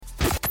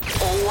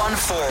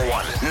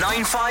0141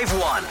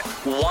 951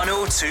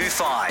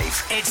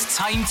 1025. It's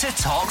time to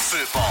talk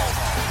football.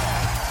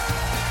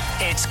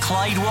 It's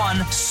Clyde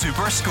 1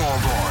 Super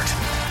Scoreboard.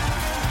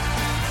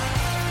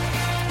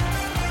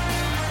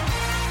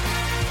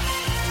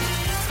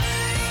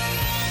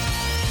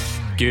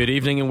 Good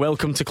evening and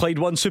welcome to Clyde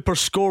 1 Super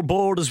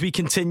Scoreboard as we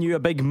continue a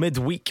big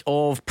midweek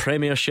of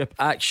Premiership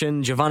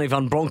action. Giovanni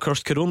Van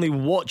Bronckhorst could only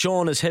watch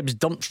on as Hibs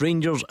dumped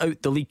Rangers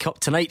out the League Cup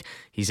tonight.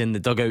 He's in the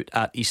dugout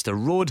at Easter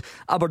Road.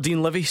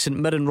 Aberdeen Livy, St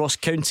Mirren Ross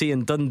County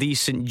and Dundee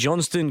St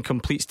Johnstone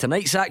completes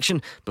tonight's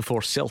action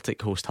before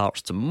Celtic host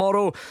Hearts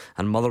tomorrow.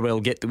 And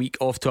Motherwell get the week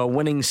off to a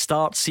winning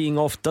start, seeing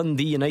off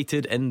Dundee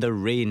United in the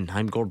rain.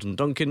 I'm Gordon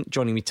Duncan.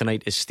 Joining me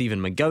tonight is Stephen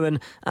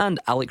McGowan and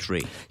Alex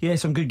Rae. Yeah,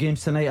 some good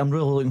games tonight. I'm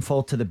really looking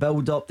forward to the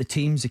build up, the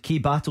teams, the key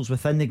battles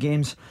within the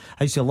games.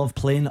 I used to love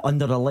playing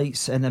under the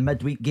lights in the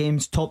midweek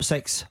games. Top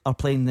six are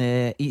playing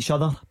each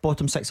other,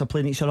 bottom six are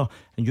playing each other,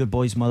 and your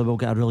boys Motherwell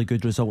get a really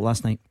good result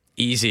last night.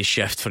 Easy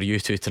shift for you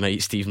two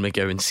tonight, Stephen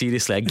McGowan.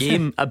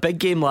 Seriously, a big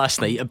game last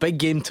night, a big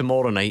game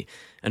tomorrow night,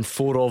 and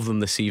 4 of them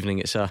this evening.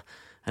 It's an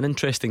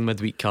interesting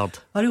midweek card.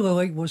 I really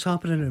like what's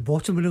happening at the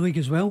bottom of the league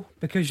as well,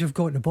 because you've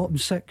got the bottom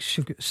six,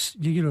 you've got,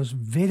 there's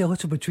very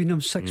little between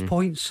them, 6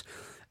 points,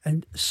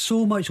 and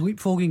so much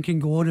leapfrogging can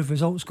go on if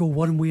results go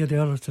one way or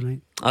the other tonight.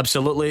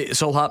 Absolutely,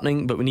 it's all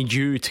happening, but we need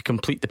you to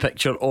complete the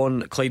picture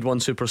on Clyde 1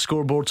 Super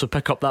Scoreboard. So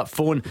pick up that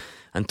phone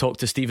and talk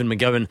to Stephen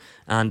McGowan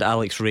and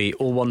Alex Rae.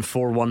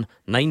 0141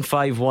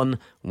 951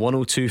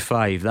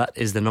 1025. That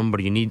is the number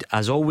you need.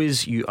 As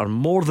always, you are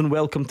more than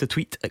welcome to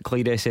tweet at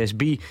Clyde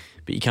SSB,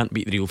 but you can't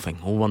beat the real thing.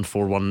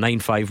 0141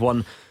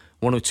 951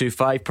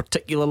 1025,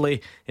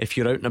 particularly if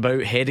you're out and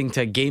about heading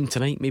to a game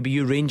tonight. Maybe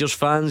you Rangers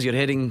fans, you're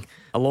heading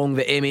along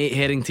the M8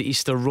 heading to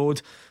Easter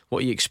Road. What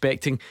are you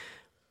expecting?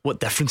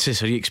 What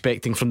differences are you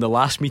expecting from the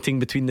last meeting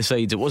between the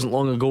sides? It wasn't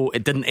long ago,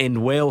 it didn't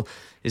end well.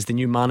 Is the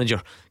new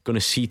manager going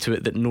to see to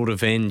it that no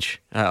revenge,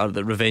 or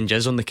that revenge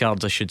is on the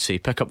cards, I should say?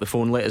 Pick up the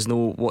phone, let us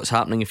know what's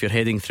happening if you're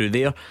heading through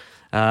there.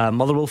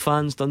 Motherwell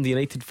fans, Dundee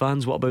United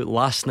fans, what about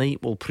last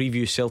night? We'll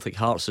preview Celtic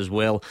Hearts as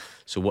well.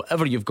 So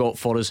whatever you've got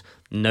for us,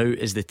 now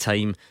is the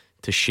time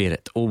to share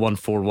it.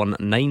 0141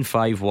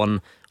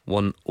 951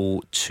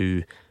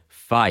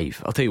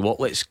 1025. I'll tell you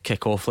what, let's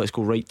kick off. Let's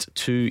go right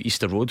to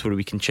Easter Road, where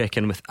we can check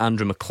in with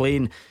Andrew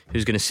McLean,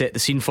 who's going to set the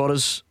scene for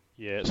us.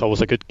 Yeah, it's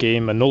always a good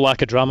game and no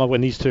lack of drama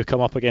when these two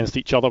come up against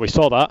each other. We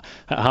saw that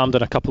at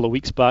Hampden a couple of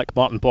weeks back.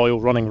 Martin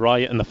Boyle running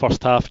riot in the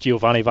first half,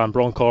 Giovanni Van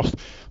Bronckhorst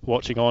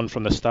watching on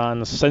from the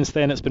stands. Since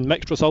then it's been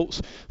mixed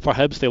results for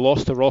Hibs. They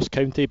lost to Ross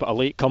County, but a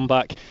late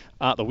comeback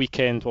at the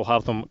weekend will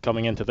have them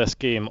coming into this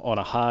game on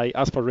a high.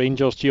 As for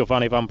Rangers,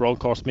 Giovanni Van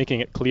Bronckhorst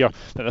making it clear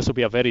that this will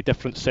be a very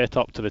different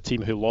setup to the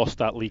team who lost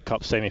that League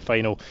Cup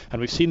semi-final,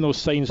 and we've seen those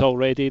signs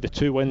already. The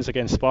 2 wins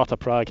against Sparta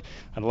Prague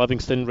and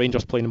Livingston.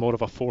 Rangers playing more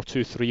of a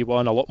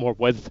 4-2-3-1, a lot more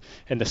width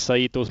in the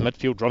side. Those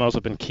midfield runners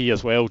have been key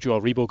as well. Joe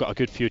Aribo got a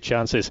good few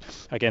chances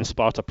against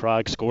Sparta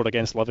Prague, scored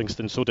against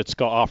Livingston, so did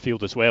Scott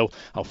Arfield as well.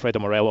 Alfredo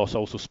Morelos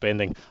also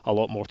spending a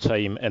lot more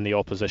time in the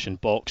opposition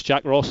box.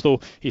 Jack Ross, though,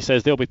 he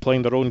says they'll be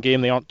playing their own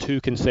game. They aren't too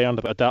concerned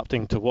about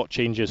adapting to what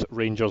changes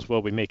Rangers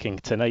will be making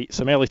tonight.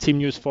 Some early team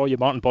news for you.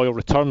 Martin Boyle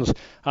returns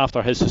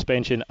after his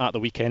suspension at the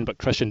weekend, but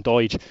Christian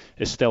Doidge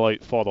is still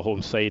out for the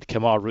home side.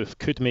 Kamar Roof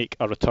could make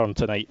a return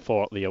tonight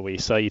for the away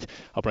side.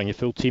 I'll bring you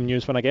full team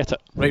news when I get it.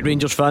 Right,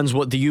 Rangers fans,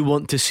 what do you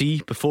want to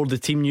see before the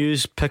team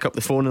news? Pick up the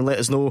phone and let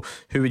us know.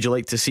 Who would you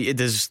like to see?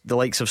 Does the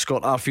likes of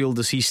Scott Arfield,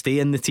 does he stay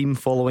in the team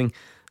following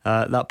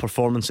that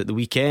performance at the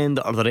weekend?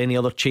 Are there any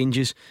other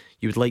changes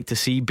you would like to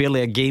see?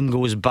 Barely a game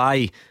goes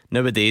by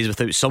nowadays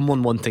without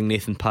someone wanting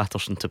Nathan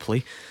Patterson to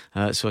play,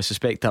 so I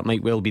suspect that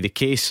might well be the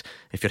case.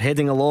 If you're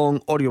heading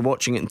along or you're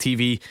watching it on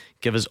TV,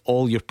 give us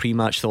all your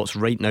pre-match thoughts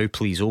right now,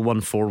 please.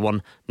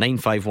 0141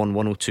 951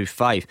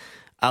 1025.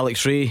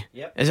 Alex Rae,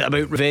 yep. Is it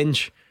about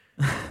revenge?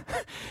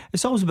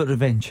 It's always about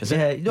revenge. Is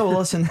it? No,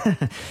 listen,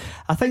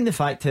 I think the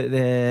fact that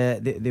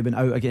they went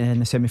out again in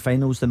the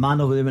semi-finals, the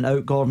manner they went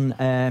out, Gordon,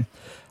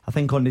 I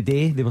think on the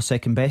day they were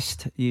second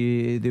best.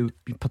 They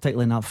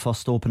particularly in that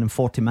first opening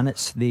 40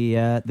 minutes,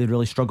 they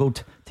really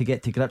struggled to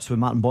get to grips with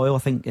Martin Boyle. I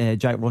think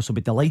Jack Ross will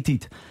be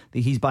delighted that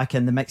he's back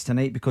in the mix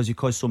tonight, because he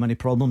caused so many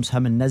problems,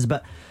 him and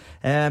Nisbet.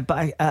 But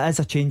it is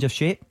a change of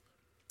shape,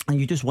 and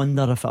you just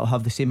wonder if it'll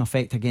have the same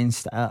effect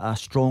against a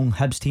strong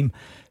Hibs team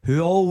who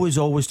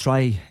always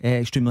try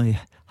extremely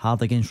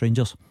hard against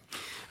Rangers.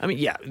 I mean,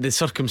 yeah, the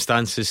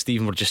circumstances,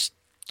 Stephen, were just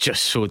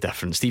so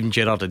different. Stephen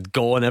Gerrard had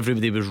gone,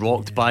 everybody was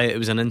rocked by it. It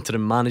was an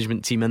interim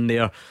management team in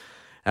there.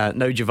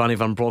 Now Giovanni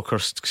Van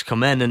Bronckhorst's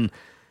come in and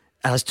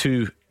has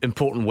 2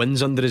 important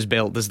wins under his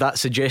belt. Does that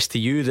suggest to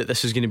you that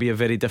this is going to be a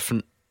very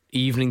different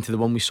evening to the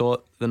one we saw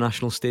at the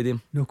National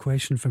Stadium? No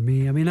question for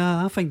me. I mean,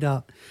 I think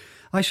that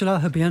actually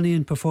that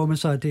Hibernian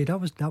performance that day, that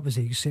was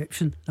the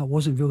exception. That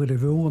wasn't really the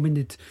rule. I mean,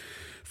 they'd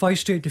 5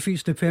 straight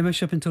defeats in the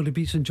Premiership until they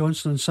beat St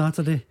Johnstone on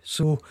Saturday.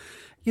 So,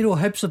 you know,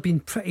 Hibs have been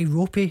pretty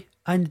ropey,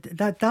 and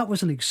that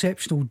was an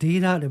exceptional day.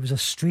 That it was a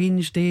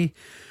strange day,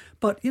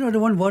 but you know, the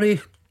one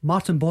worry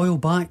Martin Boyle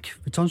back,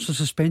 returns from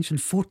suspension,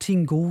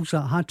 14 goals,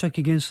 that hat-trick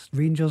against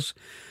Rangers.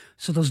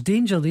 So there's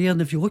danger there.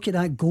 And if you look at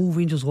that goal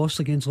Rangers lost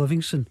against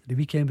Livingston the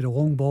weekend with a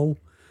long ball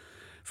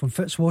from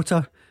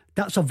Fitzwater,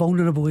 that's a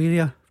vulnerable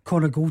area,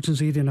 Connor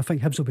Goldson's area, and I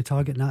think Hibs will be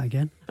targeting that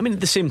again. I mean, at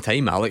the same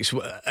time, Alex,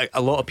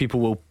 a lot of people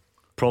will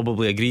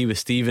probably agree with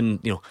Stephen.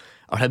 You know,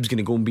 are Hibs going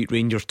to go and beat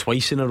Rangers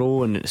twice in a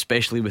row, and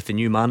especially with the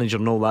new manager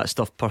and all that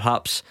stuff,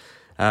 perhaps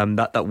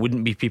that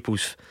wouldn't be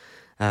people's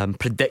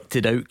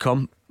predicted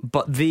outcome.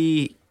 But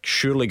they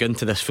surely go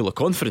into this full of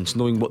confidence,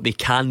 knowing what they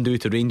can do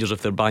to Rangers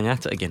if they're bang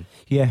at it again.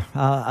 Yeah,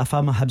 if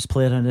I'm a Hibs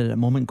player in it at the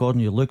moment,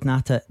 Gordon, you're looking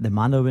at it, the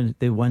manner when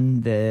they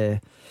win,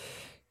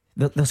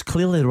 there's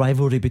clearly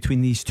rivalry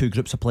between these two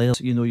groups of players.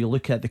 You know, you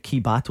look at the key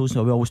battles.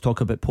 We always talk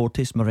about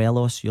Porteous,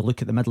 Morelos. You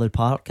look at the middle of the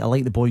park. I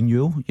like the boy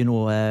Newell. You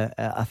know,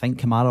 I think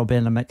Kamara will be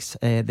in the mix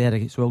there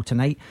as well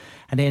tonight.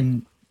 And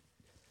then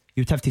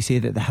you'd have to say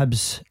that the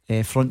Hibs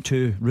front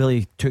two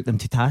really took them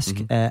to task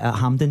at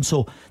Hampden.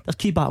 So there's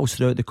key battles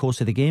throughout the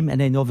course of the game,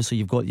 and then obviously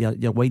you've got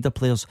your wider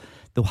players.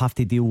 They'll have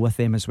to deal with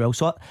them as well.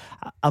 So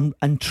I'm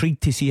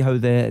intrigued to see how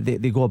they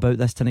go about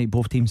this tonight,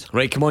 both teams.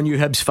 Right, come on you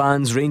Hibs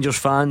fans, Rangers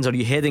fans, are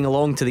you heading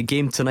along to the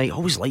game tonight?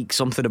 Always like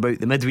something about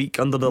the midweek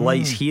under the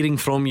lights, hearing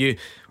from you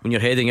when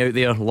you're heading out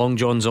there, long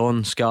johns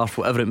on, scarf,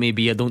 whatever it may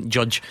be. I don't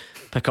judge.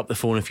 Pick up the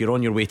phone if you're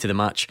on your way to the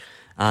match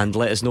and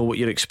let us know what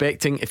you're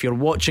expecting. If you're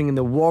watching in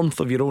the warmth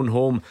of your own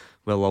home,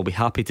 well, I'll be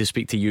happy to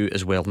speak to you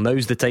as well.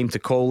 Now's the time to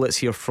call. Let's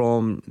hear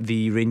from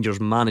the Rangers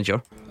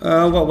manager.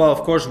 Well,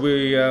 of course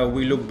we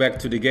look back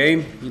to the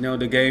game. You know,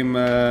 the game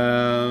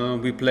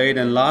we played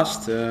and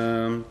lost.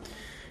 You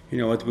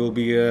know, it will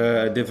be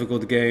a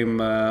difficult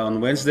game on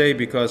Wednesday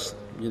because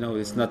you know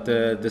it's not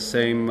the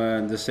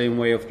same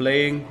way of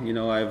playing. You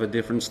know, I have a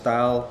different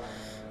style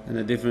and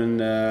a different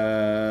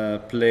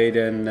play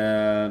than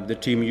the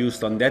team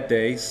used on that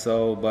day.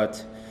 So,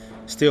 but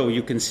still,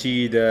 you can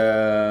see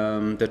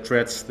the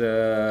threats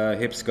the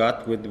Hibs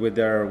got with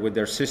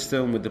their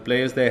system, with the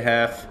players they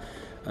have.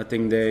 I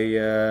think they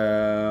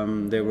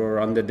were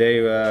on the day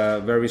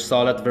very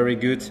solid, very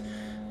good,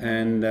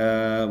 and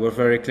were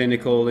very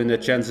clinical in the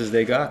chances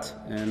they got,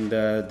 and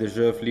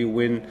deservedly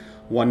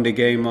won the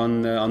game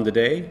on the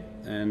day,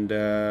 and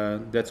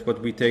that's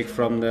what we take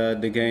from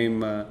the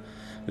game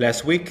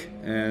last week,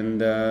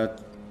 and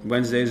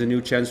Wednesday is a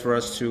new chance for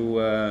us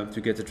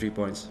to get the 3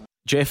 points.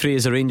 Jeffrey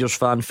is a Rangers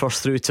fan,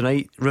 first through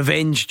tonight.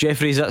 Revenge,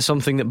 Jeffrey, is that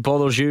something that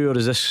bothers you, or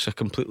is this a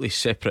completely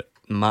separate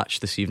match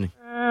this evening?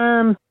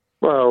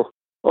 Well,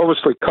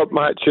 obviously cup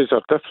matches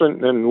are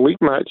different than league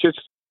matches.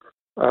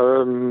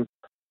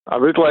 I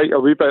would like a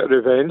wee bit of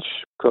revenge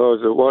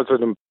because it was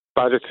an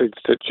embarrassing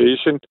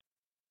situation,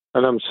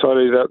 and I'm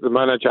sorry that the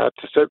manager had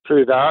to sit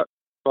through that,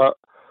 but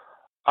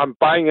I'm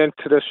buying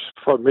into this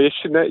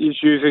formation that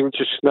he's using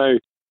just now.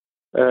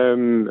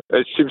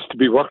 It seems to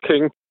be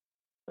working.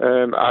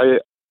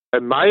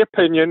 In my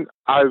opinion,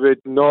 I would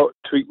not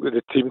tweak with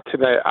the team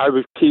tonight. I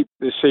would keep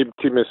the same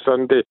team as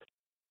Sunday.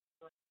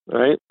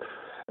 Right?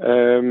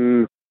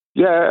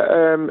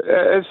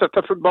 It's a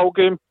different ball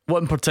game.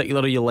 What in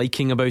particular are you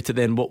liking about it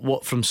then?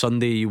 What from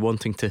Sunday are you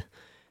wanting to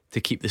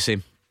keep the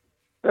same?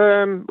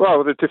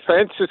 Well, the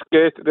defence is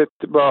good.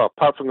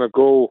 Apart from the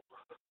goal,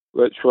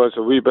 which was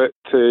a wee bit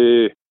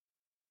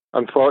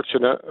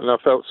unfortunate, and I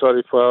felt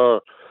sorry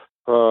for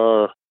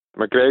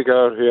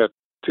McGregor, who had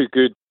two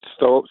good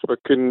stops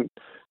but couldn't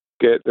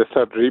get the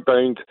third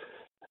rebound.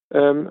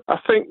 I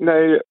think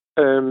now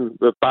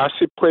with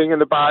Bassey playing in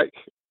the back,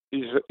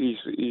 he's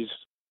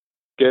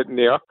getting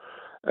there.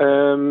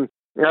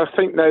 I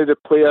think now the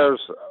players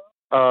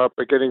are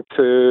beginning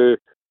to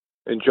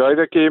enjoy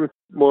the game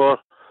more.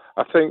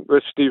 I think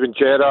with Steven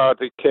Gerrard,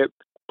 they kept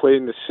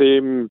playing the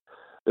same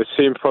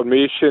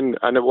formation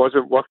and it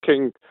wasn't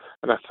working,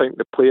 and I think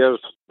the players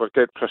were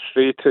getting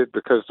frustrated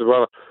because they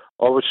were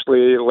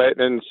obviously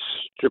letting in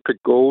stupid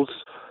goals.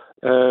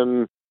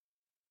 And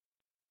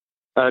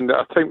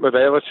I think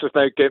Morelos is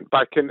now getting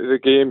back into the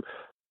game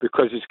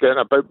because he's getting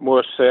a bit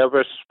more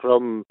service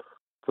from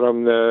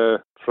the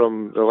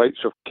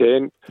likes of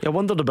Kent. Yeah, I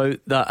wondered about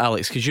that,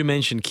 Alex, because you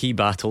mentioned key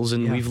battles,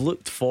 and we've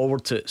looked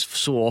forward to it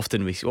so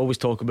often. We always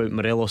talk about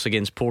Morelos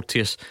against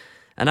Porteous,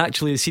 and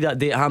actually, see that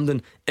day at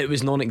Hampden, it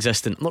was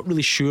non-existent. I'm not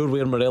really sure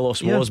where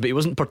Morelos was, but he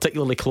wasn't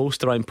particularly close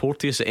to Ryan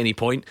Porteous at any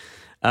point,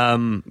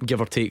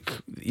 give or take,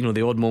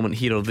 the odd moment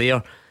here or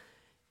there.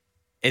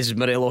 Is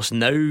Morelos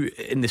now,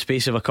 in the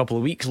space of a couple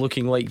of weeks,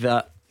 looking like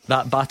that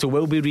battle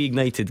will be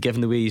reignited,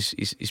 given the way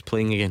he's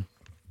playing again?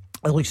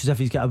 It looks as if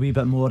he's got a wee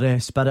bit more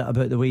spirit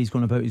about the way he's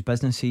going about his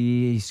business.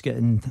 He's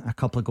getting a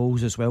couple of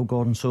goals as well,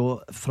 Gordon.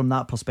 So from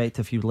that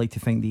perspective, you'd like to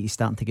think that he's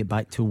starting to get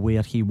back to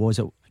where he was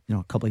a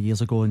couple of years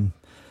ago and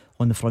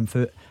on the front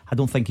foot. I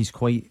don't think he's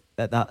quite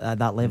at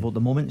that level at the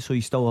moment, so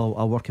he's still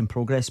a work in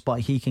progress,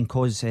 but he can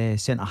cause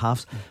centre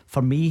halves.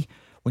 For me,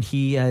 when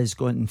he is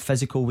going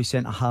physical with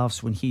centre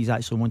halves, when he's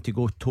actually wanting to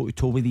go toe to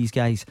toe with these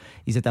guys,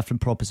 he's a different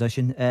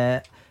proposition.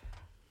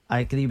 I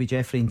agree with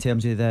Jeffrey in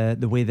terms of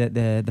the way that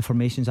the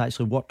formations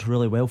actually worked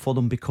really well for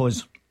them,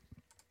 because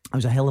it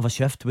was a hell of a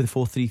shift with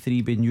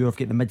 4-3-3 when you're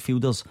getting the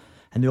midfielders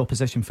and the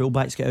opposition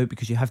fullbacks get out,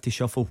 because you have to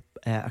shuffle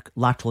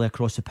laterally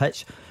across the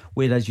pitch,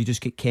 whereas you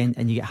just get Kent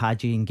and you get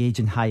Hadji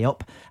engaging high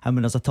up, and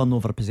when there's a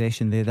turnover of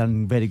possession, they're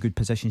in very good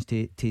positions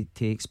to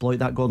exploit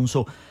that, Gordon.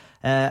 So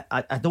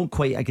I don't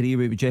quite agree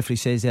with what Jeffrey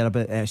says there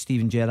about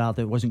Steven Gerrard.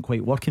 It wasn't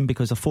quite working,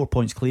 because they're 4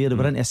 points clear. They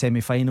were into a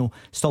semi-final,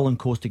 still on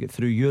course to get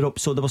through Europe.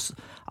 So there was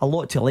a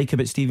lot to like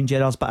about Steven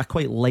Gerrard's, but I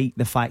quite like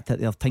the fact that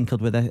they've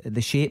tinkered with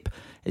the shape.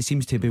 It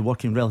seems to be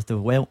working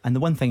relatively well. And the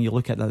one thing you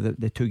look at,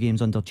 the 2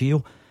 games under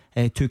Gio,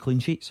 2 clean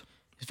sheets.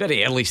 It's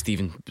very early,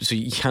 Stephen, so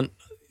you can't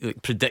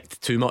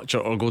predict too much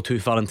or go too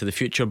far into the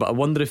future. But I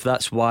wonder if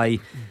that's why,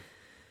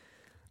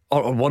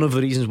 or one of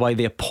the reasons why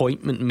the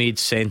appointment made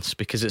sense,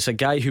 because it's a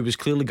guy who was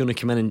clearly going to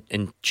come in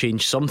and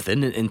change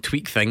something and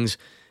tweak things,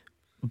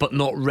 but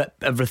not rip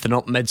everything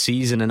up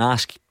mid-season and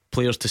ask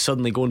players to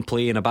suddenly go and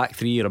play in a back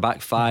 3 or a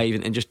back 5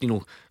 and just,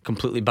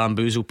 completely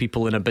bamboozle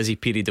people in a busy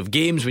period of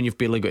games when you've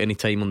barely got any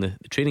time on the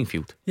training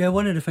field. Yeah,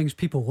 one of the things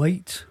people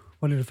liked,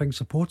 one of the things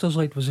supporters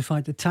liked, was the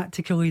fact that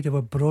tactically they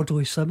were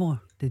broadly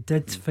similar. They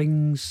did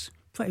things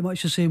pretty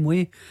much the same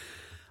way.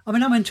 I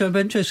mean, I'm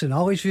interested in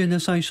Alex viewing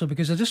this, actually,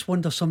 because I just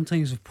wonder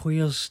sometimes if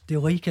players, they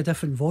like a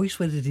different voice,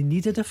 whether they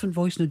need a different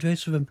voice in the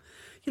dressing room.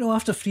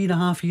 After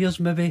 3.5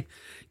 years, maybe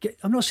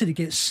I'm not saying it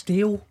gets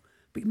stale,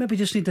 but you maybe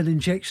just need an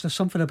injection of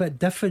something a bit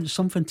different,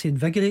 something to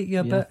invigorate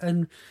you a bit.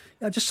 And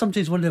I just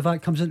sometimes wonder if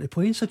that comes into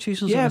play in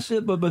situations like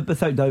this. But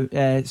without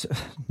doubt,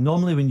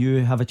 normally when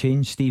you have a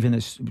change, Stephen,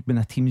 it's when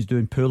a team's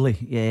doing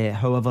poorly.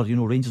 However,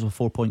 Rangers were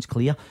 4 points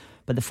clear,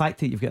 but the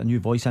fact that you've got a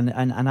new voice, and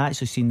I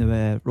actually seen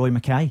the Roy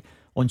Mackay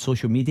on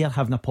social media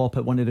having a pop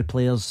at one of the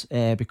players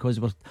because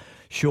we're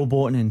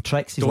showboating and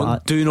tricks. Do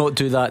not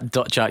do that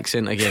Dutch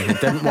accent again. It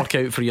didn't work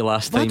out for you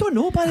last time. I don't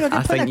know, by the way.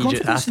 I think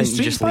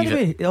you just leave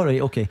it. Alright,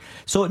 okay.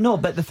 So no,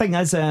 but the thing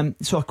is,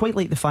 so I quite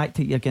like the fact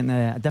that you're getting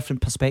a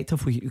different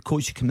perspective with your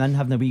coach coming in,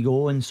 having a wee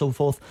go and so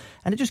forth,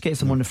 and it just gets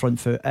them on the front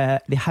foot.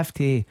 They have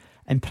to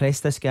impress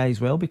this guy as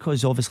well,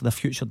 because obviously their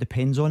future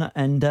depends on it.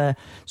 And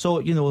so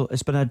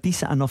it's been a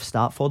decent enough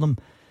start for them.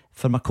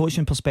 From a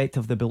coaching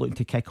perspective, they'll be looking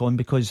to kick on,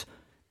 because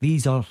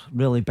these are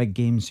really big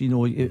games.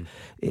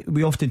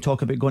 We often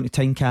talk about going to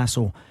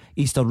Tynecastle,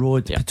 Easter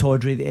Road,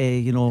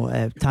 Pittodrie,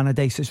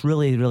 Tannadice. It's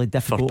really, really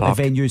difficult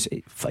venues.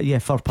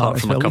 Fir Park.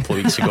 Apart from a couple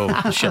of weeks ago,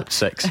 shipped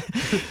 6.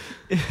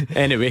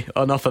 Anyway,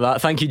 enough of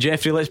that. Thank you,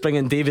 Jeffrey. Let's bring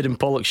in David in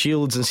Pollock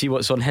Shields and see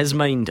what's on his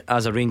mind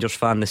as a Rangers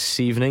fan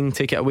this evening.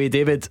 Take it away,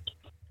 David.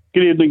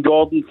 Good evening,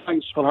 Gordon.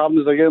 Thanks for having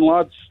us again,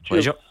 lads.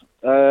 Pleasure.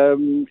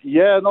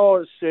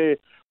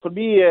 It's for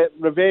me,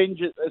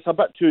 revenge, it's a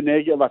bit too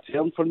negative a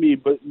term for me,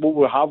 but what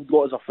we have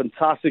got is a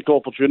fantastic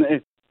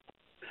opportunity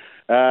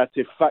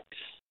to fix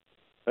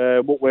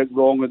what went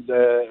wrong with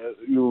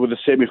the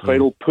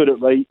semi-final, put it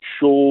right,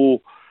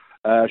 show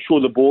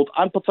the board,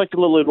 and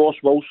particularly Ross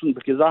Wilson,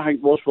 because I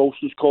think Ross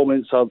Wilson's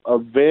comments are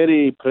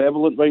very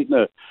prevalent right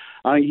now.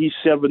 I think he's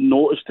serving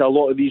notice to a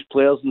lot of these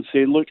players and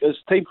saying, look,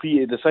 it's time for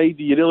you to decide,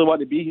 do you really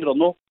want to be here or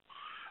no?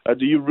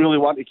 Do you really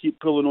want to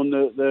keep pulling on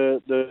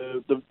the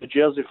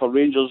jersey for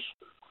Rangers?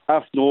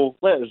 If no,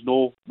 let us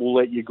know. We'll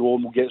let you go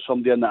and we'll get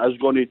somebody in that is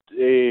going to,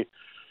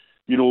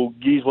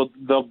 give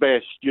their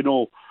best,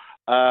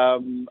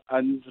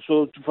 And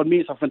so for me,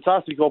 it's a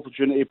fantastic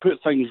opportunity.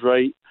 Put things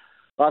right.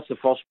 That's the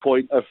first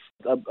point. If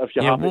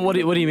you have. Well, what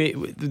do you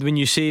mean when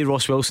you say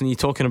Ross Wilson? Are you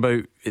talking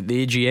about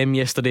the AGM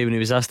yesterday when he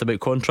was asked about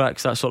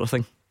contracts, that sort of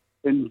thing?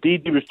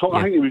 Indeed, he was talking.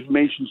 I think he was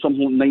mentioning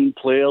something like 9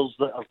 players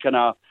that are kind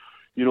of,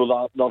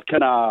 they're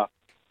kind of.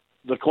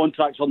 The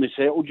contracts aren't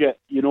settled yet,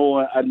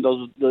 and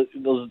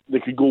they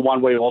could go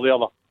one way or the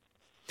other.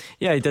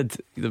 Yeah, he did.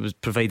 There was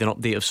provide an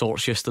update of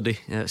sorts yesterday.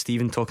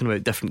 Stephen talking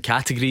about different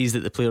categories that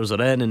the players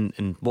are in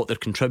and what they're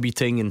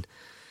contributing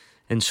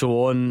and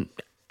so on.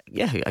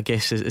 Yeah, I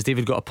guess has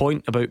David got a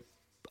point about?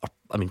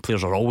 I mean,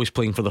 players are always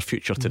playing for their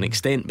future to an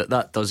extent, but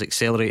that does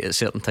accelerate at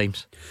certain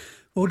times.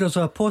 Well, there's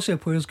a posse of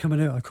players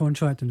coming out of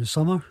contract in the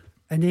summer,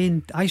 and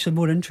then actually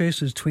more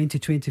interest is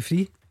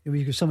 2023.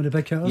 You got some of the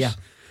big hitters. Yeah.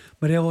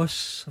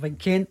 Morelos, I think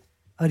Kent,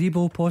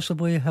 Aribo,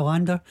 possibly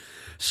Hilander.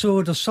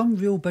 So there's some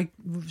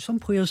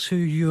players who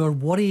you are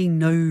worrying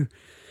now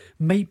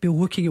might be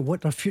looking at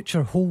what their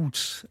future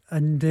holds.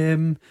 And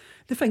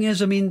the thing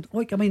is,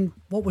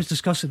 what was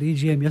discussed at the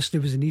AGM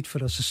yesterday was the need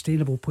for a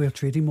sustainable player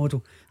trading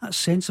model. That's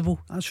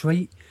sensible, that's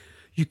right.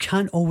 You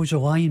can't always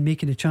rely on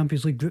making the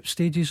Champions League group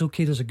stages.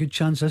 Okay, there's a good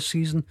chance this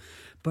season,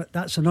 but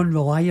that's an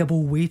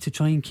unreliable way to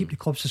try and keep the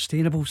club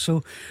sustainable.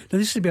 So there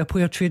needs to be a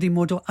player trading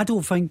model. I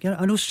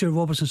know Stuart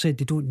Robertson said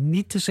they don't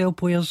need to sell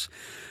players,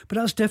 but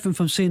that's different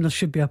from saying there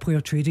should be a player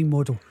trading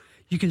model.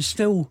 You can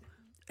still,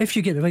 if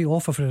you get the right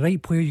offer for the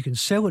right player, you can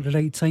sell at the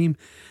right time.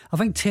 I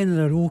think 10 in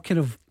a row kind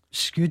of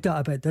skewed that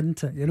a bit,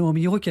 didn't it?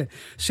 You look at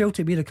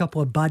Celtic made a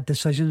couple of bad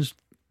decisions.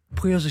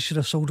 Players that should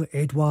have sold at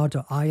Edward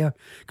or Ayer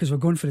because we're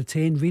going for the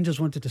 10. Rangers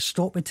wanted to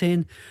stop at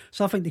 10,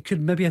 so I think they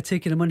could maybe have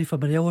taken the money for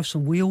Morelos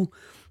and Wheel.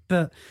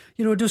 But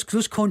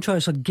those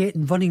contracts are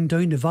running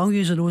down. The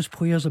values of those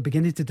players are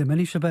beginning to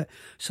diminish a bit,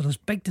 so there's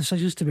big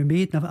decisions to be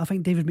made, and I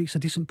think David makes a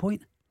decent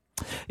point.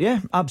 Yeah,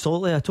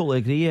 absolutely, I totally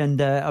agree. And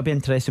it'll be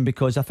interesting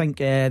because I think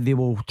they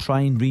will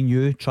try and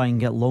renew, try and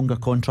get longer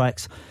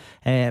contracts.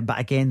 But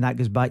again, that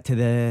goes back to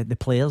the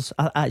players.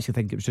 I actually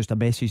think it was just a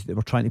message that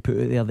we're trying to put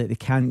out there that they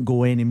can't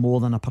go any more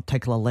than a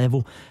particular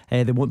level.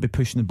 They won't be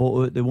pushing the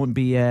boat out. They won't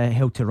be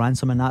held to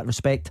ransom in that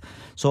respect.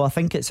 So I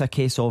think it's a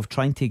case of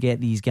trying to get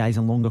these guys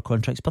in longer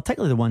contracts,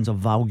 particularly the ones of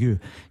value.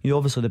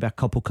 Obviously there'll be a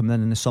couple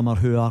coming in the summer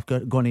who are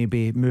going to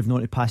be moving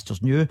on to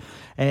pastures new,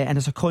 and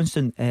it's a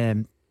constant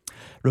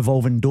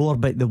revolving door.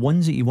 But the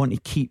ones that you want to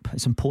keep,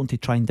 it's important to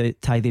try and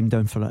tie them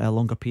down for a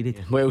longer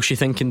period. What else are you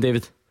thinking,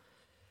 David?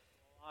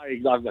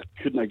 I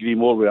couldn't agree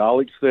more with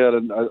Alex there,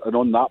 and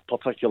on that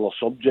particular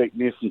subject,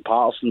 Nathan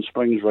Patterson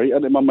springs right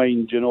into my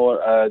mind,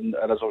 and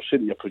as I was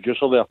saying to your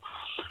producer there,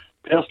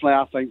 personally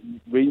I think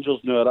Rangers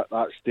now are at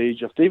that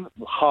stage, if they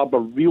harbour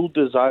real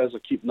desires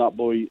of keeping that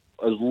boy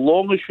as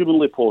long as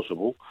humanly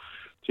possible,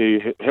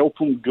 to help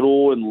him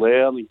grow and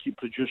learn and keep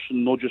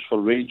producing, not just for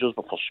Rangers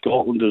but for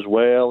Scotland as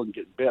well, and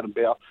get better and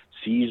better,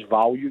 see his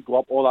value go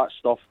up, all that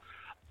stuff,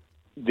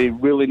 they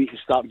really need to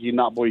start giving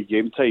that boy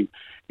game time.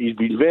 He's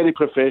been very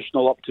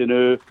professional up to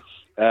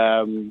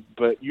now,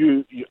 but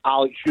you,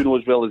 Alex, you know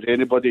as well as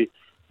anybody,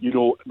 there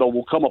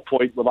will come a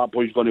point where that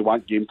boy's going to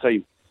want game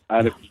time,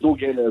 and if he's not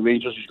getting it at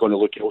Rangers, he's going to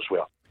look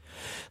elsewhere.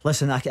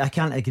 Listen, I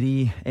can't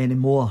agree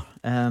anymore,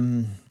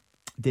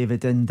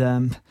 David, and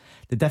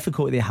the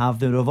difficulty they have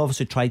there, they've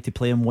obviously tried to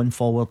play him one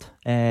forward.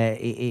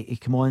 He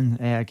came on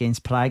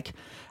against Prague.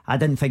 I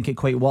didn't think it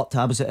quite worked.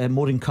 I was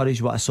more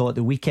encouraged what I saw at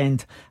the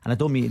weekend, and I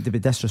don't mean to be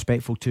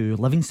disrespectful to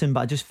Livingston, but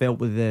I just felt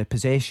with the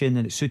possession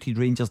and it suited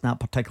Rangers in that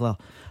particular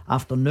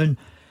afternoon.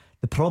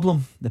 The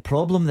problem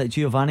that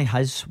Giovanni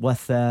has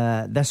with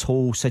this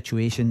whole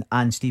situation,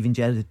 and Steven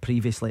Gerrard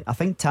previously, I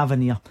think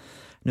Tavernier,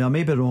 now I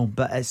may be wrong,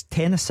 but it's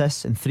 10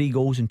 assists and 3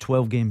 goals in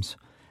 12 games.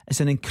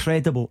 It's an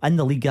incredible, in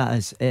the league that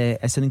is,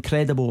 it's an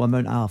incredible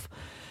amount of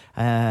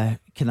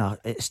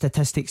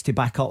statistics to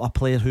back up a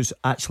player who's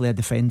actually a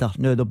defender.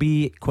 Now there'll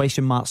be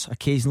question marks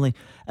occasionally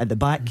at the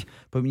back,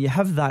 but when you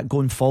have that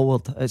going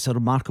forward, it's a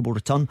remarkable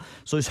return.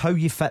 So it's how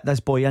you fit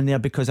this boy in there,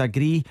 because I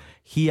agree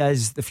he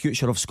is the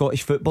future of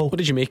Scottish football. What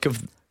did you make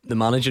of the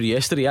manager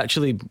yesterday? He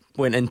actually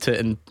went into it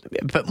in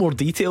a bit more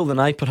detail than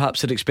I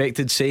perhaps had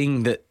expected,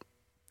 saying that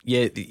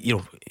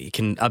he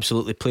can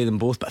absolutely play them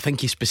both, but I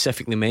think he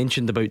specifically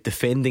mentioned about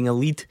defending a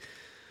lead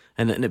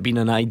and it being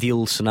an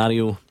ideal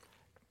scenario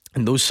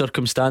in those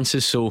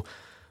circumstances. So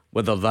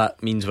whether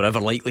that means we're ever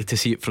likely to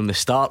see it from the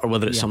start, or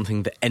whether it's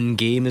something that in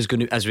game is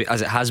going to, as it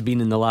has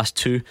been in the last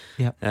two,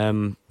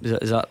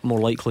 is that more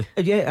likely?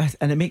 Yeah,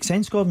 and it makes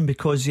sense, Gordon,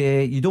 because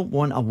you don't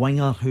want a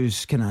winger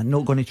who's kind of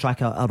not going to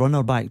track a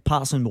runner back.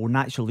 Patterson will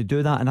naturally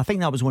do that, and I think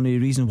that was one of the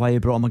reasons why he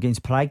brought him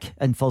against Prague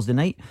on Thursday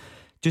night,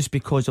 just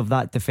because of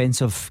that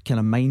defensive kind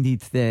of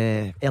minded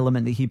the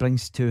element that he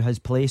brings to his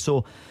play.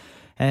 So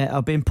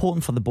it'll be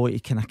important for the boy to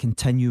kind of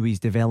continue his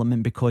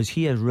development, because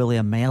he has really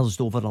emerged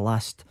over the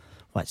last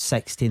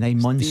 6 to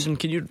 9 months.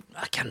 Stephen,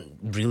 I can't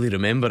really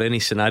remember any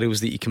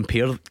scenarios that you can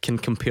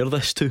compare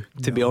this to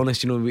be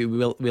honest. We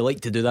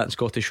like to do that in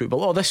Scottish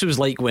football. Oh, this was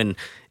like when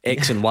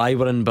X and Y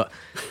were in, but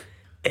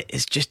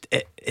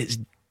it's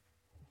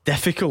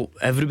difficult.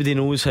 Everybody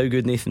knows how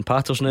good Nathan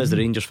Patterson is. The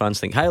Rangers fans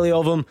think highly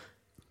of him,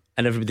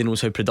 and everybody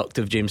knows how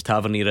productive James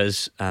Tavernier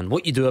is, and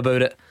what you do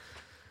about it,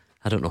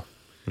 I don't know.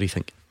 What do you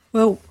think?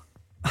 Well,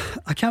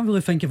 I can't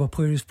really think of a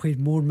player who's played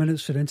more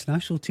minutes for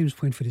international teams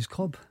playing for his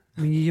club.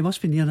 I mean, you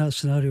must be near that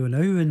scenario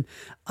now, and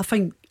I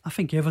think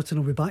Everton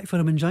will be back for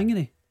him in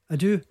January. I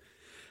do.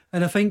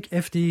 And I think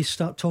if they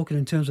start talking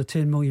in terms of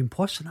 10 million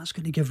plus, then that's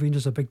going to give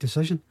Rangers a big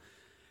decision.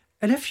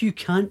 And if you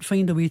can't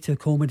find a way to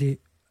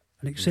accommodate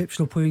an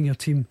exceptional player in your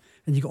team,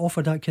 and you get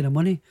offered that kind of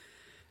money,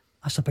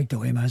 that's a big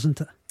dilemma, isn't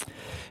it?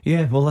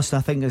 Yeah, well, listen,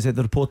 I think they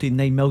reported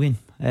 9 million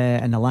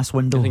in the last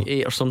window. I think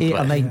 8 or something. 8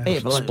 or 9.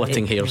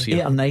 Splitting hairs here.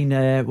 8 or 9.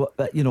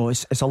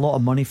 It's a lot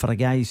of money for a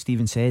guy,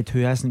 Stephen said,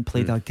 who hasn't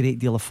played a great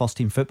deal of first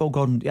team football.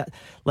 Gordon,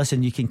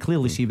 listen, you can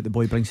clearly see what the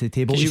boy brings to the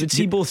table. You would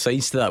see both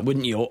sides to that,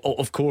 wouldn't you?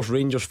 Of course,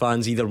 Rangers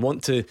fans either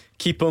want to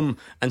keep him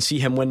and see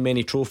him win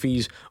many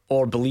trophies,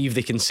 or believe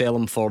they can sell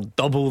him for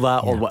double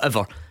that or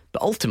whatever.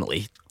 But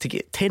ultimately, to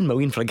get 10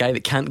 million for a guy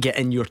that can't get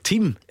in your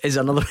team is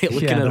another way of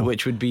looking at it,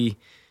 which would be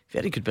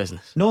very good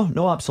business.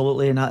 No,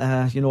 absolutely. And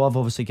I've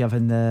obviously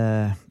given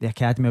the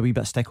academy a wee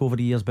bit of stick over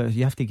the years, but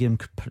you have to give him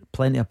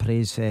plenty of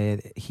praise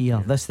here.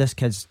 This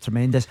kid's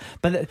tremendous.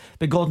 But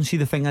Gordon, see,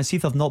 the thing is, see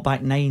if they've not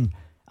back 9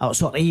 or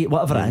 8,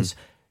 whatever it is,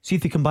 see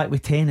if they come back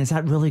with 10. Is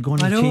that really going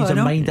to change their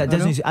mind?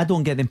 I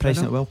don't get the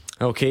impression it will.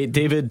 Okay,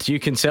 David, you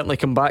can certainly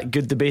come back.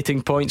 Good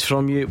debating points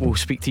from you. We'll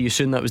speak to you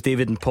soon. That was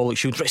David and Pollock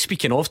Shields. Right,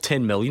 speaking of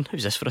 10 million,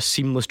 how's this for a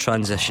seamless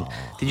transition?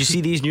 Did you see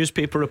these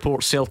newspaper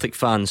reports, Celtic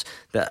fans,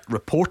 that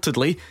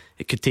reportedly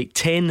it could take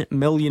 £10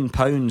 million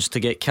to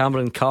get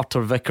Cameron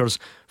Carter-Vickers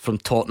from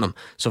Tottenham?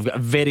 So I've got a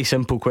very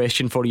simple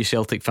question for you,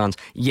 Celtic fans.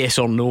 Yes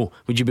or no?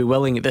 Would you be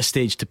willing at this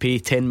stage to pay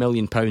 £10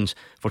 million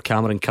for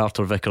Cameron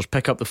Carter-Vickers?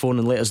 Pick up the phone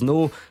and let us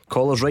know.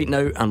 Call us right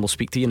now and we'll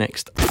speak to you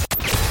next.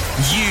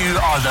 You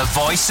are the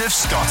voice of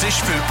Scottish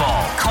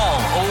football. Call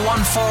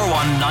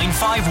 0141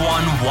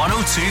 951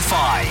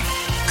 1025.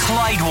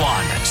 Clyde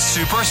One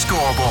Super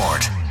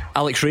Scoreboard.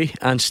 Alex Rae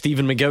and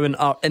Stephen McGowan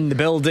are in the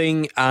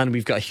building, and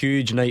we've got a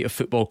huge night of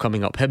football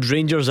coming up. Hibs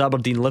Rangers,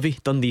 Aberdeen Livy,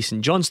 Dundee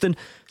St Johnstone,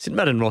 St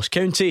Mirren Ross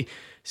County,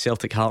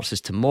 Celtic Hearts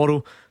is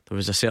tomorrow. There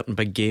was a certain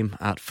big game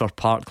at Fir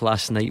Park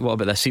last night. What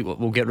about this?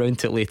 We'll get round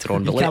to it later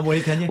on. You can't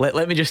wait, can you?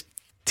 Let me just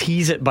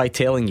tease it by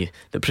telling you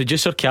that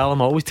producer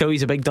Callum, I always tell you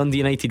he's a big Dundee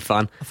United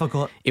fan. I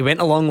forgot. He went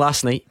along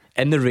last night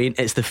in the rain.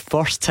 It's the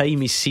first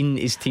time he's seen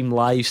his team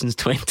live since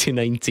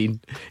 2019.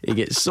 He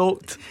gets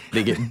soaked,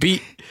 they get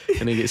beat,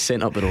 and he gets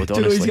sent up the road. Do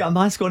you know he's got a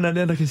mask on in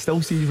there? I can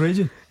still see he's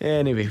raging.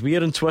 Anyway,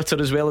 we're on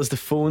Twitter as well as the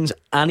phones.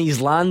 Annie's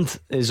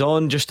Land is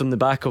on just on the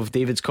back of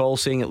David's call,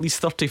 saying at least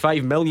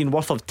 35 million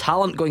worth of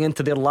talent going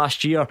into their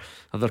last year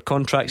of their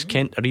contracts.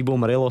 Kent, Aribo,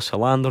 Morelos,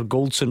 Hollander,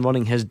 Goldson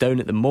running his down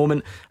at the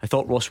moment. I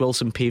thought Ross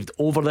Wilson paved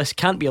over this.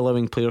 Can't be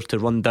allowing players to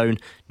run down.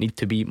 Need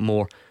to be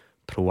more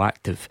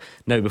proactive.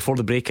 Now, before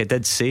the break, I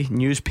did say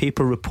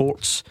newspaper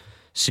reports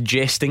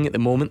suggesting at the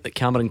moment that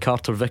Cameron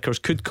Carter-Vickers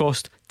could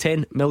cost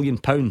 £10 million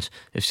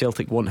if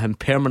Celtic want him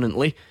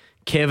permanently.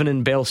 Kevin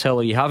in Bellshill,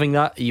 are you having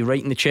that? Are you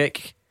writing the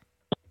cheque?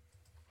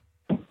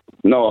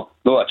 No,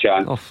 not a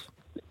chance.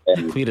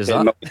 Clear as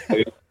that.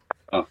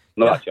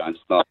 Not a chance.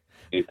 Not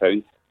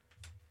 £10.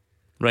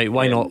 Right,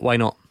 why not? Why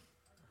not?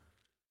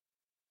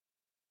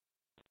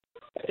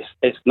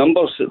 It's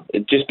numbers.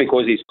 Just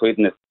because he's played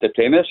in the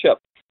Premiership,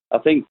 I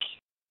think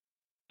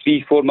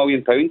 £3-4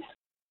 million.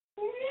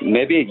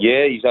 Maybe,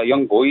 yeah. He's a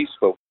young boy. He's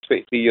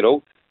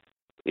 23-year-old.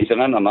 He's an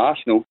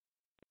international.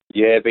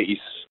 Yeah, but he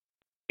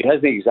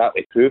hasn't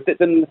exactly proved it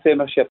in the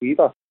Premiership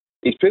either.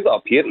 He's proved it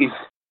up here.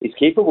 He's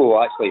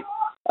capable, actually.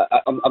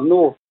 I'm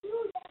not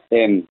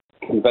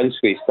convinced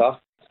with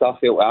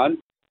Starfield and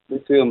the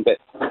two of them,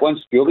 but once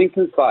Julian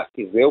comes back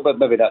as well, but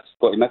maybe that's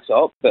got to mix it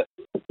up. But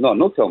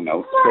no 10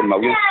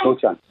 million, no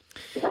chance.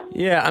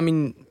 Yeah, I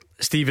mean,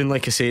 Stephen,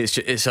 like I say,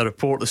 it's a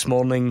report this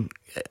morning.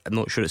 I'm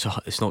not sure it's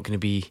not going to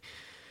be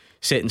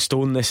set in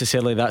stone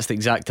necessarily. That's the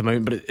exact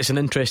amount, but it's an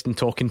interesting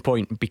talking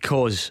point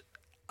because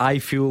I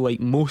feel like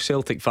most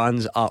Celtic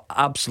fans are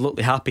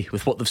absolutely happy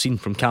with what they've seen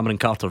from Cameron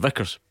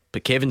Carter-Vickers.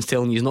 But Kevin's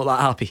telling you he's not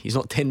that happy. He's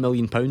not £10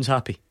 million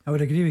happy. I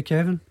would agree with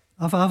Kevin.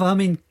 I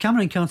mean,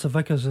 Cameron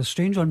Carter-Vickers is a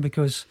strange one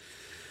because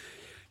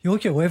you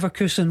look at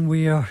Leverkusen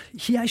where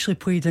he actually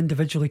played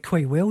individually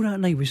quite well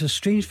that night. It was a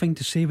strange thing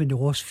to say when they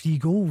lost 3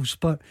 goals,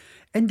 but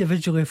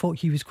individually I thought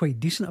he was quite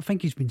decent. I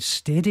think he's been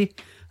steady.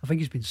 I think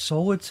he's been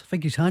solid. I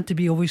think he's had to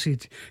be. Obviously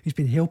he's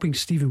been helping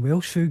Stephen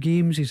Welsh through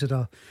games. He's had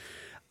a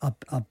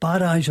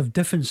barrage of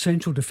different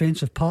central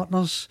defensive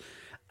partners,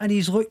 and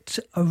he's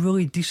looked a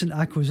really decent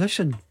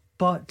acquisition.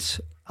 But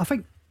I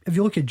think if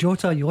you look at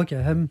Jota, you look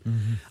at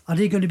him, are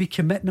they going to be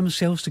committing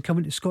themselves to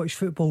coming to Scottish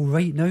football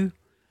right now?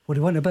 Or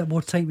they want a bit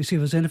more time to see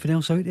if there's anything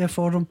else out there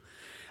for them?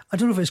 I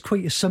don't know if it's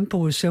quite as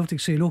simple as Celtic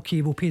saying,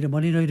 OK, we'll pay the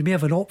money now. They may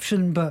have an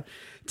option, but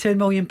 £10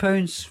 million,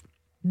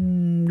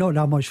 not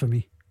that much for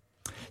me.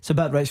 It's a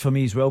bit rich for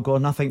me as well,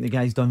 Gordon. I think the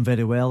guy's done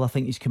very well. I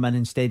think he's come in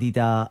and steadied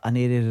an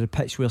area of the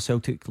pitch where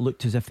Celtic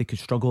looked as if they could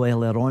struggle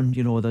earlier on.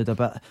 You know, they had a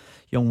bit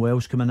young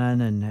Welsh coming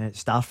in, and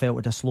Starfelt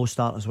had a slow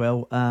start as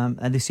well, and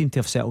they seem to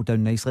have settled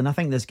down nicely. And I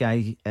think this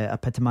guy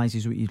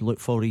epitomises what you'd look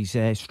for. He's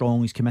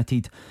strong, he's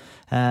committed,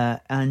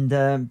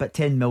 but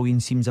 10 million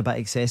seems a bit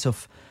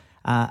excessive.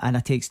 And I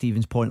take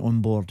Stephen's point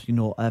on board. You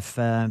know, if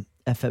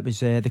it was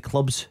the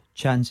club's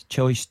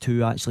choice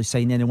to actually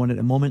sign anyone at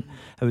the moment,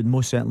 it would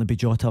most certainly be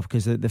Jota,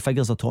 because the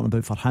figures they're talking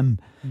about for him,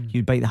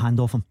 you'd bite the hand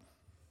off him.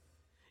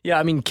 Yeah,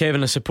 I mean,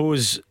 Kevin, I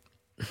suppose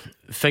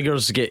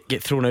figures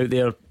get thrown out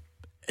there,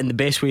 and the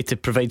best way to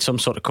provide some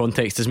sort of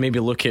context is maybe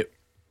look at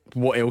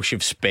what else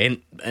you've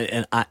spent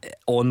and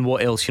on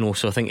what else, you know.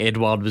 So I think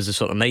Edouard was the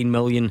sort of 9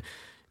 million,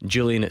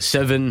 Julian at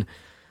 7,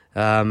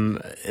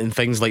 and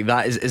things like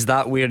that. Is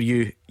that where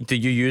you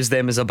use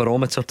them as a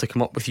barometer to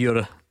come up with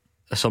your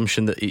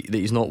assumption that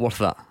he's not worth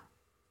that?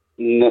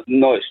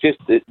 No, it's just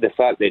the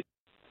fact that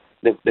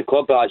the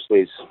club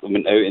actually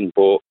went out and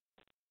bought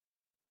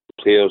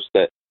players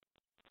that,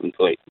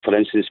 like, for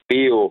instance,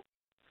 Bio,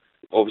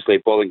 obviously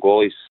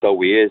Bolingoli still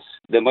he is.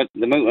 The amount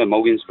of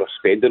millions we're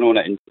spending on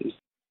it in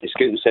the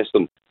scouting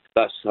system,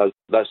 that's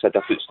a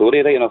different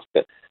story, right enough.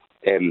 But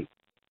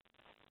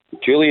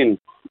Julian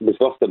was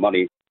worth the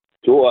money.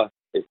 Jota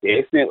is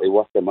definitely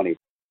worth the money.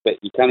 But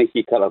you can't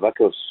see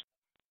Carter-Vickers.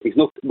 He's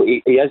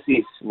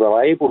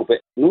reliable, but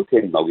no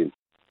 10 million.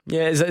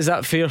 Yeah, is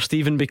that fair,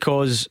 Stephen?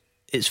 Because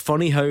it's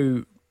funny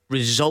how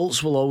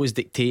results will always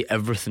dictate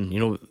everything. You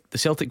know, the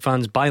Celtic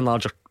fans, by and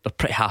large, they're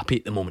pretty happy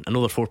at the moment. I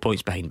know they're 4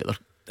 points behind, but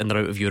they're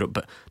out of Europe.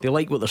 But they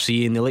like what they're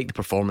seeing. They like the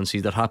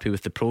performances. They're happy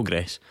with the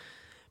progress.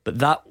 But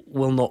that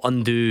will not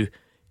undo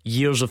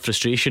years of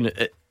frustration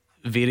at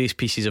various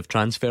pieces of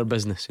transfer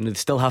business. You know, they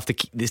still have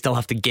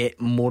to get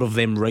more of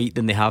them right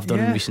than they have done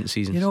in recent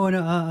seasons. You know,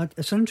 and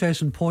it's an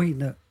interesting point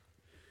that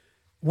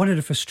one of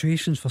the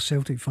frustrations for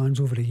Celtic fans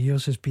over the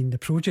years has been the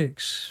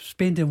projects,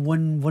 spending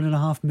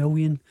 1.5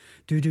 million,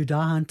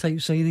 Dahan type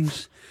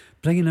signings,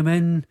 bringing them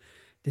in,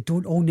 they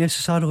don't all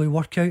necessarily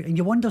work out, and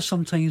you wonder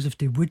sometimes if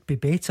they would be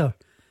better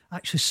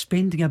actually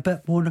spending a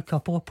bit more on a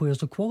couple of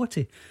players of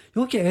quality.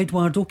 You look at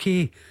Edouard,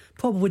 okay,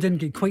 probably didn't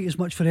get quite as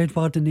much for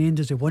Edouard in the end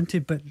as they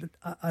wanted, but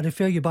I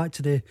refer you back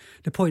to the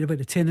point about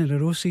the 10 in a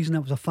row season.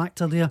 That was a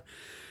factor there.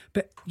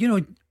 But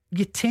you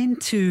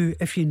tend to,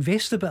 if you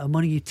invest a bit of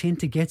money, you tend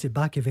to get it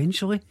back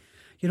eventually.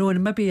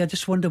 And maybe I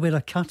just wonder where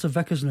a Carter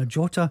Vickers and a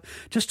Jota,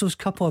 just those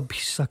couple of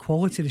pieces of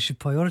quality they should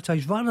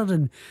prioritise rather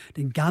than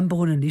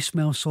gambling and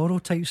Ismail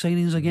Soro type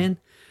signings again.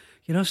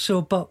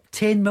 But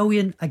 10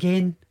 million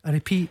again, I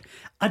repeat,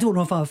 I don't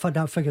know if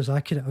that figure's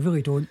accurate. I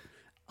really don't.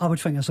 I would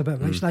think that's a bit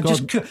rich.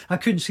 I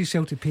couldn't see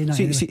Celtic paying that.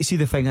 See,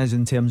 the thing is,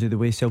 in terms of the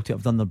way Celtic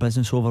have done their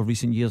business over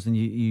recent years, and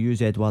you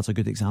use Edouard's a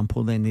good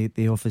example, then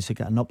they obviously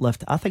get an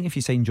uplift. I think if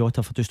you sign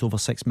Jota for just over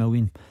 6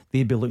 million,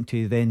 they'd be looking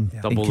to then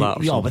double that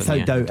or something,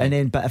 without doubt. And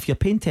then, but if you're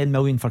paying 10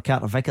 million for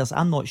Carter Vickers,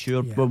 I'm not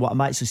sure what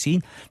I'm actually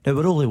seeing. Now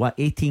we're only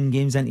 18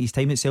 games into his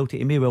time at Celtic.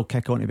 He may well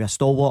kick on to be a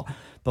stalwart,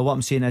 but what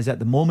I'm saying is, at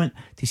the moment,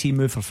 to see him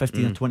move for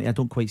 15 or 20, I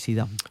don't quite see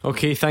that.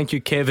 Okay, thank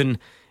you, Kevin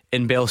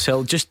in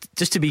Bellshill.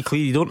 Just to be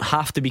clear, you don't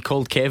have to be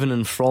called Kevin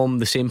and from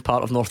the same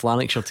part of North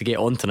Lanarkshire to get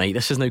on tonight.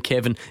 This is now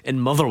Kevin in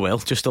Motherwell,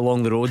 just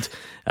along the road.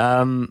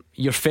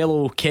 Your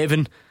fellow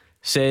Kevin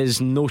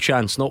says no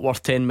chance, not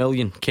worth 10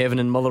 million. Kevin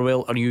in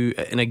Motherwell, are you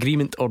in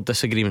agreement or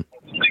disagreement?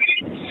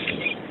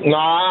 No,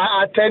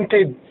 I tend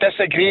to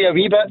disagree a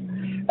wee bit.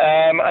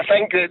 I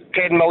think that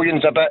 10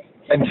 million's a bit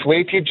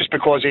inflated just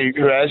because of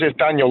who it is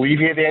Daniel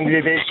Levy at the end of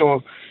the day,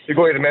 so you've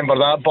got to remember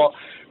that. But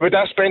would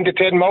I spend the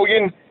 10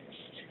 million?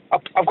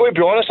 I've got to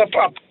be honest, I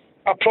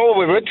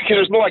probably would, because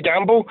it's not a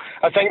gamble.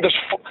 I think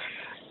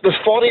there's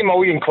 40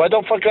 million quid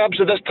up for grabs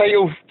with this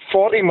title,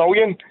 40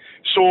 million.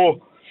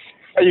 So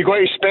are you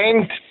going to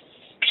spend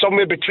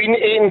somewhere between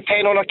 8 and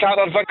 10 on a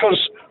Carter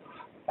Vickers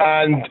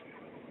and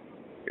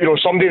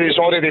somebody that's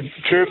already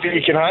proved that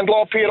he can handle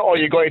up here, or are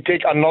you going to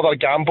take another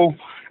gamble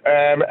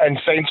and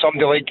sign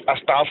somebody like a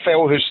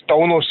Starfelt who's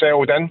still not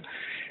settled in?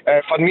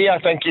 For me,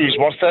 I think he's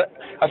worth it.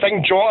 I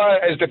think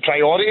Jota is the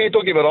priority,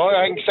 don't get me wrong.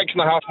 I think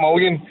 6.5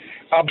 million,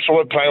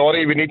 absolute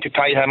priority. We need to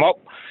tie him up.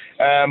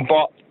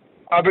 But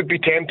I would be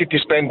tempted to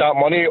spend that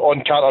money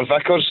on Carter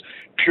Vickers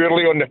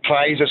purely on the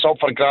prize that's up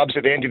for grabs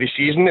at the end of the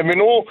season. And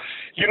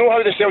you know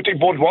how the Celtic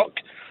board work.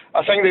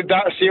 I think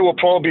that sale will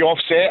probably be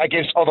offset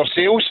against other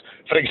sales.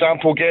 For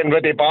example, getting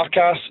rid of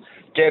Barkas,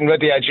 getting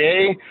rid of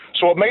Ajay.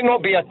 So it might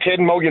not be a £10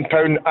 million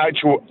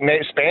actual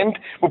net spend.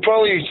 We'll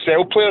probably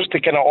sell players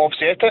to kind of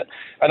offset it,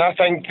 and I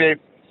think that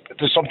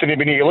there's something that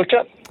we need to look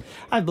at.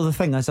 Well, the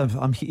thing is,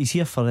 he's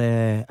here for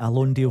a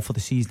loan deal for the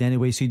season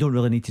anyway, so you don't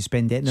really need to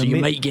spend it. So you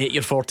might get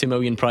your 40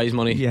 million prize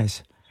money.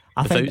 Yes,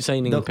 I without think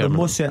signing there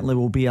most certainly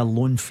will be a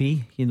loan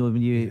fee.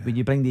 When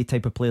you bring the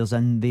type of players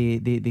in,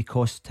 they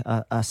cost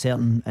a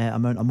certain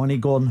amount of money.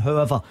 Gordon,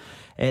 however,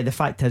 the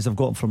fact is, I've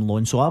got them from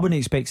loan, so I wouldn't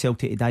expect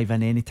Celtic to dive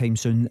in anytime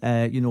soon.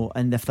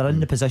 And if they're in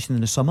the position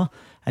in the summer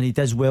and he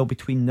does well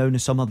between now and the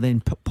summer,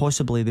 then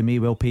possibly they may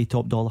well pay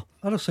top dollar.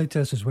 Other side to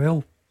this as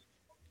well,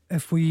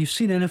 if we've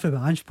seen anything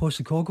about Ange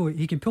Postecoglou,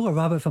 he can pull a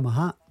rabbit from a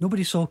hat.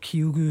 Nobody saw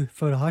Kyogo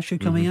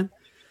Furuhashi coming in.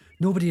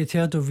 Nobody had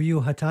heard of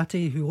Rio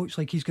Hatate, who looks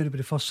like he's going to be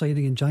the first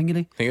signing in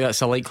January. I think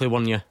that's a likely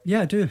one, yeah.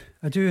 Yeah, I do,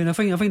 and I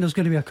think there's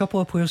going to be a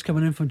couple of players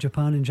coming in from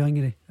Japan in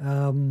January.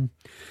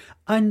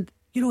 And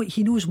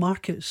he knows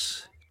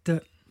markets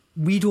that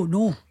we don't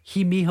know.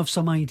 He may have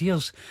some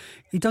ideas.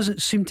 He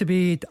doesn't seem to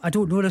be, I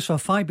don't know this for a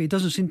fact, but he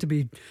doesn't seem to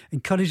be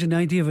encouraging the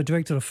idea of a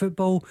director of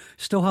football.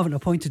 Still haven't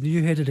appointed a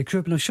new head of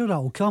recruitment. I'm sure that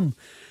will come,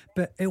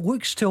 but it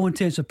looks, to all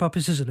intents and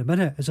purposes at the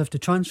minute, as if the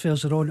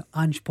transfers are on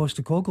Ange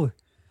Postecoglou.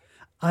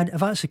 And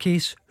if that's the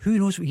case, who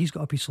knows what he's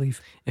got up his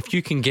sleeve. If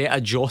you can get a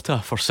Jota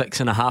for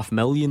 6.5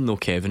 million though,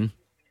 Kevin,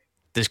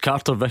 does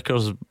Carter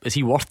Vickers, is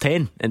he worth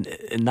 10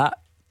 in that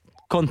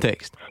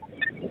context?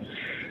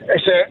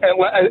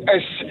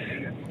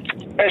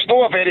 It's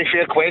not a very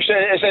fair question.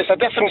 It's a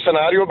different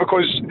scenario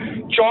because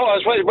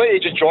Jota, what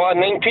age is Jota?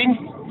 19,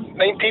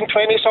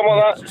 20, something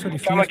like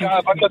that.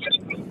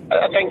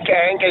 I think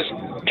it's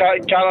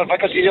Carter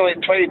Vickers, he's like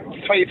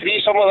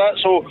 23, something like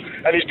that. So,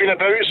 and he's been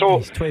about. So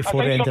he's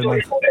 24 I think ending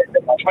life.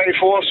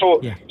 24.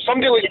 So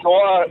somebody like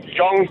Jota,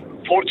 young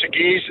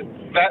Portuguese,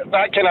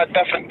 that kind of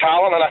different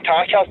talent and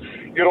attacker,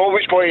 you're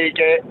always going to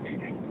get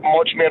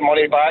much more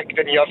money back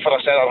than you are for a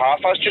centre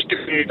half. That's just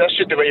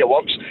the way it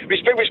works.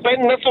 Let's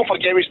not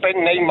forget we spent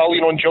 9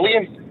 million on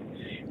Julian.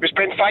 We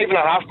spent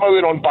 5.5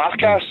 million on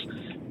Barkas,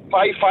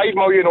 5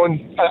 million on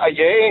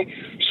Ajay.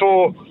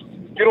 So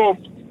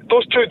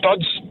those two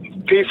duds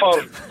pay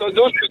for those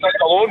two duds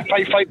alone.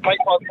 Pay for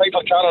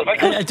Carter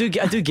Vickers.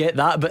 I do get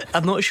that, but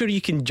I'm not sure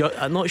you can.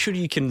 I'm not sure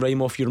you can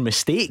rhyme off your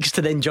mistakes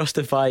to then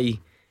justify.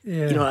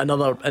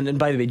 Another. And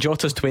by the way,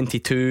 Jota's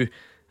 22.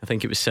 I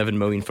think it was 7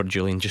 million for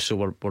Julian, just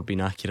so we're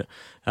being accurate.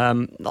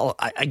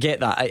 I get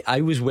that.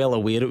 I was well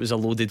aware it was a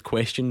loaded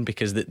question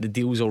because the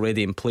deal's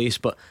already in place,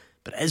 but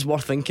it is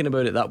worth thinking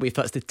about it that way. If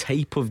that's the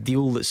type of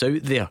deal that's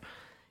out there,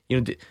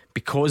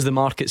 because the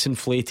market's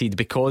inflated,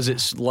 because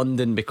it's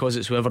London, because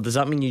it's whoever, does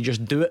that mean you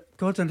just do it?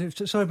 Gordon,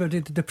 sorry, but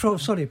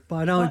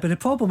but the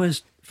problem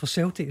is for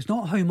Celtic, it's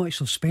not how much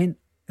they've spent,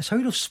 it's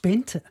how they've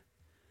spent it.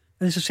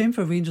 And it's the same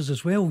for Rangers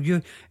as well.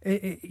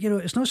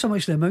 It's not so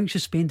much the amount you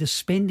spend, it's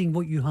spending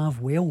what you have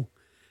well.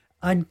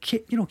 And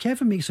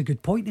Kevin makes a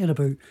good point there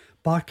about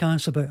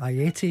Barkas, about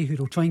Ayeti, who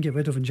they'll try and get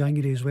rid of in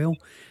January as well.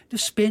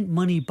 They've spent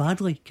money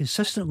badly,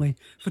 consistently,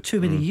 for too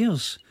many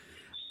years.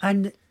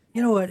 And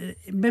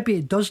maybe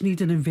it does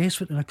need an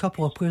investment in a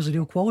couple of players of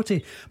real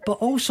quality, but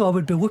also I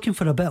would be looking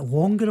for a bit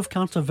longer of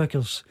Carter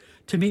Vickers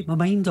to make my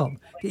mind up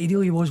that he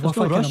really was worth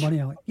that kind of money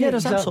out.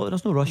 There's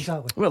no rush.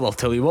 Exactly. Well, I'll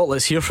tell you what,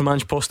 let's hear from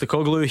Ange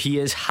Postecoglou. He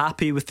is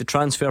happy with the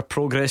transfer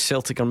progress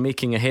Celtic are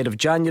making ahead of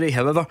January.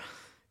 However,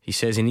 he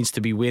says he needs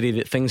to be wary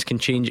that things can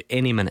change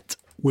any minute.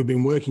 We've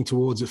been working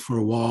towards it for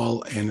a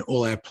while, and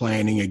all our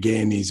planning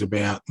again is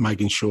about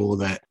making sure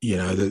that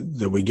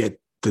that we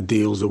get the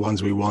deals, the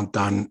ones we want,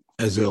 done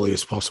as early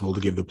as possible to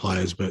give the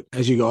players. But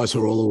as you guys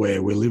are all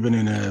aware, we're living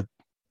in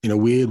a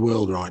weird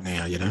world right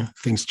now.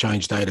 Things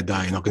change day to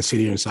day, and I can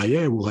sit here and say,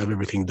 yeah, we'll have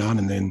everything done,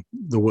 and then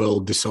the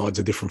world decides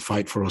a different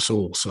fate for us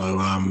all.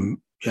 So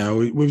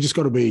we've just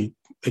got to be,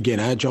 again,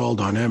 agile,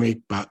 dynamic,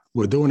 but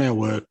we're doing our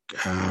work.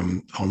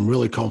 I'm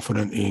really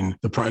confident in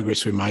the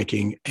progress we're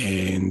making,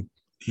 and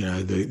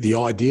the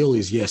ideal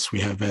is, yes, we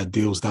have our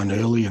deals done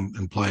early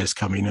and players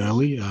come in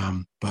early,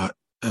 but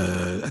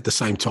at the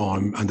same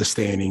time,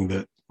 understanding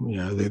that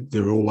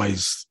there are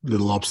always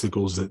little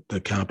obstacles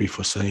that can't be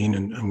foreseen,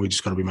 and we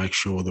just got to make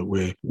sure that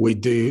we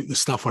do the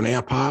stuff on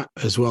our part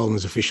as well and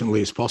as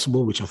efficiently as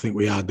possible, which I think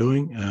we are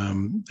doing,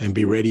 and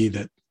be ready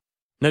that.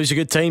 Now's a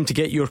good time to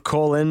get your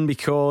call in,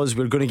 because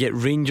we're going to get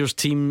Rangers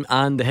team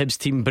and the Hibs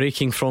team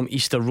breaking from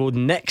Easter Road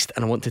next,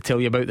 and I want to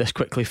tell you about this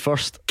quickly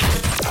first.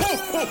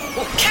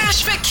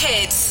 Cash for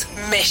Kids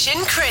Mission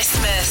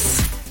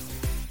Christmas.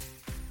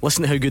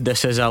 Listen to how good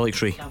this is,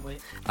 Alex Rae.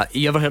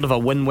 You ever heard of a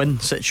win-win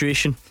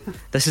situation?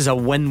 This is a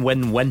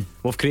win-win-win.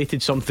 We've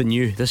created something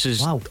new. This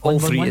is all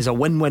three is a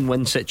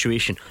win-win-win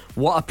situation.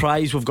 What a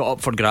prize we've got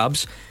up for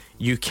grabs.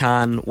 You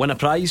can win a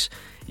prize,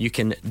 you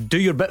can do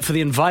your bit for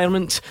the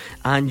environment,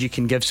 and you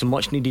can give some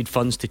much needed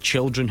funds to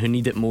children who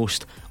need it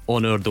most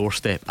on our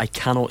doorstep. I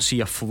cannot see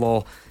a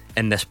flaw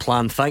in this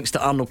plan. Thanks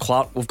to Arnold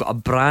Clark, we've got a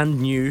brand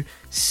new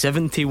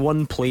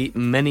 71 plate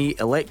Mini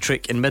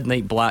electric in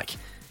midnight black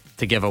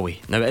to give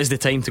away. Now it is the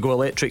time to go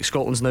electric.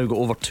 Scotland's now got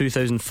over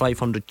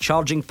 2,500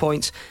 charging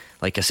points.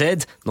 Like I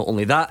said, not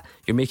only that,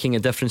 you're making a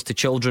difference to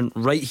children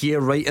right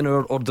here, right in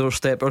our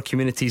doorstep, our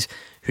communities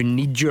who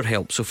need your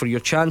help. So for your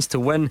chance to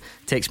win,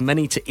 text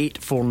Mini to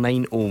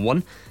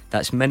 84901.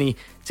 That's Mini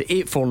to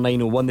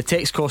 84901. The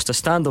text costs a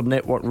standard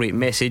network rate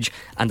message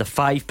and a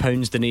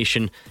 £5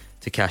 donation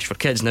to Cash for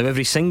Kids. Now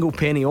every single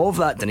penny of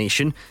that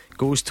donation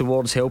goes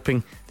towards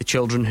helping the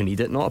children who need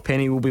it. Not a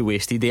penny will be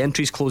wasted. The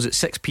entries close at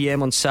 6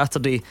 p.m. on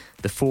Saturday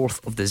the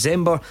 4th of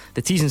December.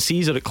 The T's and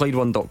C's are at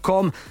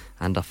Clyde1.com.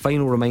 And a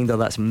final reminder,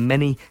 that's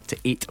Mini to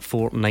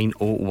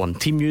 84901.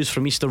 Team news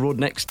from Easter Road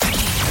next.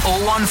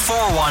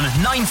 0141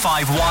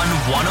 951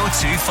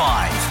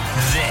 1025.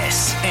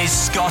 This is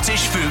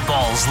Scottish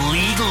football's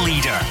league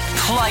leader,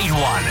 Clyde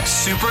One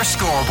Super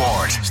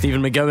Scoreboard.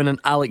 Stephen McGowan and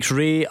Alex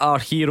Rae are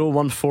here.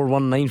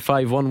 0141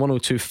 951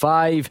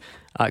 1025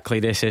 at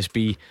Clyde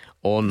SSB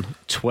on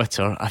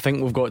Twitter. I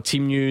think we've got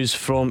team news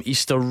from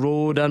Easter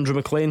Road. Andrew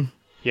McLean.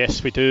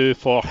 Yes, we do.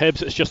 For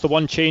Hibs, it's just the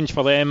one change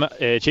for them.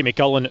 Jamie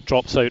Gullen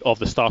drops out of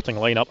the starting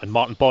lineup, and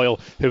Martin Boyle,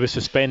 who was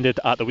suspended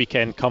at the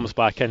weekend, comes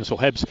back in. So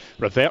Hibs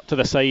revert to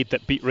the side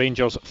that beat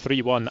Rangers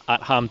 3-1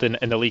 at Hampden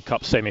in the League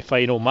Cup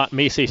semi-final. Matt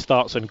Macy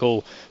starts in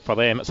goal for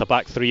them. It's a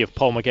back three of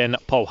Paul McGinn,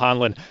 Paul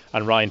Hanlon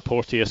and Ryan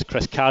Porteous.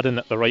 Chris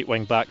Cadden, the right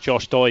wing back.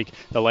 Josh Doig,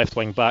 the left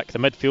wing back. The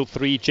midfield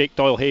three, Jake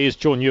Doyle-Hayes,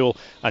 Joe Newell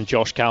and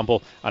Josh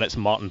Campbell. And it's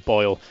Martin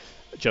Boyle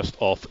just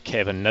off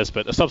Kevin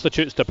Nisbet. The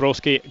substitutes: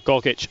 Dabrowski,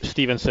 Gogic,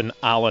 Stevenson,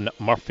 Allen,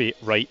 Murphy,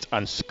 Wright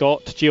and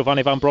Scott.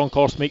 Giovanni Van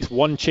Bronckhorst makes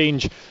one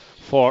change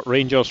for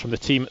Rangers from the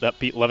team that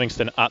beat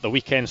Livingston at the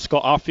weekend.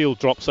 Scott Arfield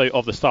drops out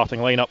of the starting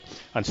lineup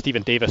and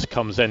Stephen Davis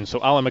comes in.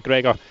 So Alan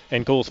McGregor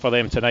in goals for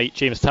them tonight.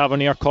 James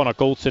Tavernier, Connor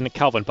Goldson,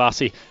 Calvin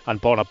Bassey and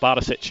Borna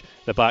Barisic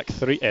the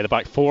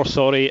back four.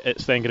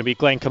 It's then going to be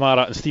Glenn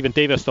Kamara and Stephen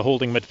Davis, the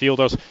holding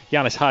midfielders.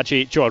 Yanis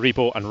Hadji, Joe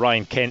Aribo and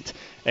Ryan Kent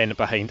in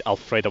behind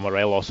Alfredo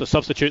Morelos. The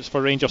substitutes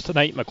for Rangers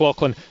tonight: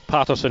 McLaughlin,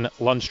 Patterson,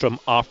 Lundstrom,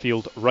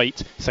 Arfield,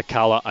 Wright,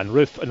 Sakala and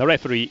Roof. And the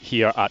referee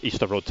here at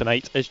Easter Road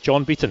tonight is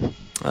John Beaton.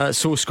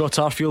 So Scott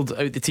Arfield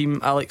out the team.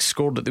 Alex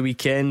scored at the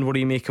weekend. What do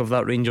you make of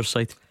that Rangers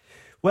side?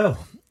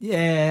 Well,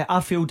 yeah,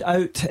 Arfield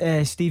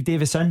out, Steve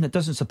Davis in. It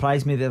doesn't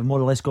surprise me they've more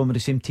or less gone with the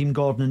same team,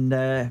 Gordon.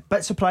 And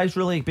bit surprised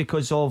really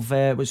because of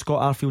what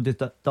Scott Arfield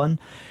had done.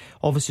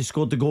 Obviously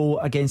scored the goal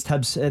against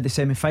Hibs the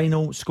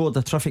semi-final, scored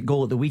a terrific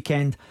goal at the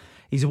weekend.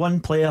 He's the one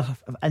player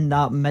in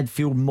that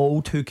midfield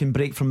mould who can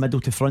break from middle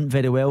to front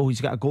very well.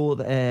 He's got a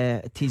goal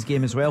at his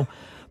game as well.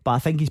 but I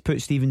think he's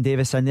put Stephen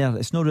Davis in there.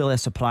 It's not really a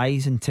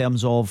surprise in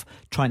terms of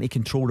trying to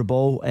control the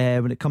ball.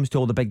 When it comes to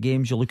all the big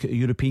games, you look at the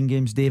European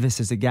games, Davis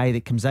is the guy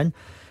that comes in.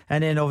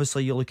 And then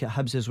obviously you look at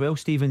Hibs as well,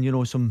 Stephen. You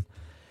know, some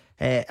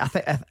I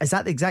think, is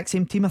that the exact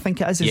same team? I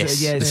think it is.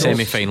 Yes, yeah, the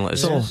semi-final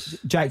is. So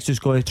Jack's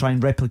just got to try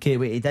and replicate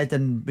what he did.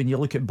 And when you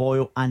look at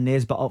Boyle and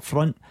Nesbitt up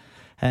front,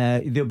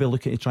 they'll be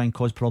looking to try and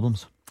cause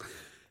problems.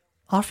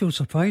 Arfield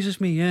surprises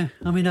me, yeah.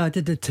 I mean, I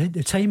did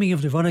the timing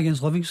of the run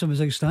against Livingston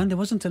was outstanding,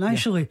 wasn't it? And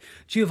actually,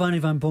 Giovanni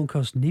Van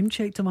Bronckhorst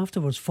name-checked him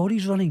afterwards for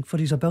his running, for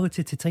his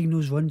ability to time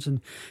those runs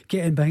and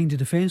get in behind the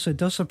defence. So it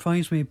does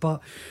surprise me,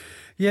 but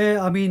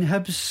yeah, I mean,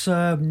 Hibs,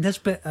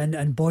 Nisbet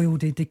and Boyle,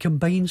 they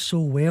combine so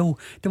well.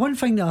 The one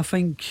thing that I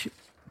think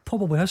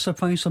probably has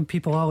surprised some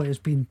people out has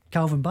been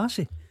Calvin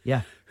Bassey,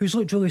 who's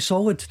looked really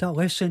solid, that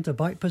left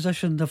centre-back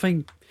position. I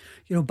think,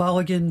 you know,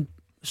 Balogun,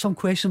 some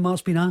question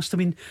marks been asked. I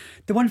mean,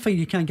 the one thing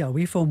you can't get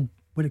away from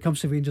when it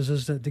comes to Rangers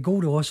is that the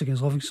goal they lost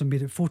against Livingston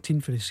made it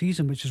 14 for the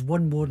season, which is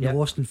one more than they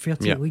lost in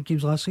 38 league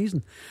games last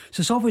season.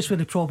 So it's obvious where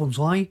the problems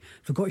lie.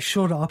 They've got to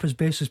shore it up as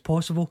best as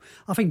possible.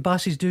 I think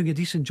Bassey's doing a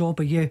decent job,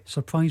 but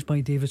surprised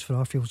by Davis for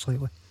Arfield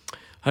slightly.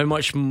 How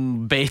much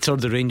better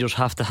do Rangers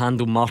have to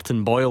handle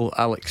Martin Boyle,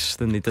 Alex,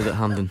 than they did at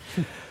Hampden?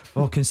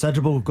 Well,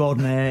 considerable.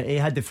 Gordon, he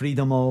had the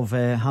freedom of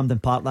Hampden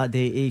Park that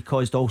day. He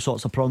caused all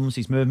sorts of problems,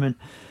 his movement.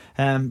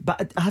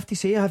 But I have to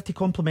say, I have to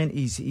compliment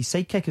his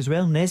sidekick as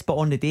well, Nesbitt,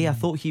 on the day. I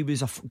thought he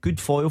was a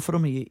good foil for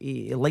him.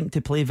 He linked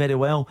to play very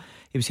well.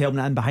 He was helping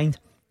it in behind.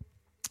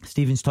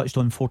 Stephen's touched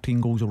on 14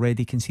 goals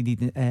already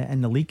conceded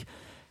in the league.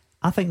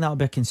 I think that'll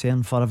be a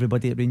concern for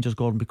everybody at Rangers,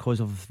 Gordon,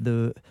 because of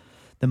the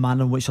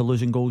manner in which they're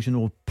losing goals. You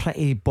know,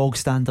 pretty bog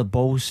standard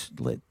balls,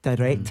 like,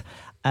 direct.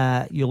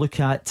 You look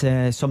at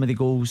some of the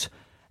goals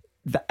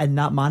in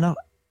that manner.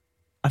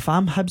 If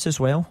I'm Hibs as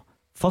well,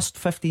 first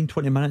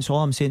 15-20 minutes,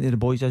 all I'm saying to the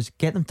boys is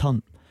get them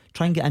turned,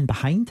 try and get in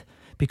behind,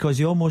 because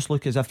they almost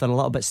look as if they're a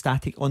little bit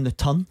static on the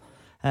turn.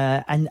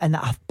 And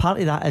part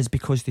of that is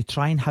because they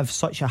try and have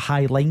such a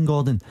high line,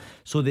 Gordon,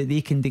 so that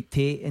they can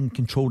dictate and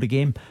control the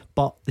game,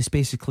 but the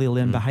space is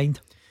clearly in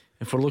behind.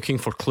 If we're looking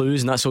for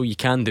clues, and that's all you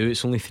can do,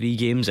 it's only 3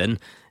 games in,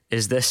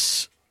 is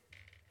this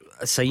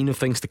a sign of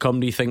things to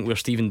come, do you think, where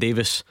Stephen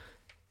Davis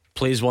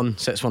plays one,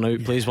 sits one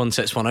out, plays one,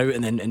 sits one out,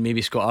 and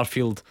maybe Scott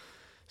Arfield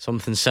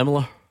something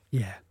similar?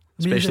 Yeah,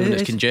 especially when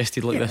it's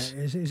congested like this.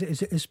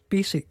 It's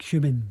basic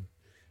human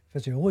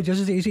physiology,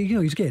 isn't it?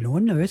 He's getting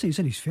on now, isn't he? He's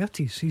in his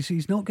 30s.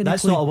 He's not going to.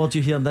 That's not a word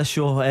you hear on this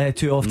show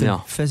too often. No.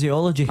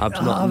 Physiology.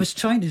 I was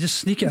trying to just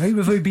sneak it out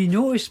without being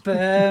noticed, but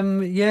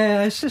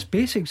it's just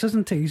basics,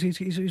 isn't it?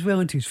 He's well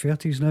into his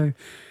 30s now.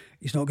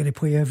 He's not going to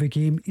play every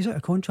game. He's out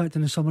of contract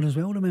in the summer as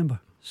well, remember?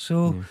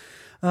 So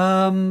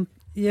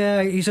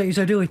he's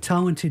a really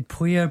talented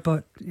player,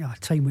 but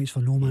time waits for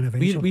no man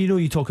eventually. We know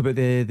you talk about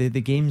the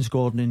games,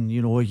 Gordon, and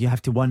you know you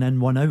have to one in,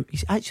 one out.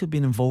 He's actually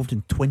been involved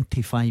in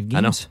 25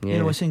 games. I know. You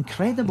know, it's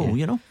incredible.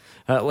 You know.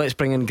 Let's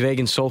bring in Greg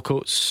in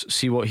Saltcoats,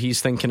 see what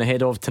he's thinking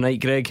ahead of tonight.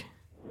 Greg,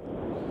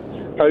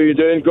 how you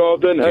doing,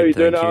 Gordon? How you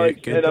doing,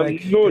 Alex? Good,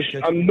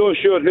 and I'm not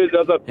sure who the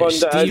other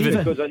pundit is,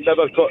 because I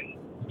never caught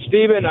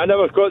Stephen. I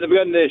never caught the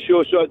beginning of the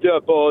show, so I do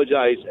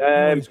apologise.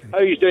 How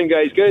you doing,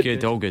 guys? Good.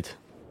 Good, all good.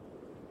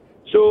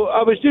 So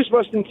I was just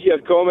listening to your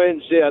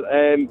comments there,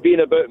 being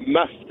a bit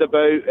miffed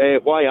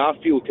about why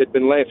Arfield had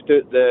been left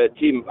out the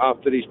team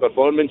after his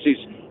performances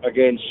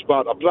against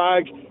Sparta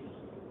Prague,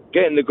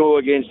 getting the goal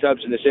against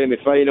Hibs in the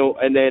semi-final,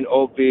 and then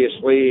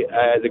obviously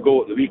the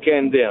goal at the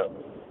weekend there.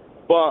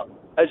 But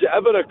has it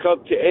ever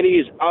occurred to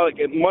any, Alec,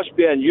 it must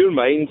be in your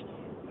mind,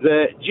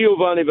 that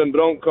Giovanni Van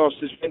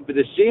Bronckhorst has went with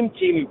the same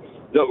team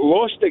that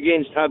lost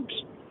against Hibs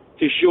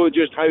to show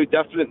just how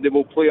different they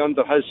will play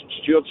under his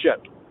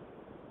stewardship?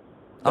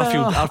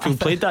 Arfield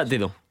played that day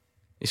though.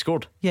 He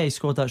scored. Yeah, he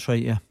scored, that's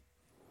right, yeah.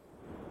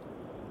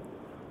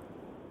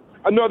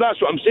 No,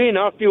 that's what I'm saying.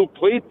 Arfield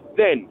played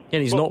then. Yeah,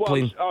 he's not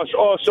playing.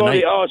 Sorry.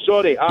 Sorry.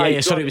 Sorry,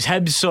 it was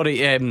Hibs. Sorry,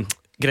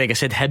 Greg, I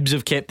said Hibs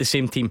have kept the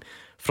same team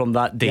from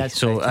that day. That's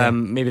so right,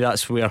 maybe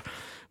that's where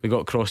we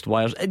got crossed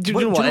wires. Do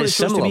you know what? It's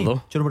similar though.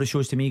 Do you know what it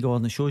shows to me,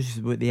 Gordon? It shows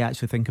what they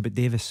actually think about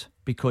Davis.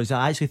 Because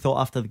I actually thought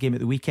after the game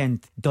at the weekend,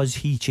 does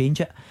he change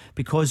it?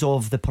 Because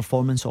of the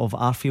performance of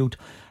Arfield,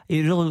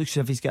 it really looks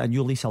as if he's got a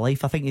new lease of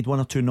life. I think he had 1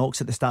 or 2 knocks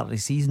at the start of the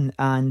season,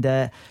 and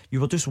you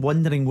were just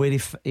wondering where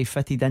he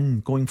fitted in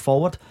going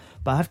forward.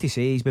 But I have to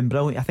say, he's been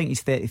brilliant. I think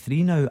he's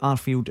 33 now,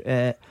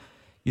 Arfield.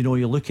 You know,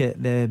 you look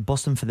at the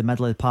busting for the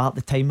middle of the park,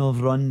 the time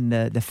of run,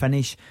 the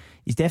finish.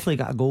 He's definitely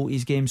got a goal at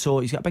his game, so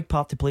he's got a big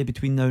part to play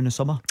between now and the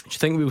summer. Do you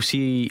think we'll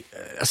see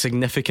a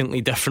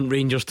significantly different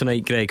Rangers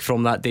tonight, Greg,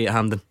 from that day at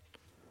Hampden?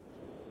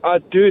 I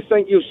do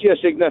think you'll see a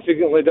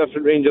significantly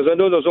different Rangers. I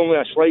know there's only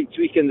a slight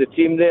tweak in the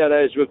team there,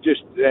 as we've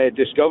just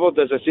discovered.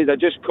 As I said, I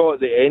just caught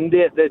the end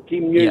of the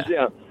team news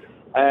there.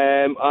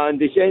 And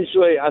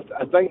essentially, I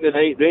think the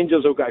night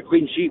Rangers have got a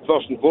clean sheet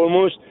first and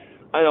foremost,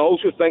 and I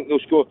also think they'll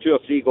score 2 or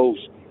 3 goals.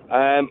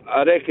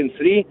 I reckon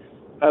 3.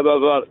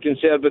 However,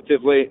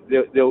 conservatively,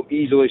 they'll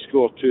easily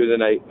score 2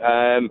 tonight.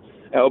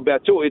 It'll be a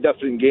totally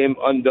different game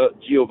under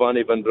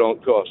Giovanni Van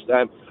Bronckhorst.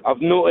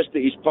 I've noticed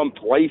that he's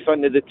pumped life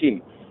into the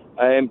team.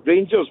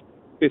 Rangers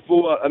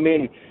before,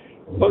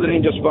 all the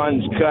Rangers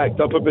fans cracked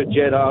up about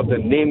Gerrard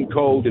and name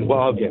called and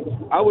what have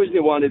you. I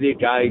wasn't one of the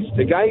guys.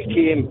 The guy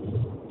came,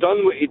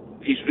 done what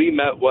his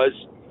remit was,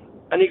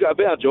 and he got a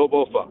better job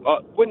offer.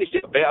 Wouldn't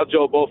say a better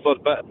job offer,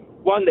 but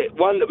one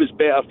that was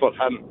better for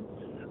him.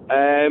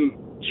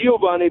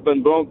 Giovanni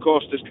Van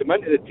Bronckhorst has come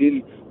into the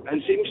team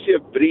and seems to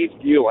have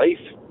breathed new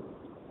life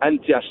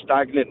into a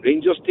stagnant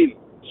Rangers team.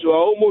 So I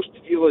almost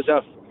feel as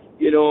if,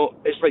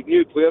 it's like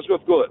new players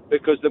we've got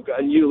because they've got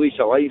a new lease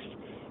of life.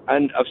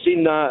 And I've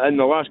seen that in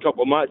the last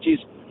couple of matches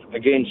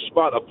against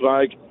Sparta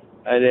Prague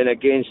and then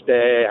against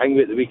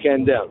Hangway at the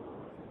weekend there.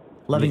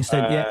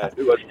 Livingston,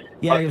 it was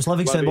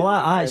Livingston. Well,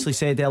 I actually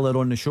said earlier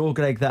on the show,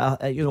 Greg,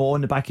 that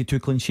on the back of 2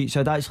 clean sheets,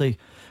 I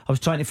was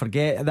trying to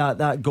forget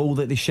that goal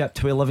that they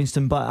shipped with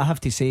Livingston, but I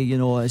have to say,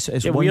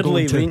 it's one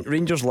weirdly, goal.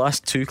 Rangers'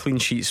 last 2 clean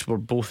sheets were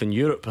both in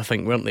Europe, I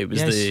think, weren't they? It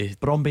was the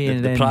Bromby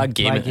and the Prague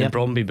game and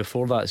Bromby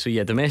before that. So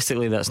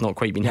domestically that's not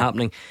quite been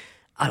happening.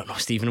 I don't know,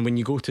 Stephen, when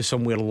you go to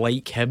somewhere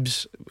like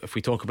Hibs, if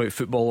we talk about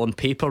football on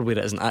paper where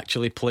it isn't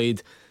actually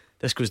played,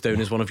 this goes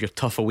down as one of your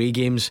tough away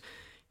games.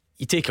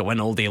 You take a win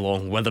all day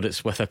long, whether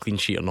it's with a clean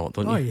sheet or not,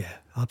 don't you? Oh yeah,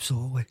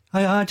 absolutely.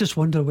 I just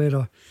wonder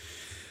whether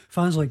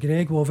fans like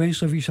Greg will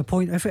eventually reach a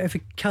point, if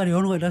it carry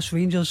on like this,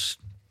 Rangers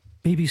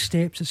baby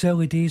steps, it's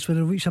early days, where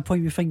they reach a point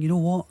where you think, you know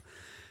what,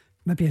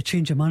 maybe a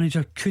change of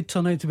manager could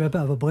turn out to be a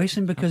bit of a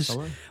blessing, because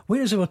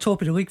whereas they were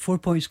top of the league, 4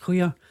 points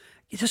clear,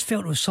 you just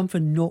felt there was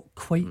something not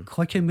quite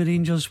clicking with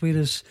Rangers.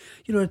 Whereas,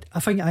 I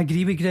think I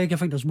agree with Greg. I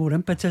think there's more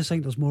impetus, I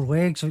think there's more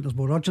legs, I think there's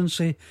more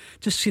urgency.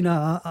 Just seen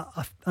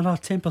another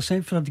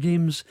 10% for the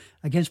games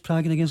against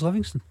Prague and against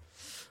Livingston.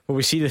 Will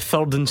we see the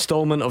third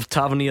instalment of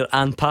Tavernier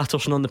and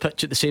Patterson on the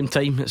pitch at the same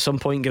time at some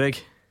point, Greg?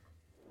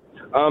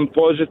 I'm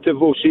positive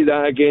we'll see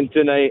that again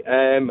tonight.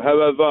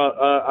 However,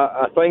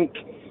 I think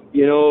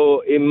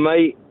he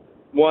might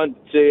want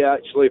to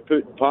actually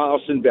put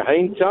Patterson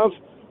behind Tav.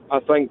 I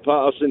think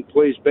Patterson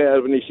plays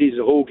better when he sees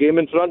the whole game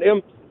in front of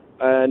him,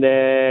 and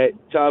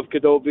Tav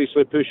could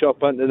obviously push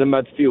up into the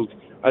midfield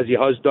as he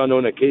has done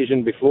on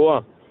occasion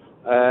before.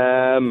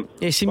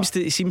 He seems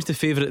to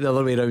favour it the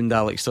other way around,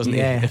 Alex, doesn't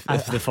he? If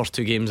the first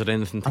 2 games are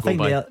anything to go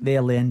by. I think the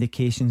early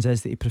indications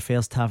is that he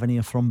prefers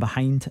Tavernier from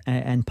behind,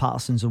 and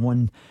Patterson's the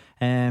one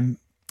that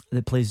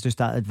plays just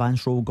that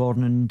advanced role,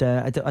 Gordon, and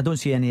I don't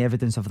see any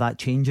evidence of that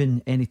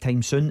changing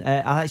anytime soon.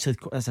 I actually,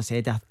 as I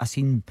said, I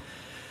seen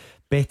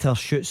better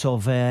shoots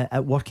of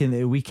at working at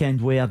the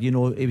weekend where he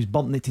was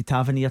bumping it to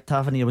Tavernier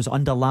was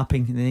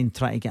underlapping and then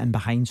trying to get in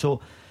behind. So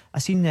I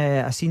seen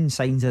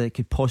signs that it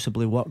could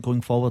possibly work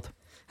going forward.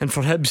 And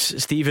for Hibs,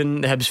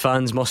 Stephen, the Hibs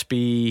fans must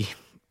be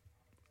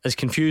as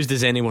confused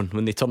as anyone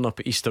when they turn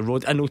up at Easter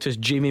Road. I noticed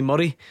Jamie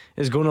Murray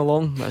is going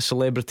along, a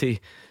celebrity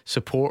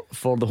support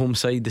for the home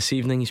side this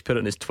evening. He's put it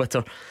on his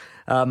Twitter.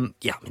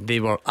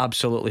 They were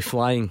absolutely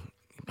flying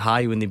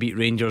high when they beat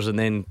Rangers and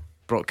then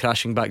brought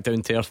crashing back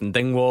down to earth in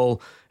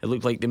Dingwall. It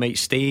looked like they might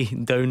stay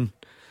down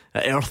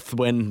at earth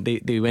when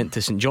they went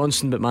to St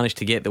Johnstone, but managed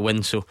to get the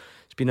win. So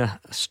it's been a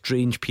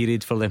strange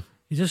period for them.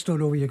 You just don't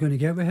know what you're going to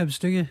get with Hibs,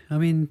 do you?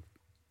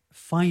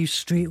 5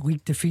 straight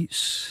league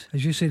defeats.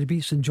 As you say, they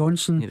beat St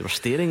Johnstone. They were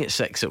staring at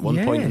 6 at one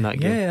point in that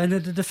game. Yeah, and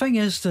the thing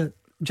is that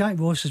Jack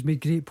Ross has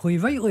made great play,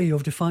 rightly,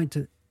 of the fact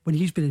that when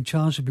he's been in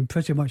charge, they've been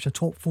pretty much a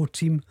top 4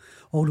 team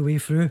all the way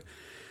through.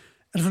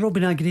 And they've not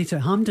been that great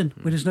at Hampden,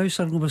 whereas now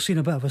suddenly we're seeing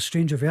a bit of a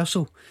strange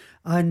reversal,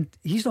 and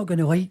he's not going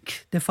to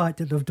like the fact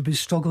that they've been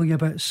struggling a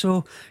bit.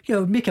 So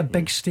make a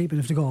big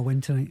statement if they got a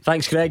win tonight.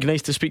 Thanks, Greg,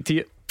 nice to speak to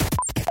you.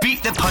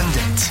 Beat the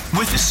Pundit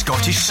with the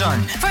Scottish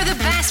Sun. For the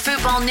best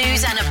football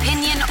news and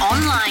opinion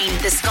online,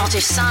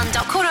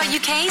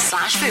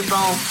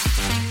 thescottishsun.co.uk/football.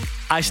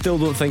 I still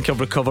don't think I've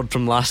recovered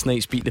from last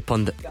night's Beat the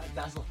Pundit.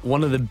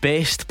 One of the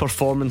best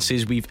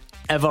performances we've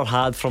ever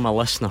had from a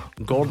listener.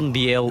 Gordon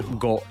Dalziel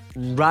got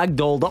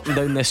ragdolled up and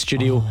down this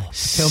studio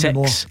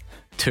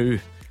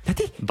 6-2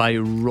 by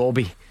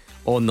Robbie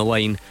on the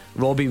line.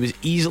 Robbie was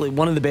easily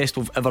one of the best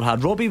we've ever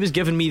had. Robbie was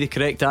giving me the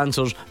correct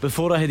answers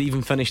before I had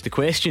even finished the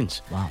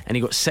questions. Wow. And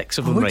he got 6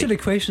 of them right. I looked at the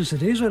questions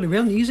today, so they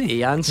weren't easy.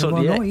 He answered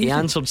he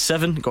answered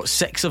 7, got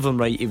 6 of them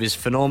right. He was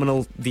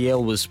phenomenal.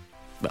 DL was,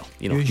 well,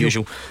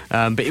 usual.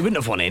 But he wouldn't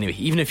have won anyway.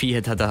 Even if he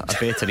had a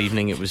better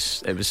evening, it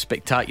was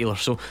spectacular.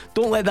 So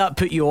don't let that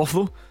put you off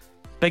though.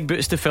 Big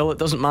boots to fill. It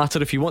doesn't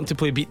matter if you want to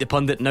play Beat the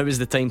Pundit. Now is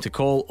the time to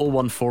call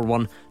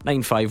 0141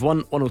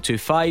 951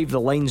 1025.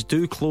 The lines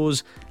do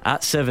close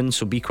at 7,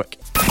 so be quick.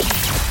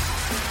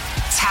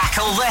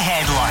 Tackle the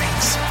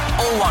headlines.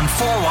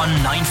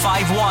 0141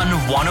 951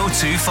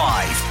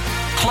 1025.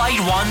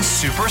 Clyde One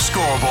Super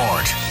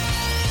Scoreboard.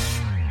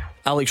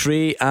 Alex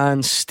Rae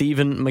and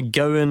Stephen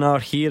McGowan are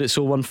here. It's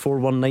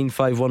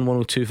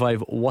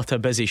 01419511025. What a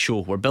busy show.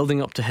 We're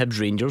building up to Hibs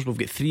Rangers. We've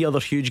got 3 other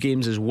huge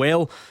games as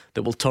well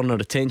that we'll turn our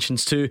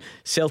attentions to.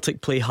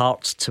 Celtic play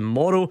Hearts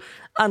tomorrow,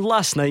 and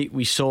last night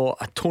we saw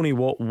a Tony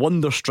Watt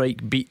wonder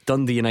strike beat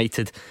Dundee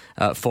United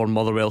for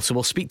Motherwell. So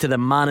we'll speak to the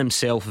man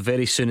himself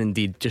very soon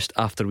indeed, just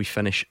after we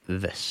finish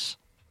this.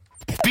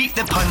 Beat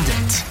the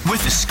Pundit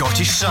with the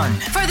Scottish Sun.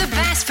 For the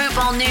best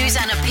football news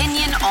and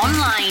opinion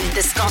online,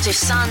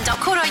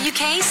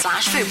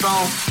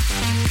 thescottishsun.co.uk/football.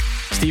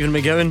 Stephen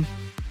McGowan,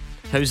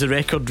 how's the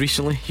record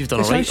recently? You've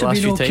done alright the last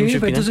few okay, times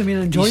you've but been it doesn't in. mean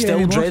I enjoy you it still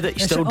anymore. dread it?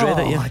 You still dread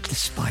it, yeah? I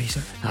despise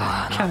it.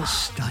 Can't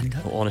stand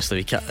it. Well, honestly,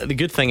 we can't. The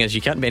good thing is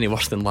you can't be any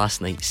worse than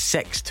last night.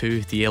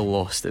 6-2 the Yale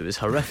lost. It was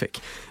horrific.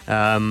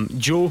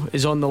 Joe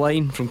is on the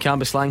line from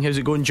Cambuslang. How's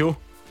it going, Joe?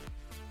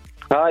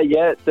 Hi,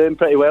 yeah, doing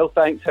pretty well,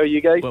 thanks. How are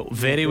you guys? Well,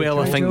 very well,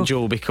 I think,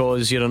 Joe,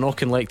 because you're an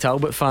Auchinleck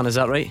Talbot fan, is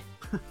that right?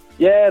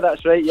 Yeah,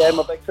 that's right. Yeah,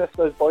 my big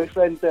sister's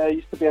boyfriend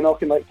used to be an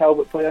Auchinleck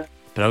Talbot player.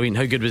 Brilliant.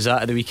 How good was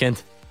that at the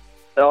weekend?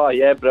 Oh,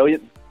 yeah,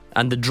 brilliant.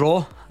 And the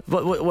draw?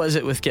 What is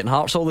it with getting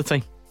Hearts all the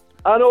time?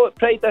 I know,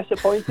 pretty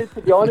disappointed,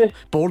 to be honest.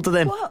 Bored of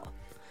them? What?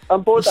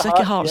 I'm bored sick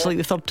of Hearts, yeah. like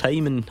the third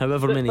time in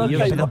however many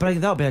years.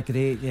 That'll be a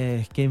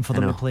great game for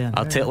them to play in.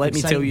 Let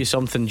me tell you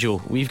something,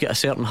 Joe. We've got a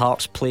certain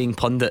Hearts playing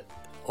pundit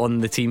on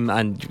the team,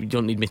 and you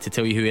don't need me to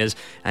tell you who he is,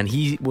 and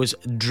he was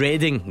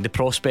dreading the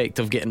prospect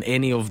of getting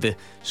any of the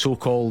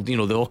so-called, the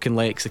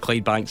Auchinlecks, the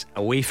Clydebanks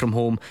away from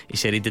home. He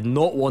said he did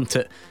not want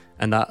it,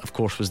 and that of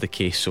course was the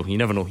case. So you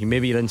never know,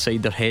 maybe you're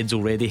inside their heads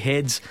already.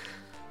 Heads,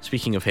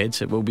 speaking of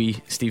heads, it will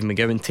be Stephen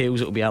McGowan. Tails,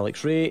 it will be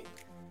Alex Rae.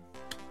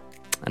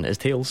 And it is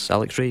tails,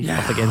 Alex Rae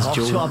up against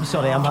Joe. I'm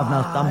sorry, I'm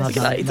having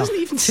that. He doesn't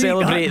even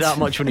celebrate that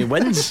much when he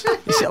wins.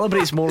 He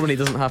celebrates more when he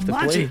doesn't have to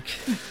play.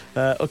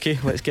 Okay,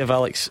 let's give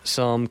Alex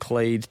some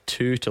Clyde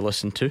 2 to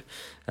listen to.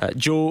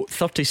 Joe,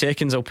 30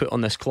 seconds I'll put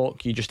on this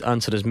clock. You just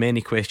answer as many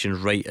questions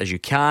right as you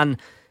can,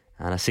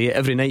 and I say it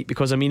every night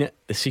because I mean it.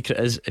 The secret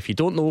is, if you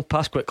don't know,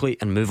 pass quickly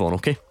and move on.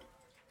 Okay.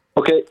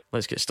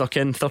 Let's get stuck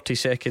in. 30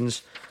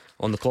 seconds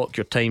on the clock.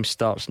 Your time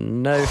starts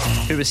now.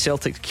 Who was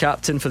Celtic's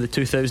captain for the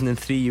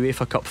 2003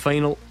 UEFA Cup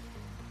final?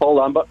 Paul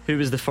Lambert. Who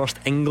was the first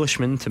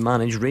Englishman to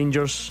manage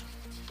Rangers?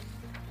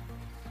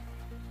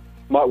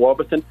 Mark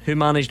Warburton. Who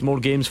managed more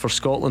games for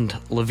Scotland,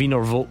 Levine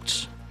or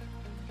Vokes?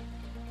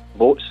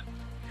 Vokes.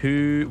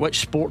 Which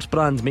sports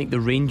brand make the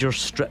Rangers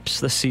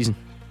strips this season?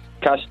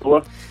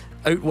 Castor.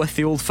 Out with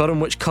the old firm,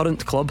 which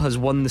current club has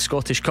won the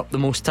Scottish Cup the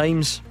most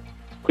times?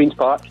 Queen's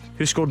Park.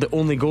 Who scored the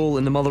only goal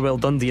in the Motherwell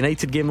Dundee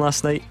United game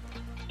last night?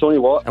 Tony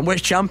Watt. And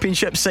which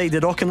championship side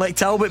did Auchinleck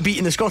Talbot beat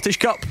in the Scottish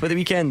Cup at the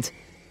weekend?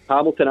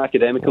 Hamilton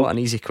Academical. What an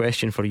easy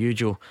question for you,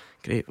 Joe.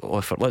 Great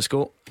effort. Let's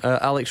go.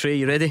 Alex Rae,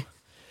 you ready?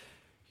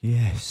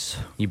 Yes.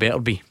 You better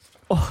be.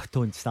 Oh,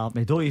 don't start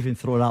me. Don't even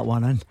throw that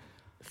one in.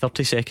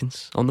 30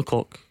 seconds on the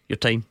clock. Your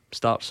time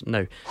starts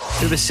now.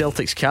 Who was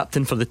Celtic's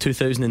captain for the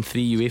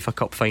 2003 UEFA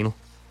Cup final?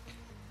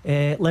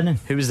 Lennon.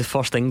 Who was the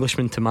first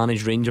Englishman to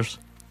manage Rangers?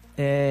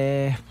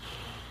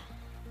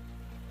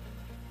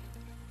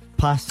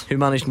 Pass. Who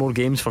managed more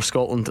games for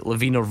Scotland,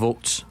 Levine or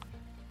Vokes?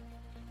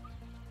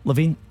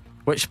 Levine.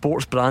 Which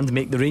sports brand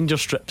make the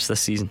Rangers strips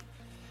this season?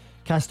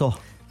 Castor.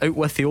 Out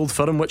with the old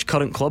firm, which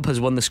current club has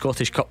won the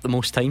Scottish Cup the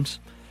most times?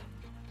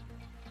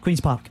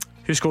 Queen's Park.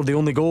 Who scored the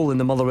only goal in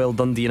the Motherwell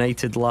Dundee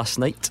United last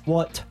night?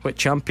 What? Which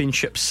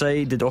championship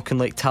side did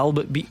Auchinleck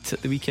Talbot beat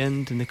at the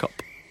weekend in the Cup?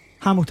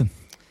 Hamilton.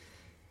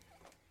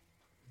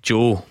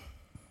 Joe,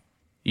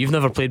 you've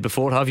never played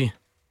before, have you?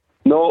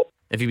 No.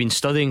 Have you been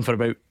studying for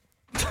about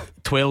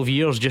 12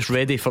 years just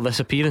ready for this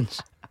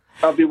appearance?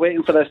 I've been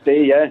waiting for this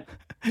day, yeah.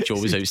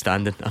 Joe was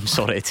outstanding. I'm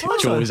sorry to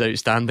Joe was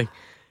outstanding.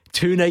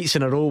 2 nights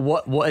in a row.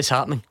 What is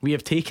happening? We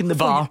have taken the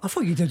bar. I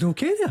thought you did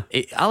okay there.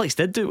 Alex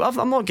did do.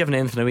 I'm not giving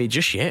anything away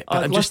just yet.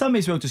 I may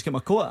as well just get my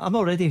coat. I'm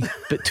not ready.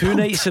 But 2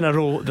 nights in a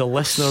row, the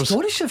listeners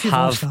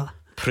have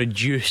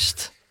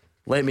produced.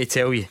 Let me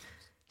tell you,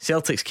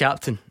 Celtic's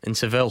captain in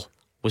Seville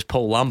was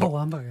Paul Lambert.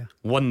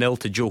 1-0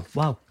 to Joe.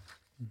 Wow.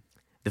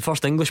 The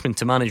first Englishman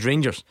to manage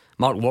Rangers,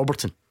 Mark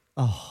Warburton.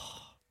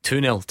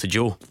 2-0 to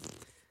Joe.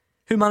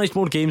 Who managed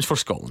more games for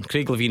Scotland,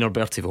 Craig Levine or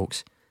Bertie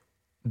Vokes?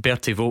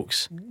 Bertie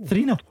Vokes.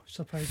 3-0.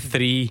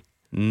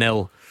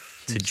 3-0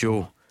 to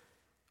Joe.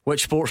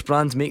 Which sports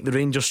brands make the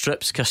Rangers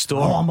strips? Castor.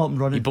 I'm up and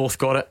running. You both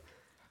got it.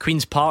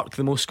 Queen's Park,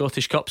 the most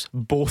Scottish Cups,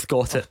 both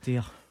got it.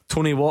 Dear.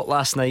 Tony Watt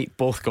last night,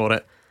 both got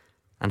it.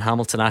 And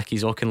Hamilton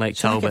Accies, Auchinleck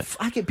Talbot.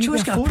 I get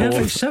Joe's got a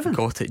perfect 7.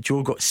 Got it.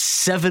 Joe got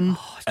 7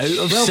 out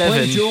of well 7.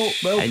 Played, Joe.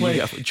 Well and played.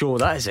 You got, Joe,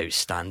 that is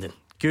outstanding.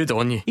 Good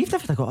on you. Even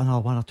if I got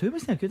another 1 or 2,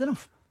 wasn't it good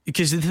enough?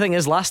 Because the thing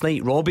is, last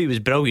night Robbie was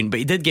brilliant, but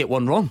he did get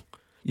one wrong.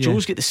 Yeah.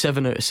 Joe's get the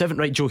 7 out of 7.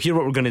 Right, Joe, here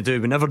what we're going to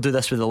do. We never do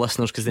this with the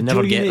listeners because they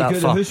never get that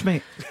far. House,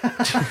 mate.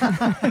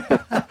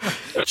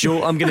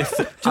 Joe, I'm going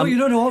to Joe, you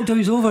know the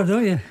lockdown's over,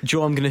 don't you?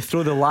 Joe, I'm going to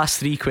throw the last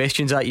 3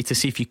 questions at you to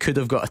see if you could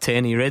have got a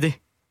 10. Are you ready?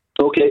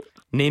 Okay.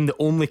 Name the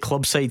only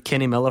club side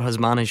Kenny Miller has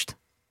managed.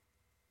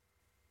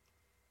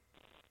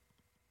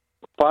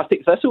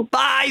 Plastic Thistle.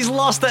 He's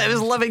lost it. It was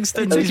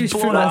Livingston. He took his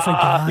foot off the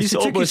gas. He's He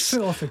took almost. his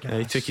foot off the gas.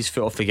 He took his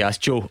foot off the gas.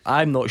 Joe,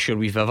 I'm not sure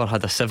we've ever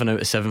had a 7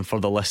 out of 7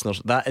 for the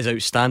listeners. That is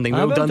outstanding.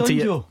 Well done to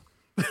you, Joe.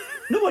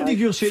 No wonder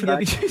you're so no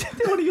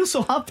wonder you're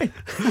so happy.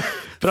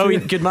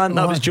 Brilliant, good man.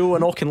 That was Joe,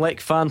 an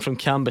Auchinleck fan from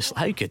Cambus.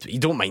 How good? You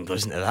don't mind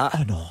listening to that?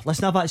 Oh no.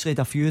 Listen, I've actually had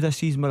a few this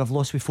season where I've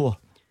lost before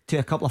to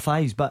a couple of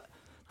 5s, but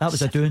that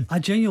was a doing. I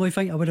genuinely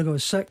think I would have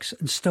got 6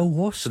 and still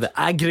lost. So the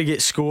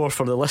aggregate score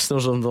for the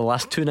listeners on the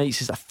last 2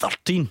 nights is a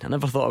 13. I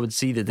never thought I would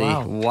see the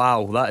day.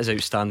 Wow, that is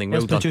outstanding. Well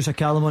Let's done. produce a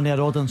Callum on there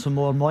ordering some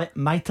more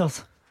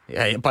miters.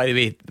 Yeah, by the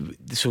way,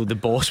 so the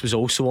boss was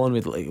also on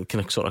with like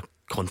kind of sort of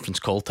conference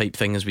call type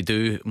thing as we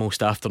do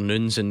most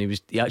afternoons, and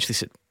he actually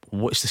said,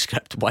 "What's the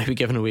script? Why are we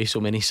giving away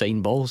so many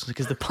signed balls?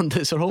 Because the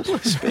pundits are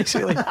hopeless,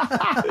 basically."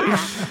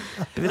 But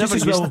they This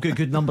is well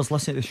good numbers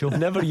listening to the show. It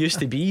never used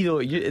to be though.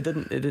 It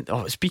didn't.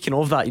 Oh, speaking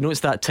of that, it's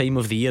that time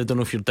of the year. I don't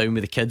know if you're down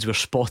with the kids where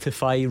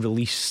Spotify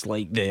release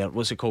like their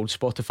what's it called?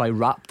 Spotify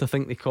Wrapped, I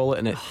think they call it,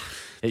 and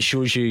it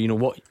shows you,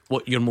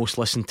 what your most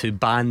listened to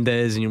band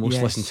is and your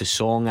most listened to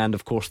song, and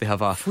of course they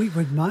have a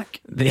Fleetwood Mac.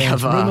 They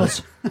have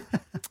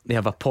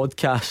a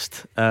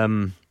podcast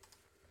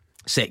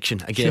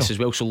section, I guess, as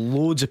well. So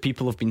loads of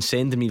people have been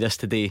sending me this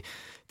today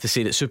to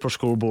say that Super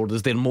Scoreboard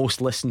is their most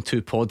listened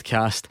to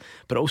podcast,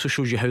 but it also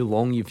shows you how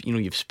long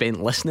you've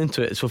spent listening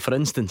to it. So for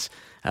instance,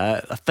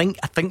 I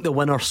think the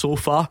winner so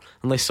far,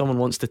 unless someone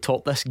wants to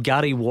top this,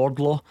 Gary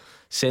Wardlaw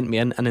sent me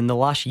in, and in the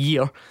last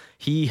year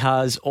he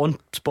has on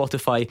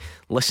Spotify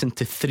listened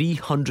to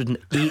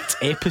 308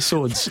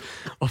 episodes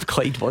of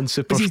Clyde 1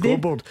 Super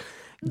Scoreboard.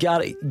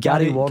 Gary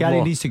Wardlaw.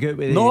 Gary needs to go out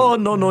with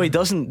No, he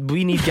doesn't.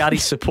 We need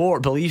Gary's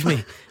support, believe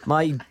me.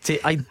 I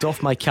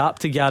doff my cap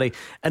to Gary.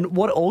 And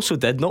what it also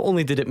did, not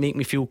only did it make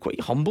me feel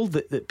quite humbled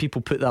that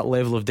people put that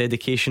level of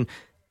dedication.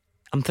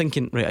 I'm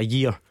thinking, right, a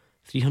year,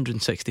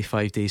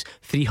 365 days,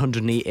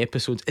 308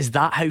 episodes. Is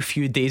that how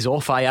few days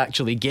off I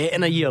actually get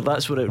in a year?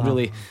 That's what it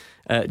really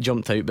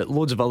jumped out. But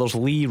loads of others,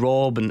 Lee,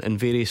 Rob and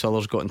various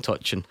others got in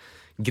touch, and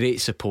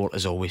great support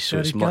as always.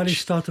 So Gary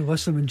started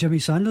listening when Jimmy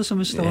Sanderson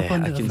was still up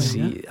under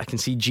I can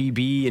see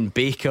GB and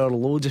Baker,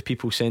 loads of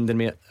people sending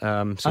me it.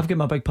 I've got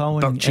my big pal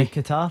in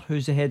Qatar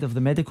who's the head of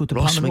the medical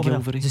department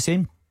over there. It's the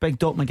same big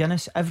Doc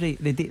McGuinness.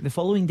 The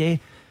following day,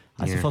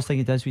 that's the first thing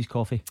he does with his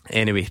coffee.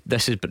 Anyway,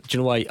 but do you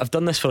know why? I've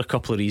done this for a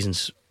couple of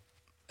reasons.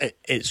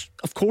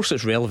 Of course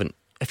it's relevant.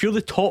 If you're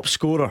the top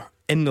scorer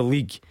in the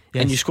league,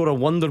 and you score a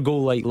wonder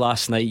goal like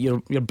last night, you're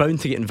bound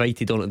to get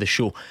invited onto the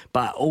show.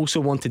 But I also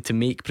wanted to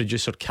make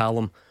producer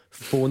Callum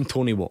phone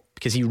Tony Watt,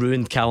 because he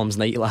ruined Callum's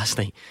night last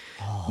night.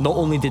 Not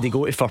only did he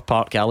go to Fir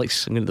Park,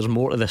 Alex, there's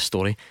more to this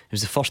story. It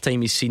was the first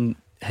time he's seen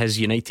his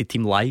United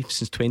team live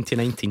since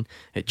 2019.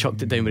 It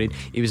chucked it down with rain.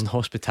 He was in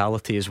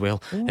hospitality as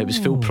well. It was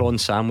full prawn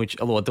sandwich,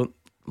 although I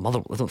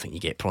don't think you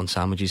get prawn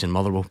sandwiches in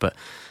Motherwell, but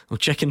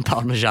chicken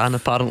parmesan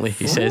apparently,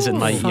 he says in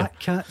my ear.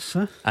 Cats,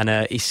 huh?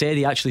 And he said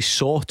he actually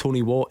saw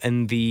Tony Watt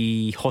in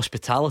the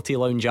hospitality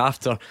lounge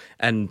after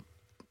and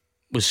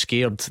was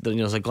scared.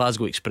 There's a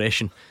Glasgow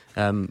expression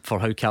for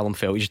how Callum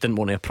felt. He just didn't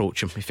want to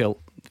approach him. He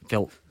felt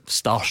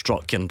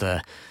starstruck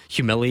and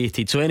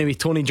humiliated. So anyway,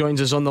 Tony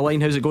joins us on the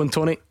line. How's it going,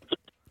 Tony?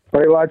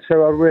 Right, lads, how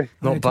are we?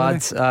 Not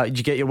bad. Did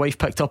you get your wife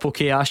picked up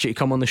okay? I asked you to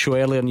come on the show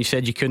earlier and you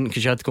said you couldn't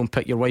because you had to go and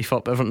pick your wife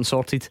up. Everything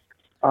sorted?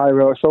 Aye,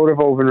 well, it's all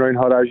revolving around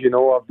her, as you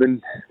know. I've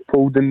been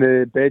folding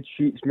the bed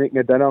sheets, making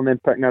her dinner and then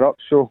picking her up,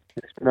 so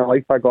it's been a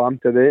life of glam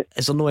today.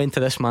 Is there no end to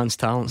this man's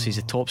talents? He's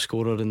the top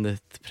scorer in the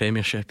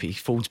Premiership. He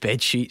folds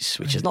bed sheets,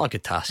 which is not a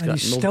good task. And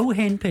he's still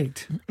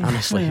henpecked.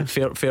 Honestly,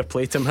 fair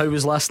play to him. How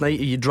was last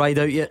night? Are you dried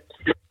out yet?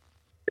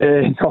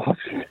 No,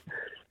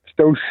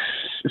 still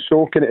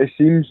soaking at the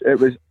seams. It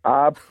was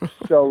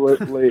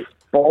absolutely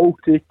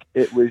Baltic.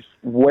 It was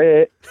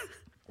wet.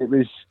 It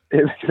was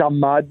a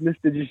madness.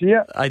 Did you see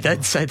it? I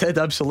did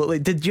absolutely.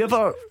 Did you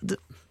ever?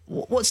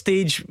 What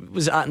stage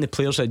was it at in the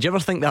players' side? Did you ever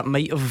think that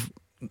might have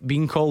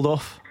been called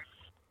off?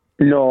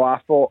 No, I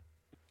thought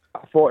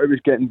it was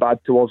getting bad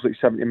towards like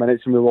 70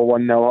 minutes and we were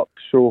 1-0 up,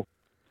 so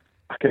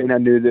I kind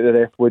of knew that the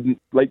ref wouldn't.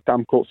 Like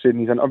Dan Court said in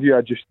his interview,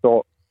 I just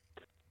thought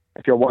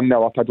if you're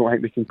 1-0 up, I don't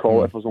think they can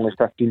call it if there's only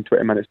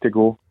 15-20 minutes to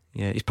go.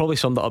 Yeah, he's probably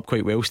summed it up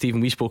quite well,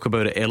 Stephen. We spoke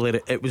about it earlier.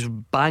 It was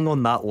bang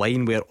on that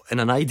line where in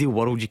an ideal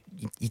world you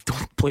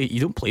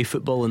don't play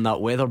football in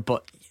that weather,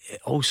 but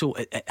also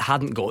it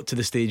hadn't got to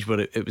the stage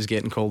where it was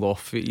getting called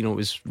off. It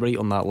was right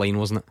on that line,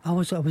 wasn't it?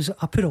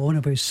 I put it on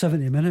about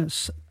 70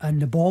 minutes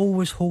and the ball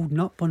was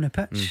holding up on the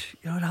pitch.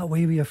 That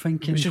way where you're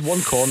thinking it was just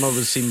one corner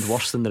seemed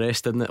worse than the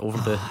rest, didn't it? Over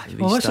the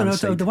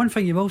listen, the one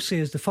thing you will say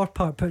is the Fir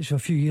Park pitch a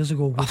few years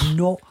ago would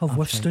not have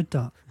withstood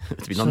that.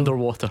 It's been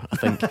underwater, I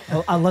think.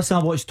 Listen,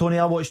 I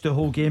watched the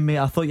whole game, mate.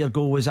 I thought your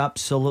goal was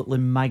absolutely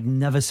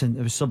magnificent.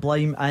 It was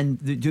sublime. And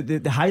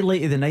the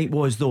highlight of the night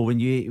was, though, when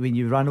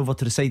you ran over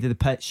to the side of the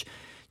pitch,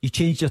 you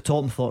changed your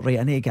top and thought, right,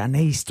 I need to get a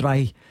nice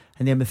try.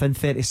 And then within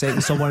 30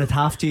 seconds someone had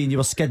halved you and you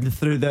were skidding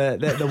through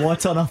the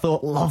water, and I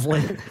thought,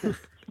 lovely.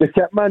 The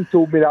kit man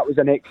told me that was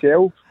an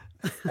XL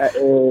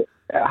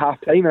at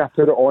half time, and I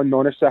put it on, and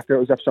honestly I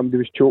felt as if somebody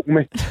was choking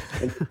me.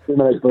 And 2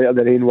 minutes later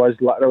the rain was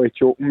literally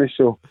choking me,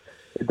 so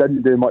it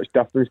didn't do much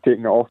difference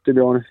taking it off, to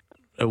be honest.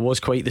 It was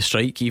quite the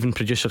strike, even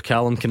producer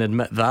Callum can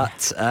admit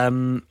that.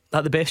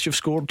 That the best you've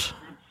scored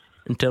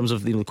in terms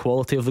of the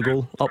quality of the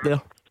goal up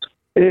there?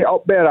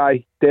 Up there,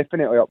 aye,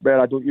 definitely up there.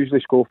 I don't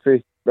usually score for,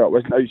 well, it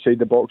wasn't outside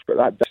the box, but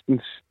that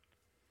distance.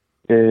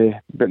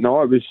 But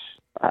no, it was,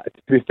 to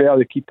be fair,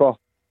 the keeper,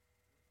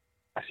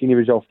 I seen he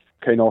was off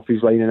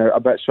his line and out a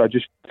bit, so I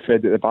just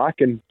fed at the back,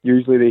 and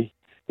usually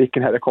they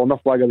can hit the corner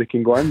flag or they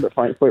can go in, but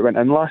thankfully it went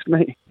in last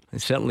night.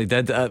 It certainly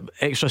did.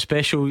 Extra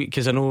special,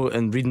 because I know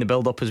in reading the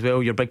build up as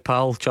well, your big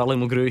pal Charlie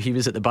Mulgrew, he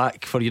was at the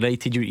back for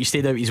United. You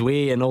stayed out his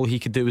way and all he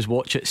could do was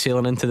watch it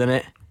sailing into the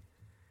net.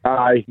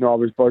 Aye, no, I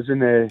was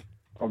buzzing.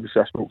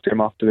 Obviously I spoke to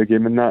him after the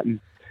game and that, and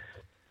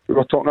we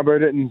were talking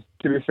about it, and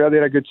to be fair,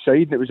 they're a good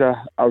side, and it was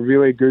a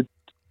really good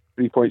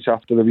 3 points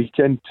after the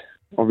weekend.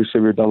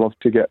 Obviously we'd have loved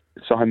to get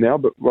something there,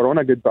 but we're on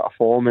a good bit of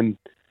form, and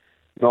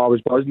no, I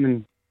was buzzing,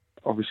 and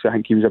obviously I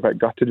think he was a bit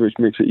gutted, which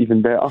makes it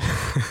even better.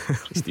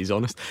 At least he's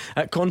honest.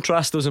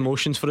 Contrast those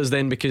emotions for us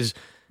then, because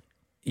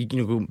you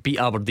go beat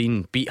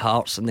Aberdeen, beat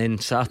Hearts, and then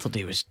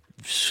Saturday was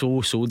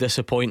so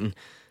disappointing.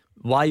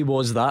 Why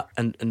was that,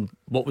 and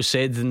what was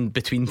said in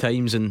between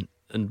times, and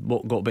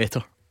what got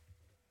better?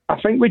 I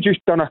think we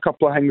just done a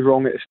couple of things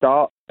wrong at the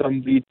start.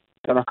 Dundee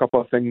done a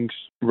couple of things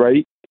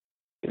right,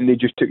 and they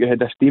just took a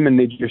head of steam, and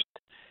they just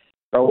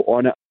built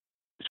on it,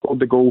 scored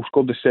the goal,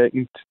 scored the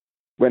second,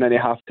 went into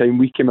half time.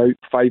 We came out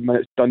 5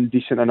 minutes, done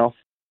decent enough,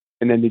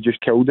 and then they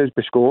just killed us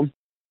by scoring.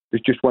 It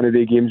was just one of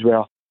the games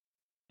where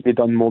they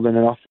done more than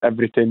enough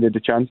every time they had the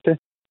chance to.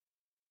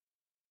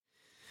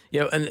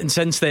 Yeah, and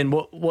since then,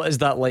 what is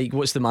that like?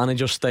 What's the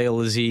manager's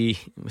style? Is he,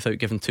 without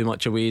giving too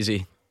much away, is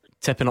he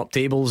tipping up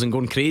tables and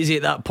going crazy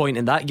at that point,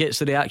 and that gets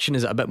the reaction?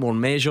 Is it a bit more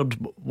measured?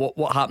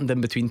 What happened in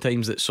between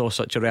times that saw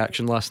such a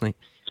reaction last night?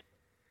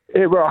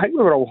 Well, I think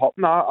we were all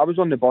hopping. I was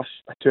on the bus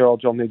a 2-hour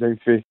journey down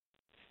for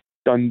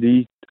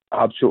Dundee,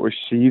 absolutely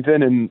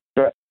seething,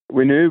 but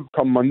we knew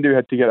come Monday we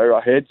had to get out of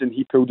our heads, and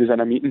he pulled us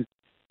in a meeting,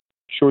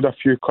 showed a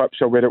few clips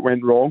of where it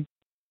went wrong,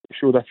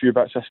 showed a few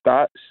bits of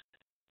stats,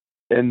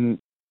 and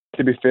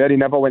to be fair, he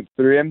never went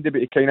through them,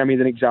 but he kind of made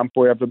an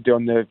example of everybody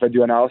on the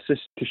video analysis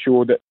to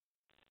show that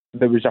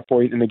there was a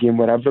point in the game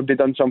where everybody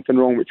done something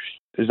wrong, which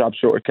is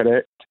absolutely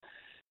correct,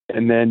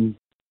 and then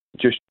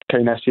just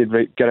kind of said,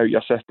 right, get out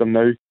your system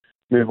now,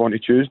 move on to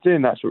Tuesday,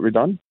 and that's what we've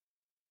done.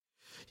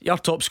 You're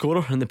top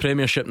scorer in the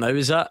Premiership now.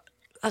 Is that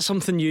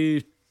something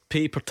you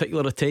pay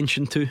particular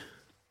attention to?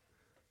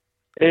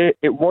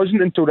 It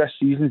wasn't until this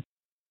season.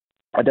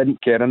 I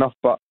didn't care enough,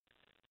 but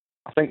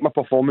I think my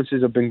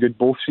performances have been good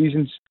both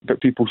seasons,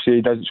 but people say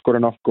he doesn't score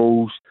enough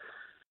goals,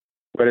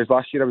 whereas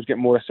last year I was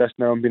getting more assists.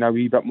 Now I'm being a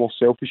wee bit more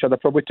selfish. I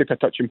probably took a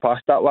touch and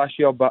past that last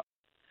year, but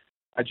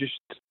I just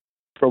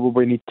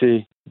probably need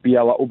to be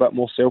a little bit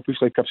more selfish,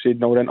 like I've said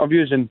in all the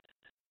interviews, and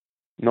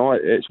no,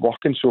 it's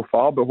working so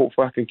far, but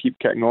hopefully I can keep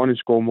kicking on and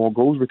score more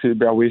goals, because it'd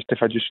be a waste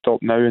if I just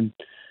stopped now and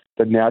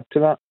didn't add to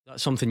that.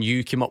 That's something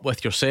you came up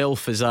with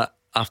yourself? Is that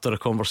after a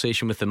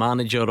conversation with the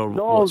manager, or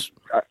no?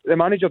 The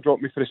manager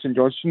dropped me for the St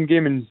Johnstone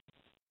game in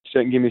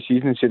second game of the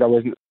season and said I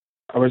wasn't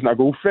a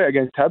goal threat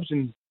against Hibs,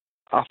 and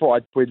I thought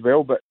I'd played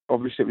well, but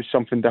obviously it was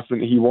something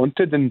different that he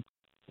wanted, and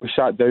we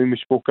sat down, we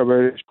spoke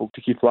about it, spoke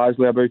to Keith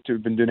Lasley about it,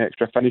 we've been doing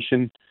extra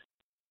finishing,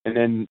 and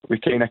then we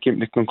kind of came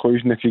to the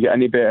conclusion if you get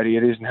any better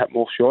areas and hit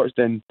more shots,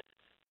 then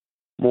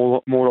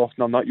more often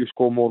than not you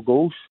score more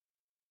goals.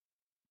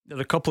 There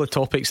are a couple of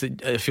topics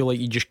that I feel like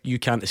you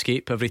can't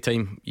escape every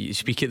time you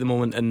speak at the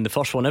moment, and the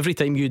first one, every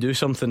time you do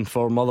something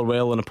for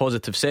Motherwell in a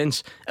positive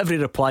sense, every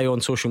reply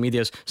on social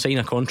media is sign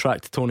a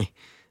contract, Tony.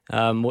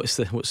 What's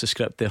the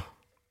script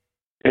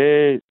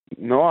there?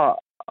 No,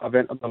 I've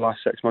entered the last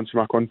 6 months of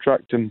my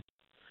contract, and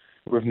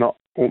we've not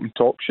opened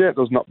talks yet.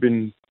 There's not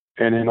been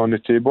anything on the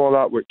table of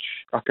that, which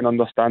I can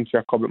understand for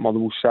a club at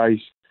Motherwell's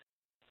size.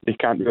 They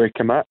can't really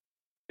commit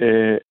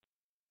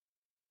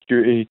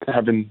due to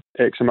having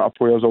X amount of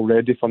players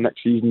already for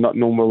next season, not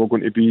knowing where we're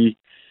going to be.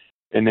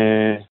 And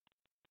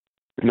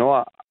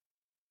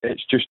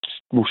it's just,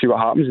 we'll see what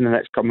happens in the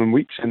next coming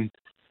weeks and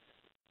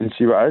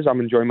see what it is. I'm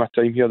enjoying my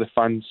time here. The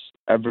fans,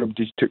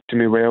 everybody took to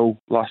me well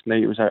last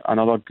night. It was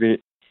another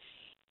great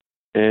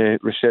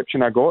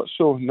reception I got.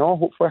 So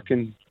hopefully I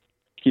can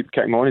keep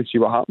kicking on and see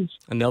what happens.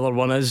 And the other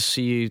one is,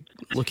 are you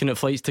looking at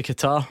flights to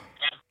Qatar?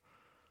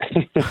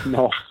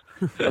 No.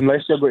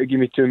 Unless you're going to give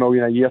me $2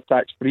 million a year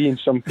tax free in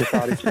some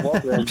Qatari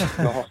club, then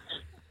no.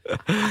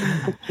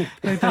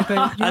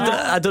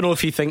 I don't know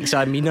if he thinks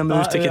I mean a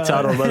move to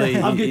Qatar, or whether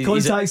I've got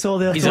contacts all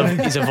there. He's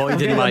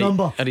avoiding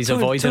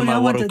my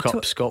World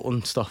Cup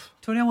Scotland stuff.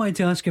 Tony, I wanted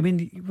to ask, I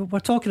mean, we're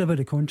talking about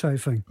the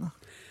contract thing,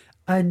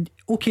 and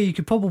okay, you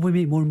could probably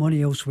make more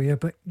money elsewhere,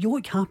 but you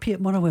look happy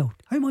at Motherwell.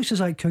 How much does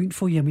that count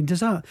for you? I mean,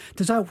 does that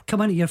come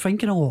into your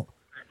thinking a lot?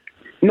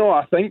 No,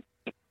 I think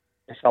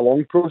it's a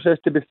long process,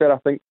 to be fair. I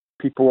think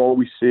people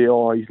always say,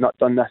 oh, he's not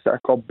done this at a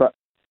club, but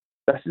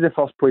this is the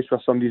first place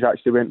where somebody's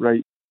actually went,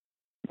 right,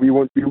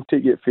 we'll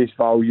take you at face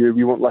value,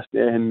 we won't listen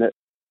to anything that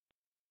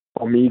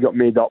or me got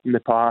made up in the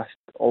past,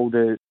 all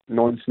the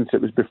nonsense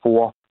it was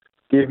before,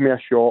 gave me a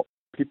shot.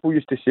 People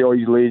used to say, oh,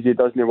 he's lazy,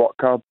 doesn't work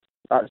hard.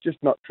 That's just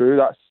not true.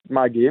 That's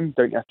my game,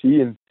 down to a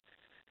T, and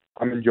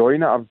I'm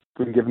enjoying it. I've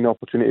been given the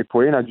opportunity to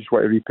play, and I just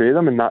want to repay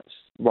them, and that's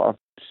what I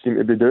seem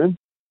to be doing.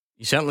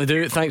 You certainly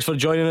do. Thanks for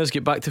joining us.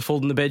 Get back to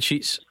folding the bed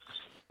sheets.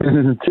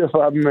 Cheers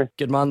for having me.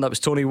 Good man. That was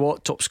Tony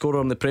Watt, top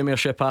scorer in the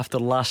Premiership after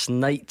last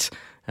night.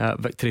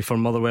 Victory for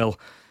Motherwell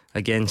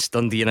against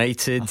Dundee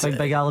United. I think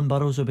Big Alan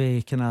Burrows will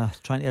be kind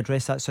of trying to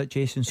address that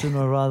situation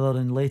sooner rather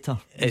than later.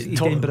 He's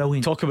doing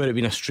brilliant. Talk about it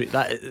being a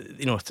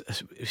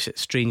it's a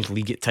strange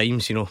league at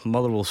times.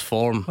 Motherwell's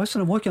form.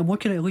 Listen, I'm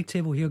looking at the league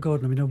table here,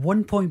 Gordon. I mean, they're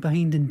 1 point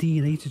behind Dundee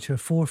United to a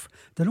fourth.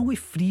 They're only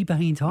 3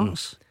 behind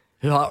Hearts.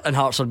 And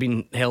Hearts are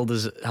being held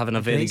as having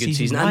a very good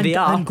season, and they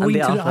are. And going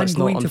to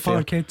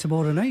unfair. Parkhead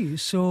tomorrow night.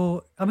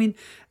 So, I mean,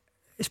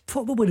 it's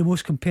probably the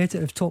most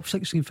competitive top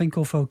 6 you can think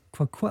of for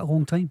quite a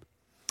long time.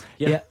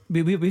 Yeah,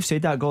 we've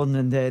said that, Gordon,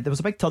 and there was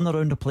a big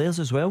turnaround of players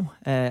as well,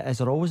 as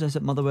there always is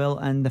at Motherwell,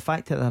 and the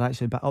fact that they're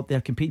actually up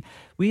there competing.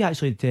 We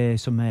actually had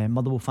some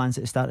Motherwell fans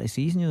at the start of the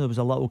season. There was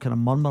a little kind of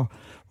murmur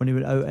when he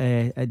went out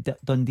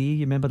at Dundee.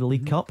 You remember the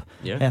League Cup?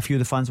 Yeah. A few of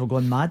the fans were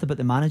going mad about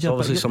the manager. There's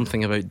obviously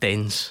something about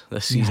Dens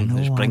this season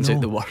which brings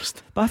out the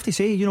worst. But I have to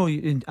say,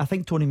 I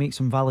think Tony makes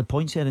some valid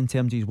points here in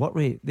terms of his work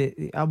rate.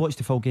 I watched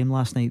the full game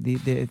last night.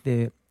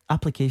 The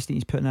application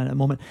he's putting in at the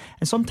moment,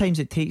 and sometimes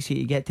it takes you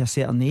to get to a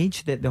certain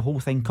age that the whole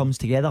thing comes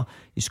together.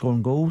 He's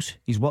scoring goals,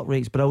 his work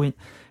rate's brilliant,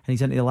 and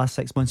he's into the last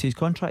 6 months of his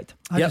contract.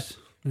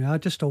 I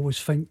just always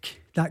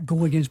think that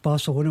goal against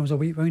Barcelona was a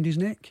weight round his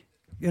neck.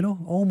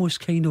 Almost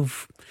kind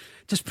of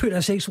just put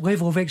this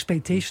level of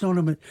expectation on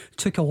him. It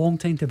took a long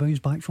time to bounce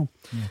back from.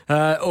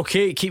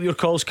 Okay, keep your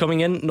calls coming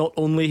in. Not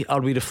only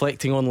are we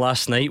reflecting on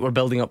last night, we're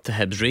building up to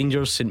Hibs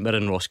Rangers, St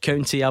Mirren Ross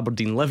County,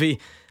 Aberdeen Livy,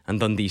 and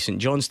Dundee St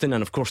Johnstone,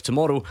 and of course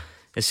tomorrow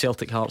is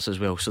Celtic Hearts as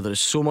well. So there is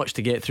so much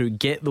to get through.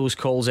 Get those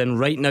calls in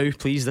right now,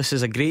 please. This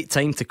is a great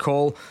time to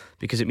call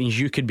because it means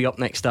you could be up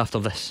next after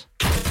this.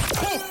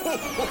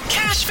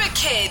 Cash for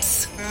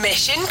Kids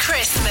Mission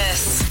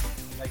Christmas.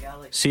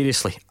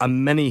 Seriously,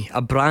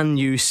 a brand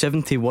new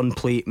 71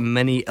 plate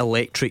Mini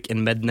electric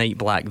in midnight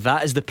black.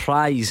 That is the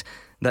prize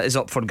that is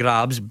up for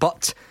grabs,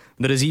 but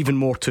there is even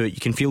more to it. You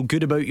can feel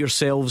good about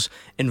yourselves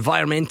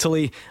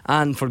environmentally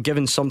and for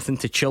giving something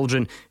to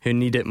children who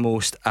need it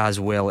most as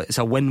well. It's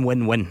a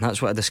win-win-win.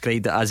 That's what I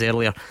described it as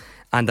earlier,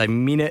 and I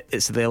mean it.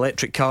 It's the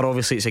electric car.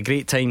 Obviously it's a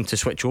great time to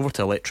switch over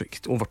to electric.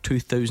 Over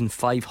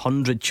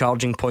 2,500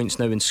 charging points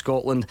now in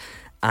Scotland,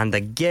 and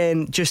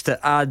again, just to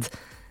add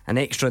an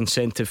extra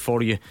incentive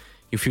for you,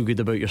 you'll feel good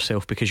about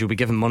yourself because you'll be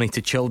giving money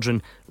to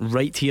children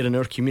right here in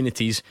our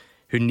communities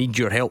who need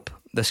your help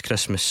this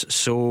Christmas.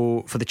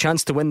 So for the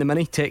chance to win the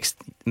Mini, text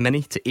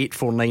Mini to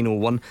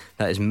 84901.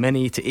 That is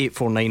Mini to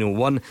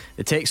 84901.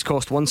 The text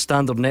cost one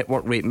standard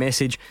network rate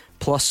message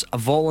plus a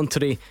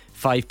voluntary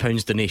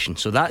 £5 donation.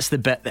 So that's the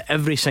bit that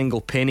every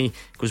single penny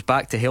goes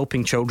back to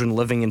helping children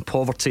living in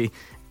poverty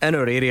in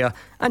our area,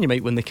 and you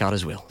might win the car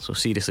as well. So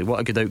seriously,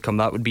 what a good outcome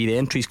that would be. The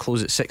entries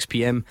close at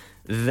 6pm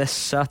this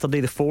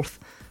Saturday, the 4th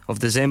of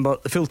December.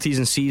 The full T's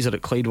and C's are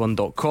at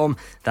Clyde1.com.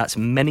 That's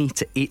Mini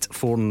to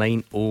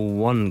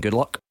 84901. Good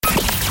luck.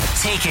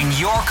 Taking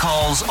your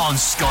calls on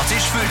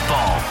Scottish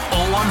football.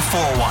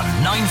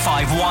 0141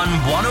 951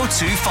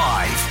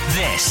 1025.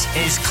 This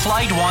is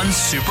Clyde One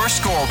Super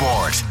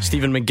Scoreboard.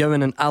 Stephen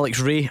McGowan and Alex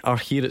Rae are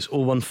here. It's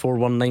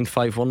 0141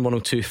 951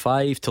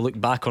 1025 to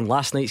look back on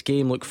last night's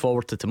game, look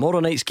forward to tomorrow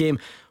night's game,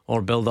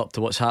 or build up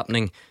to what's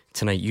happening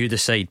tonight. You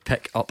decide.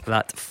 Pick up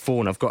that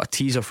phone. I've got a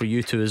teaser for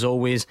you two as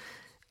always.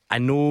 I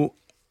know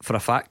for a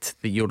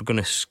fact that you're going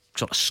to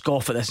sort of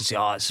scoff at this and say,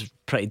 it's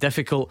pretty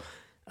difficult.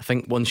 I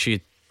think once you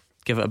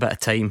give it a bit of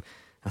time,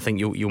 I think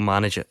you'll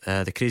manage it.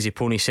 The Crazy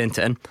Pony sent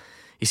it in.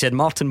 He said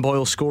Martin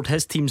Boyle scored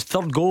his team's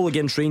third goal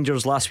against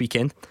Rangers last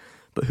weekend,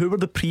 but who were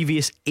the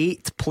previous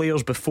 8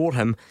 players before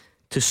him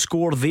to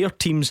score their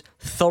team's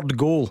third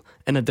goal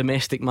in a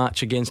domestic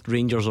match against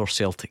Rangers or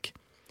Celtic?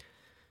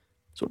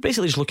 So we're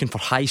basically just looking for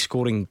high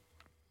scoring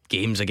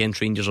games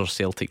against Rangers or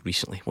Celtic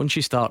recently. Once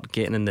you start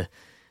getting in the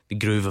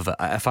groove of it,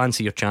 I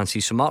fancy your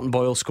chances. So Martin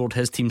Boyle scored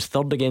his team's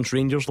third against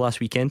Rangers last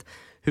weekend.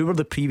 Who were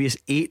the previous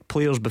 8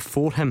 players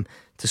before him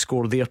to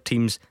score their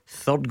team's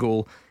third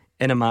goal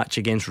in a match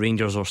against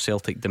Rangers or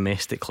Celtic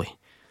domestically?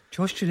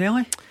 Josh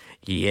Ginnelly?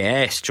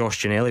 Yes,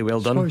 Josh Ginnelly,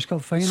 well done.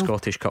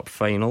 Scottish Cup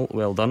final,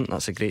 well done.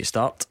 That's a great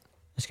start.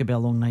 This could be a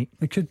long night.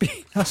 It could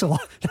be. That's a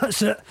lot.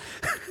 That's it.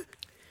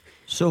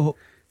 So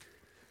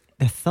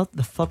the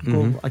third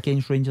goal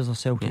against Rangers or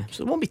Celtic. Yeah.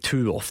 So it won't be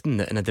too often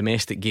that in a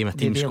domestic game a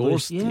team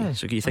scores. Yeah.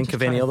 So can you think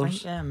of any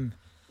others?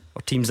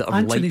 Or teams that are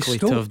Anthony likely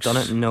Stokes to have done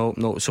it?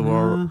 No. So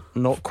we're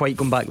not quite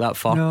going back that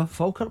far. No,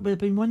 Falkirk would have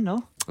been one,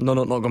 no? No,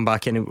 not going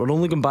back any. We're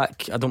only going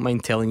back, I don't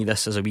mind telling you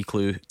this as a wee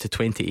clue, to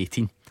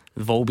 2018.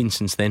 They've all been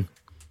since then.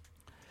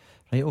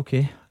 Right,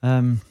 okay.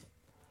 I mean,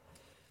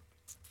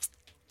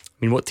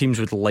 what teams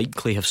would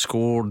likely have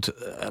scored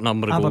a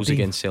number of goals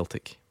against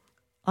Celtic?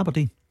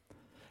 Aberdeen.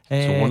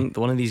 So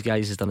one of these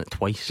guys has done it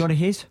twice. Johnny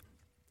Hayes.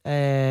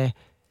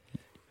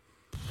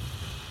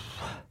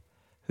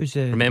 Who's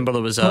the? Remember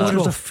there was there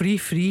was a free.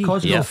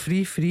 Cosgrove. Yeah.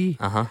 Free.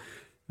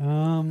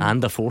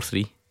 And a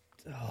 4-3.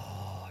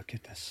 Oh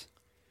goodness!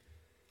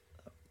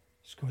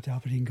 Scored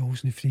Aberdeen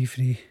goals in the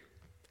free.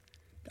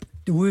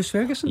 Lewis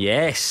Ferguson.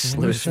 Yes,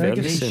 Lewis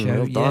Ferguson.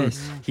 Well done.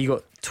 Yes. He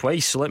got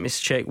twice. So let me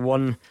check.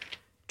 1,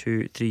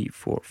 2, 3,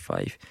 4,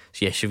 5.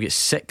 So yes, you've got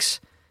 6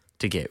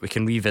 to get. We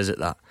can revisit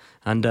that.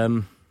 And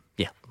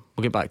yeah,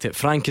 we'll get back to it.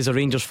 Frank is a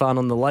Rangers fan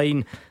on the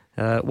line.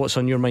 What's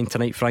on your mind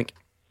tonight, Frank?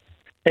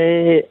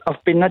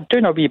 I've been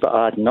doing a wee bit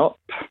of adding up.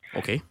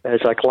 Okay. As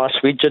a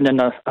Glaswegian,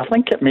 and I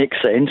think it makes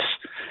sense.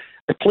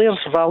 The players'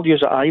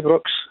 values at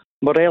Ibrox,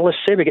 Morelos,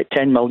 say we get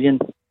 10 million.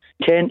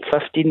 Kent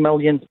 15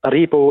 million,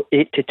 Aribo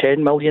 8 to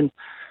 10 million,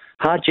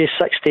 Hadji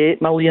 6 to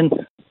 8 million,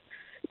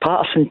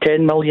 Patterson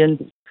 10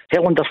 million,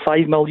 Helander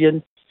 5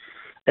 million,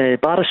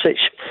 Barisic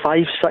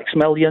 5-6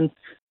 million.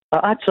 It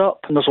adds up,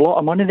 and there's a lot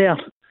of money there.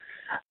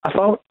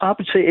 I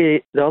would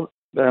say to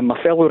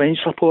my fellow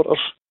Rangers supporters,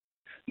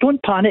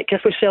 don't panic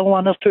if we sell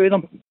one or two of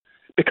them,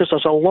 because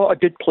there's a lot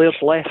of good players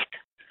left,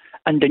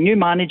 and the new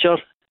manager,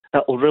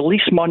 it'll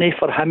release money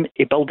for him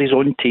to build his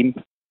own team.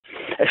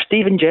 If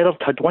Steven Gerrard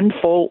had one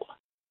fault,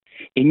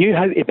 he knew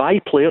how to buy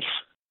players,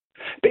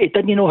 but he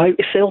didn't know how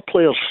to sell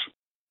players.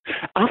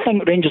 I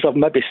think Rangers have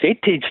maybe said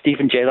to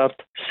Steven Gerrard,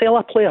 sell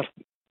a player,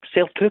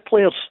 sell 2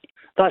 players.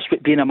 That's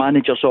what being a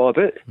manager's all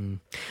about.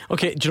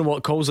 Okay, do you know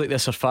what? Calls like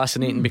this are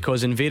fascinating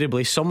because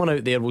invariably someone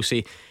out there will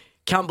say,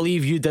 can't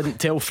believe you didn't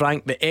tell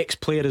Frank that X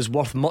player is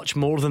worth much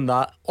more than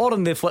that, or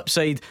on the flip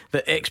side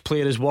that X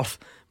player is worth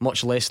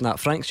much less than that.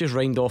 Frank's just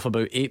rhymed off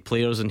about 8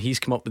 players and he's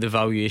come up with the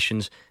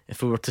valuations.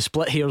 If we were to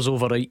split hairs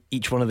over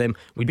each one of them,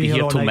 we'd be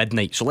here till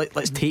midnight. So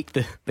let's take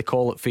the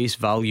call at face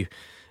value.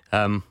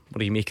 What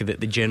do you make of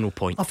the general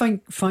point? I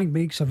think Frank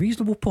makes a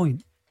reasonable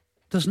point.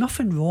 There's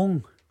nothing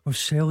wrong with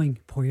selling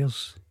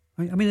players.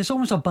 I mean, it's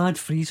almost a bad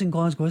phrase in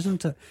Glasgow,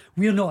 isn't it?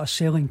 We're not a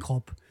selling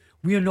club.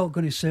 We're not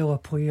going to sell a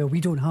player.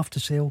 We don't have to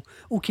sell.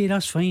 Okay,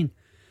 that's fine.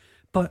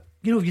 But,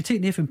 you know, if you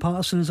take Nathan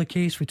Patterson as a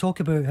case, we talk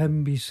about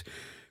him, he's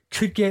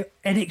could get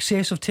in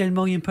excess of £10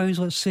 million,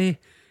 let's say.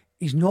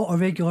 He's not a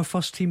regular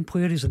first team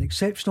player, he's an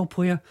exceptional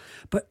player.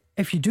 But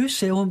if you do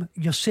sell him,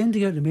 you're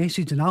sending out the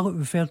message, and Alec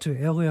referred to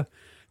it earlier,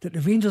 that the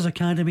Rangers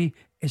Academy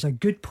is a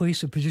good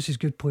place that produces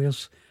good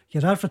players.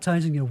 You're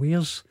advertising your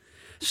wares.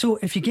 So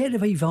if you get the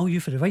right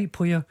value for the right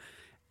player,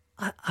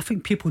 I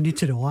think people need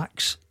to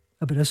relax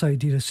about this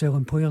idea of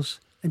selling players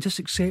and just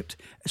accept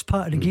it's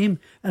part of the game.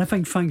 And I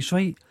think Frank's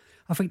right.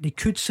 I think they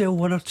could sell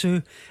 1 or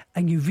 2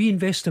 and you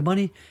reinvest the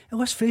money. And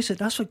let's face it,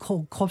 that's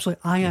what clubs like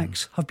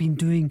Ajax have been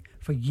doing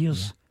for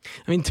years.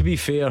 I mean, to be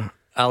fair,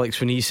 Alex,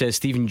 when he says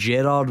Steven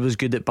Gerrard was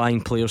good at buying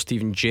players,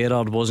 Steven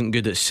Gerrard wasn't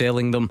good at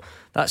selling them,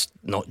 that's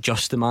not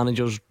just the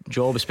manager's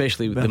job,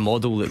 especially with the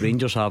model that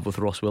Rangers have with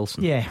Ross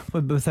Wilson. Yeah,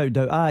 without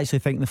doubt. I actually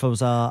think if there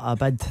was a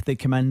bid that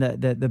came in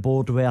that the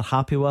board were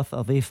happy with,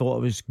 or they thought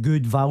it was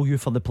good value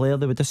for the player,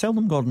 they would have sold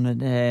them, Gordon.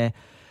 And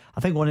I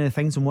think one of the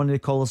things, and one of the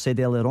callers said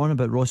earlier on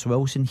about Ross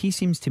Wilson, he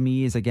seems to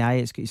me as a guy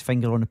that's got his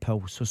finger on the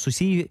pulse. So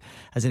see,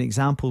 as an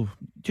example,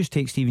 just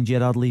take Steven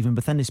Gerrard leaving.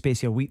 Within the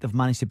space of a week, they've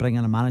managed to bring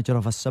in a manager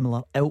of a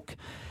similar ilk.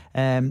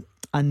 And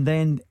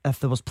then if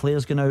there was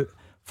players going out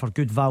for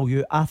good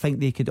value, I think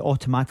they could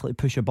automatically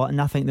push a button.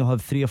 I think they'll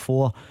have 3 or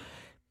 4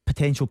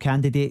 potential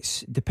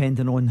candidates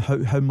depending on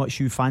how much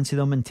you fancy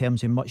them in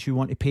terms of how much you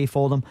want to pay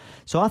for them.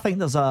 So I think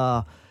there's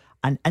an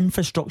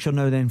infrastructure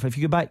now then. If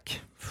you go back,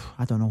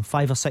 I don't know,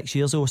 5 or 6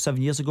 years ago,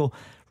 7 years ago,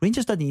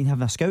 Rangers didn't even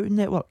have a scouting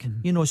network,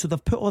 you know, so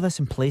they've put all this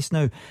in place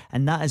now,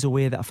 and that is a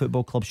way that a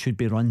football club should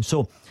be run.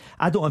 So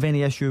I don't have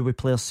any issue with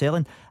players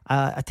selling.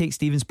 I take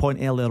Stephen's point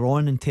earlier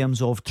on in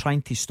terms of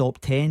trying to stop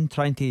 10,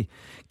 trying to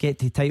get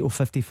to title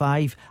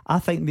 55. I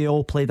think they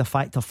all played a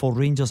factor for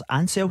Rangers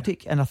and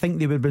Celtic, and I think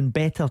they would have been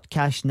better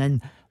cashing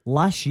in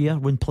last year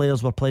when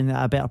players were playing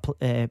at a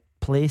better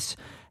place.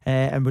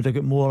 And would have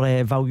got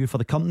more value for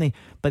the company,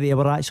 but they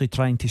were actually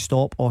trying to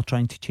stop or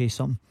trying to chase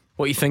something.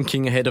 What are you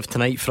thinking ahead of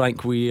tonight,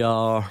 Frank? Where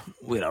are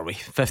we?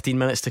 15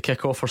 minutes to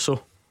kick off or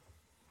so?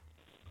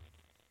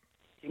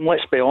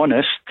 Let's be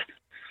honest.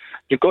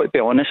 You've got to be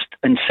honest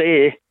and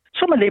say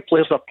some of the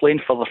players are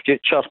playing for the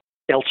future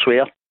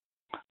elsewhere.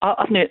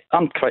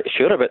 I'm quite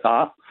sure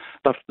about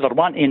that. They're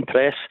wanting to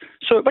impress.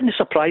 So it wouldn't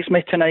surprise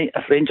me tonight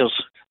if Rangers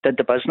did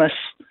the business.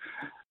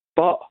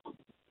 But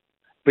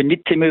we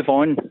need to move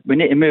on.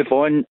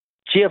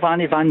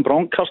 Giovanni Van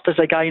Bronckhorst is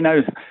a guy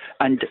now,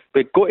 and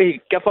we've got to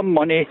give him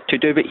money to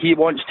do what he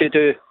wants to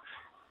do.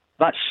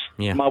 That's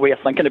my way of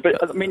thinking about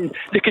it. I mean,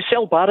 they could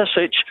sell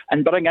Barisic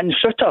and bring in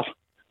Suter.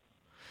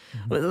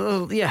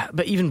 Well, yeah,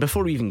 but even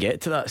before we even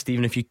get to that,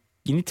 Stephen, if you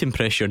need to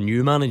impress your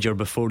new manager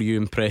before you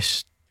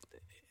impress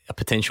a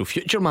potential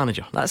future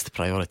manager. That's the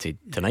priority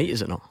tonight,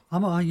 is it not?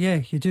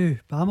 Yeah, you do.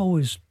 But I'm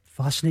always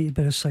fascinated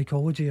by his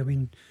psychology. I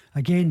mean,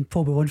 again,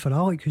 probably one for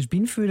Alec, who's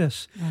been through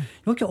this. You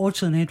look at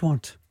Odsonne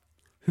Edward,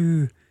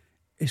 who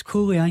is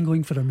clearly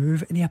angling for a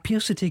move, and he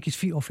appears to take his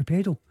feet off the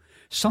pedal.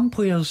 Some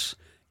players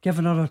give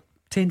another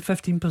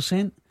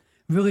 10-15%,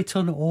 really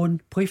turn it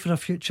on, play for a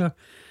future.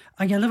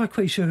 and you're never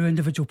quite sure how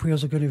individual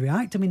players are going to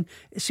react. I mean,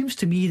 it seems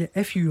to me that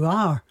if you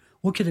are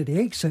looking at the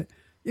exit,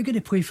 you're going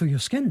to play for your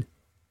skin.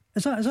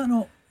 Is that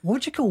not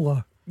logical?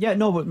 Or? Yeah,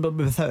 no, but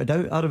without a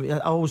doubt, I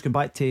always go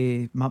back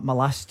to my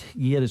last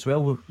year as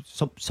well.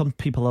 Some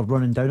people are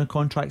running down a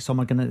contract, some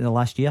are going into the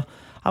last year.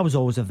 I was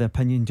always of the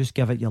opinion, just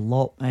give it your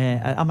lot.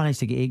 I managed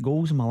to get 8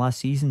 goals in my last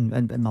season,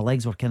 and my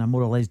legs were kind of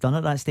more or less done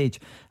at that stage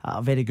at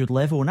a very good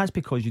level, and that's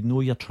because you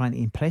know you're trying to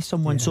impress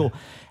someone. So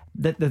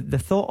the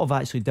thought of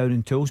actually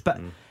downing tools,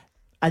 but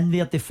in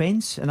their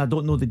defence, and I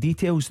don't know the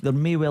details, there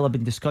may well have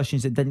been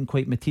discussions that didn't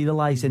quite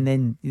materialise, and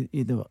then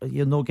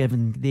you're not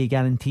given the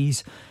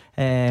guarantees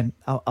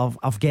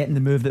of getting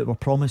the move that were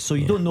promised, so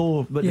you don't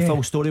know what the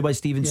full story was,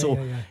 Stephen. So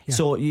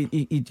you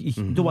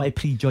don't want to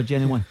prejudge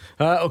anyone.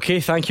 Okay,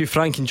 thank you,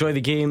 Frank. Enjoy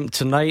the game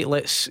tonight.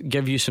 Let's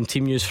give you some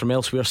team news from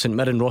elsewhere. St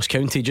Mirren, Ross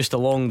County, just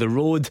along the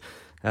road.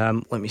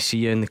 Let me see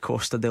you in the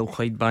Costa del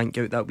Clyde Bank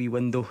out that wee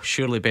window.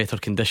 Surely better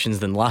conditions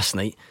than last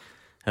night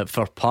at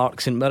Fir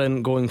Park. St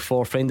Mirren going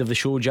for friend of the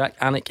show Jack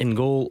Annick in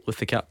goal with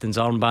the captain's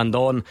armband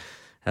on.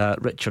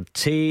 Richard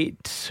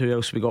Tate. Who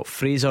else we got?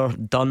 Fraser,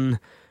 Dunn,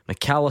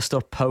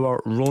 McAllister,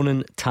 Power,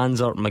 Ronan,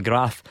 Tanser,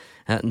 McGrath,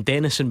 and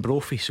Denison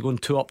Brophy. So going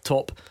 2 up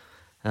top,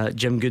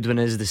 Jim Goodwin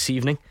is this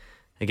evening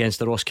against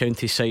the Ross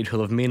County side,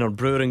 who'll have Maynard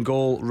Brewer in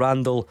goal,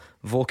 Randall,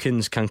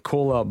 Vokins,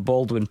 Cancola,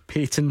 Baldwin,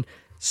 Payton,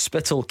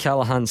 Spittle,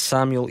 Callahan,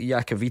 Samuel,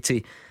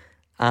 Iacoviti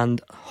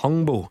and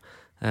Hungbo.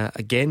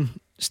 Again,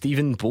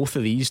 Stephen, both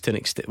of these to an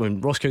extent,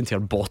 when Ross County are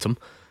bottom,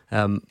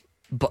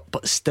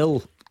 but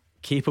still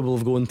capable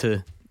of going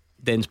to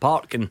Dens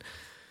Park and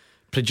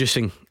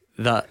producing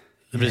that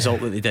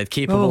result that they did,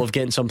 capable of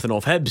getting something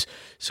off Hibs.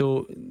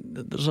 So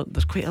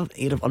there's quite an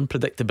air of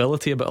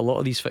unpredictability about a lot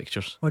of these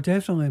fixtures. Well,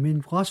 definitely. I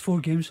mean, last 4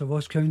 games for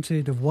Ross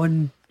County, they've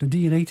won Dundee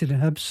United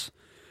and Hibs.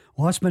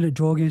 Last minute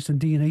draw against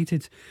Dundee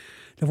United.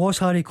 They've lost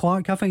Harry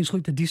Clark. I think it's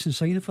looked a decent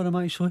signing for him,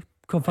 actually.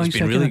 He's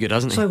been really good,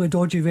 hasn't he? Slightly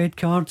dodgy red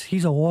card.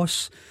 He's a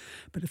loss.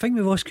 But the thing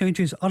with Ross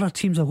County is other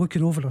teams are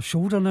looking over their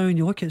shoulder now, and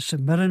you look at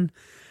St Mirren,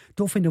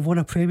 don't think they've won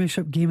a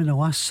Premiership game in the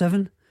last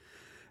 7,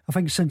 I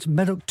think, since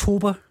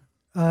mid-October.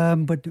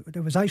 But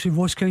it was actually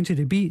Ross County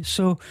they beat.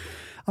 So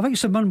I think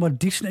St Mirren were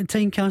decent at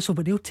Tynecastle,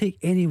 but they'll take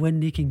any win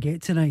they can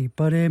get tonight.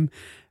 But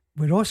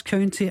with Ross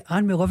County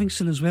and with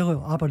Livingston as well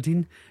at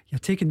Aberdeen, you're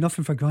taking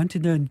nothing for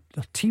granted now, and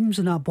there are teams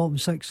in that bottom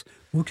 6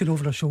 looking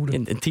over their shoulder,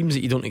 and teams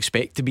that you don't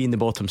expect to be in the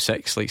bottom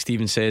 6, like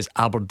Stephen says.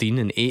 Aberdeen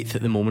in 8th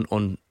at the moment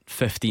on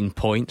 15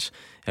 points.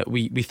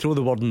 We throw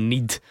the word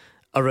need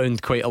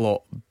around quite a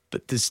lot,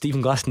 but does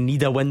Stephen Glass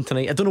need a win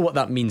tonight? I don't know what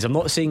that means. I'm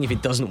not saying if he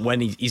doesn't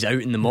win he's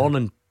out in the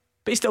morning,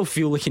 but I still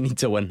feel like he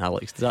needs a win,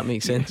 Alex. Does that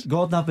make sense?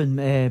 Gordon, I've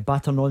been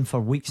battering on for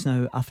weeks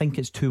now. I think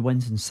it's 2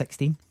 wins in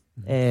 16.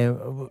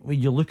 When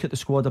you look at the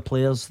squad of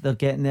players they're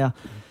getting there,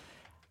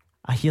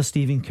 I hear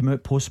Stephen come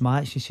out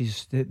post-match. He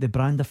says the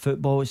brand of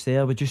football is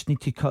there, we just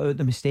need to cut out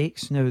the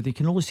mistakes. Now they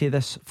can only say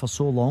this for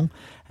so long,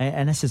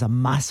 and this is a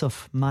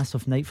massive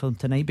night for them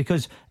tonight,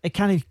 because it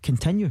can't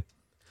continue.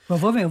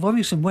 Well, if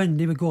Livingston win,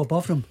 they would go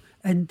above them.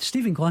 And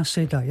Stephen Glass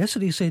said that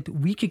yesterday. He said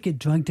we could get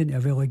dragged into a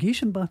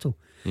relegation battle.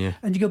 Yeah.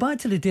 And you go back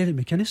to the Derek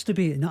McInnes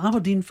debate, and the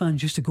Aberdeen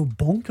fans used to go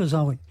bonkers,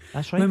 Alec.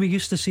 That's right. When we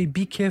used to say,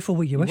 be careful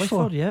what you wish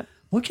for. Yeah.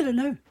 Look at it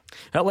now.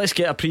 Let's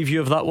get a preview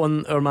of that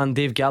one. Our man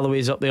Dave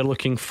Galloway's up there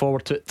looking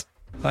forward to it.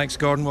 Thanks,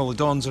 Gordon. Well, the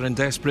Dons are in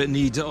desperate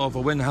need of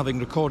a win, having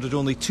recorded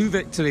only 2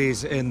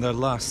 victories in their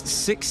last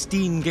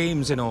 16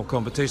 games in all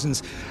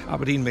competitions.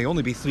 Aberdeen may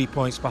only be 3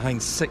 points behind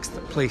 6th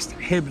placed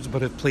Hibs,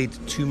 but have played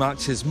 2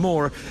 matches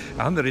more,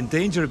 and they're in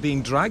danger of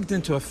being dragged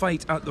into a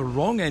fight at the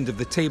wrong end of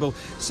the table,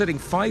 sitting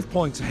 5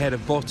 points ahead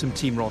of bottom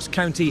team Ross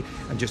County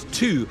and just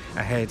 2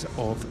 ahead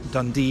of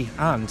Dundee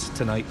and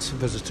tonight's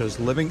visitors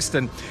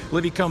Livingston.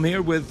 Livy come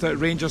here with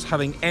Rangers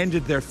having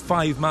ended their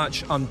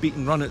 5-match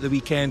unbeaten run at the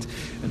weekend,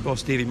 and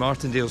boss Davy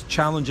Martindale's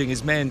challenging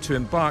his men to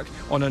embark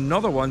on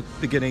another one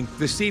beginning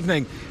this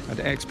evening. And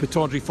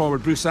ex-Pittodrie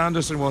forward Bruce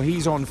Anderson, well,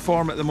 he's on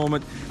form at the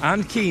moment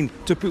and keen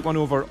to put one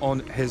over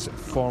on his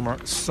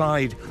former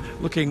side.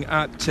 Looking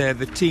at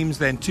the teams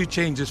then, 2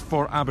 changes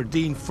for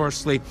Aberdeen.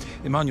 Firstly,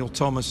 Emmanuel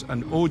Thomas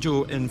and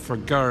Ojo in for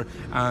Gurr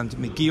and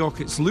McGeoch.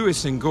 It's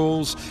Lewis in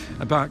goals,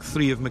 a back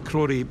 3 of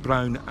McCrory,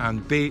 Brown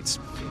and Bates.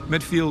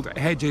 Midfield,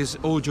 Hedges,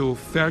 Ojo,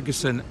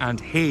 Ferguson and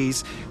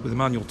Hayes, with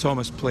Emmanuel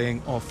Thomas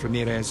playing off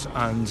Ramirez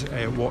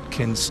and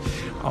Watkins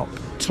up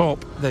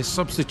top. The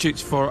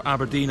substitutes for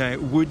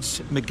Aberdeen, Woods,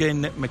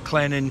 McGinn,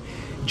 McLennan,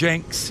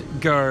 Jenks,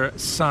 Gurr,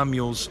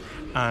 Samuels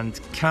and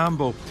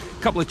Campbell.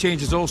 A couple of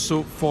changes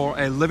also for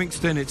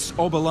Livingston. It's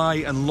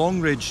Obalai and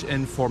Longridge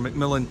in for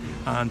McMillan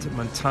and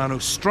Montano.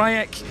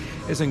 Stryek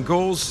is in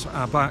goals,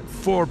 back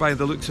 4 by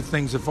the looks of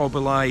things of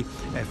Obalai,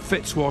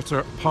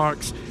 Fitzwater,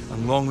 Parks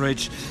and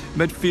Longridge.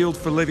 Midfield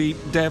for Livy,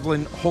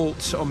 Devlin, Holt,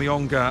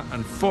 Omionga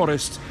and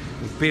Forrest,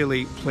 with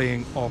Bailey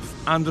playing off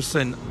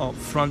Anderson up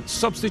front.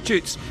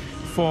 Substitutes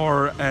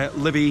for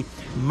Livy,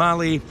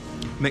 Malley,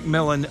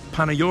 McMillan,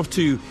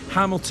 Panayotu,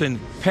 Hamilton,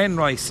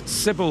 Penrice,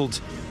 Sibbald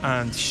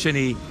and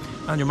Shinnie,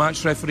 And your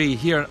match referee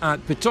here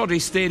at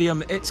Pittodrie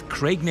Stadium, it's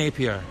Craig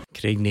Napier.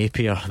 Craig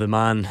Napier, the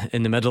man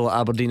in the middle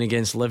at Aberdeen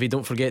against Livy.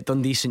 Don't forget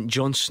Dundee St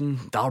Johnstone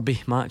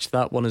derby match,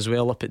 that one as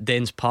well up at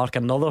Dens Park.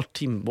 Another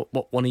team,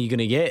 what one are you going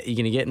to get? Are you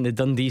going to get in the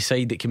Dundee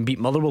side that can beat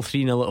Motherwell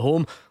 3-0 at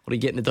home, or are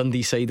you getting the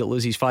Dundee side that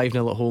loses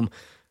 5-0 at home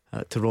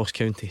to Ross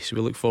County? So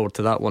we look forward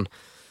to that one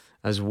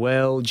as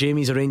well.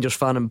 Jamie's a Rangers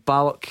fan in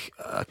Ballock.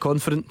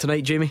 Confident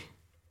tonight, Jamie?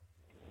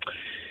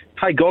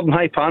 Hi Gordon,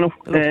 hi panel.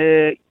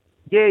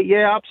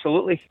 Yeah,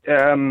 absolutely.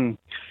 I mean,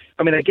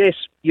 I guess,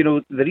 you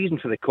know, the reason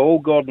for the call,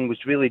 Gordon,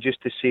 was really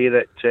just to say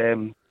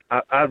that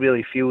I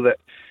really feel that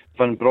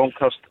Van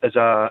Bronckhorst is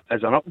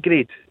an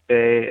upgrade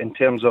in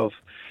terms of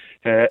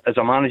as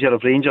a manager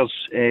of Rangers,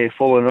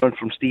 following on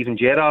from Steven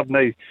Gerrard.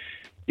 Now,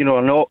 you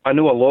know, I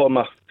know a lot of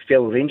my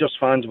fellow Rangers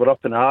fans were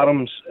up in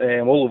arms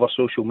all over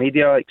social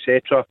media,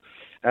 etc.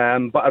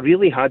 But I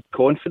really had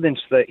confidence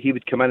that he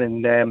would come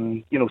in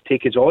and, you know,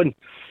 take us on.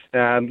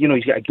 You know,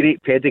 he's got a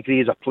great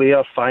pedigree as a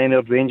player,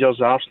 Feyenoord,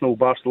 Rangers, Arsenal,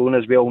 Barcelona,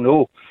 as we all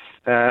know.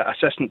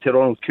 Assistant to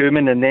Ronald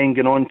Koeman, and then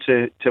going on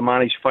to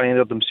manage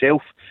Feyenoord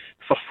himself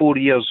for 4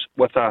 years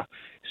with a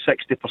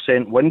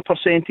 60% win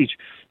percentage.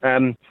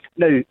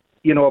 Now,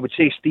 you know, I would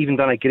say Stephen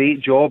done a great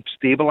job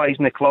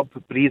stabilising the club,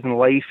 breathing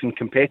life and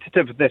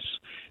competitiveness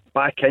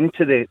back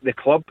into the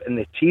club and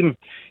the team.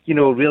 You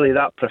know, really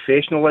that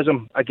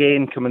professionalism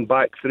again coming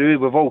back through.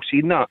 We've all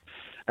seen that.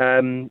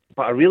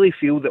 But I really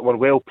feel that we're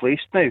well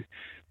placed now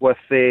with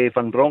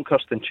Van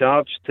Bronckhorst in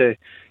charge to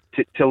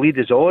lead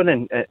us on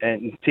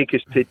and take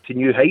us to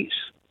new heights.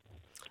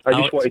 I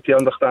just wanted to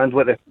understand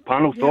what the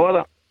panel thought of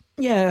that.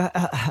 Yeah,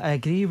 I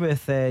agree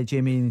with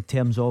Jamie in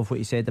terms of what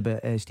he said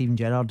about Steven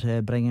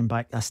Gerrard bringing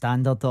back a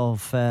standard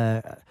of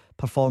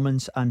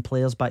performance and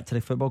players back to the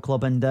football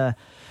club. And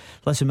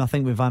listen, I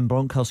think with Van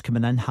Bronckhorst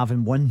coming in,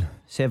 having won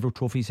several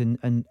trophies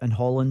in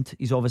Holland,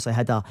 he's obviously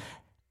had a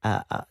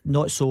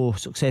not so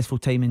successful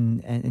time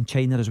in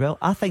China as well.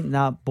 I think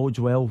that bodes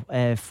well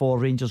for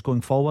Rangers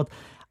going forward.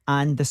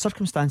 And the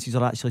circumstances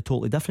are actually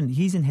totally different.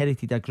 He's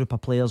inherited a group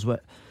of players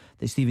that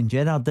Steven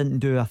Gerrard didn't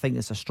do. I think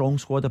it's a strong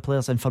squad of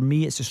players, and for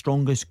me it's the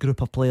strongest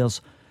group of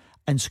players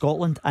in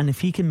Scotland, and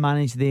if he can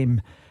manage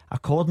them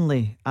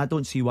accordingly, I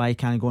don't see why he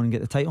can't go and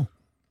get the title.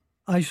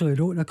 I actually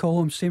wrote in a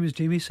column, same as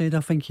Jamie said,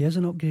 I think he is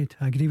an upgrade.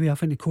 I agree with you. I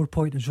think the core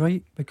point is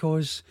right,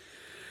 because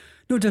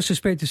no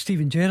disrespect to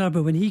Steven Gerrard,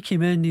 but when he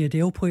came in, he had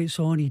L plates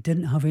on, he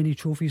didn't have any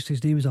trophies to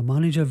his name as a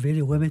manager,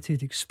 very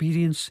limited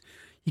experience.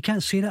 You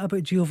can't say that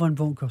about Gio Van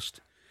Bronckhorst.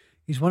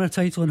 He's won a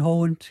title in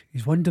Holland,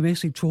 he's won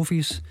domestic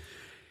trophies.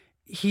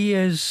 He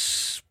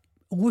is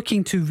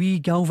looking to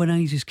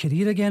re-galvanise his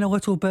career again a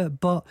little bit,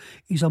 but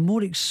he's a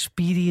more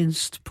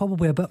experienced,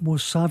 probably a bit more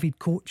savvy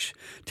coach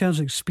in terms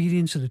of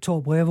experience at the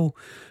top level.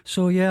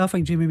 So yeah, I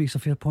think Jamie makes a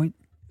fair point.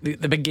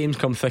 The big games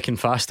come thick and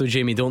fast though,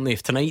 Jamie, don't they?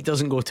 If tonight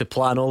doesn't go to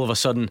plan, all of a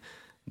sudden,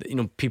 you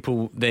know,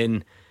 people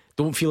then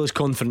don't feel as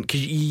confident,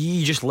 because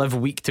you just live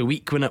week to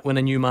week when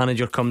a new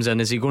manager comes in.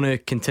 Is he going to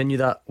continue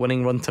that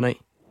winning run tonight?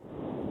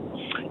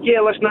 Yeah,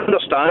 listen, I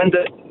understand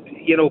that,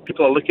 you know,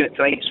 people are looking at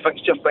tonight's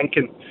fixture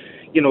thinking,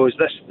 you know, is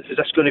this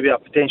going to be a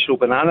potential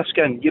banana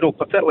skin? You know,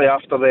 particularly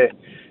after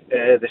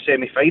the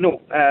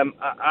semi-final.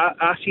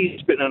 I see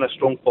he's putting in a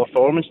strong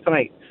performance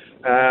tonight.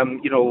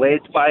 You know,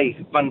 led by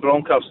Van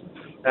Bronckhorst,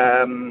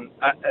 and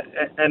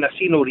I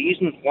see no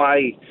reason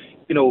why,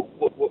 you know,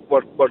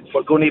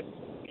 we're going to,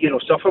 you know,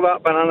 suffer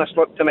that banana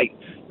slip tonight.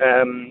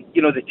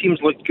 You know, the team's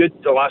looked good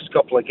the last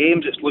couple of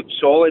games. It's looked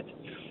solid.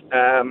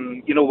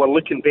 You know, we're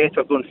looking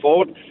better going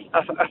forward.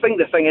 I think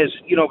the thing is,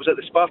 you know, I was at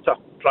the Sparta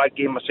Prague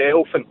game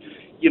myself, and,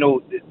 you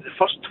know, the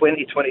first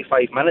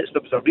 20-25 minutes,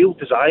 there was a real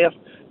desire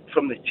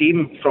from the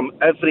team, from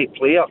every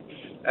player,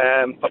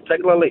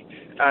 particularly.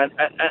 And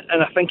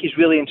I think he's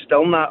really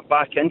instilling that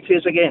back into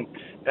us again,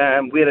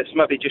 where it's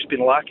maybe just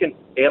been lacking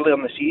earlier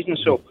in the season.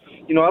 So,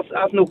 you know,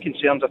 I've no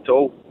concerns at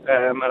all,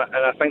 and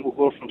I think we'll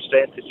go from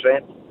strength to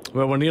strength.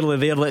 Well, we're nearly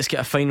there. Let's get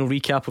a final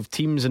recap of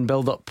teams and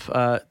build up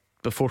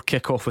before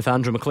kick-off with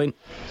Andrew McLean.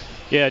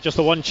 Yeah, just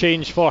the one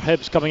change for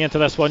Hibs coming into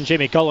this one.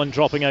 Jamie Gullen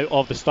dropping out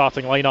of the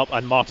starting lineup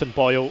and Martin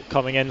Boyle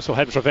coming in. So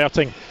Hibs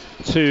reverting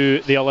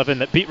to the 11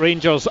 that beat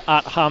Rangers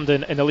at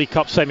Hampden in the League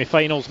Cup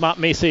semi-finals. Matt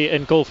Macy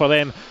in goal for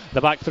them.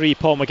 The back three,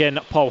 Paul McGinn,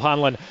 Paul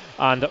Hanlon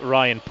and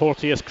Ryan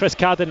Porteous. Chris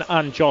Cadden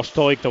and Josh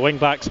Doig, the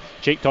wing-backs.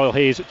 Jake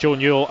Doyle-Hayes, Joe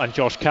Newell and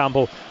Josh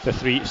Campbell, the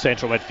three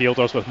central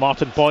midfielders, with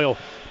Martin Boyle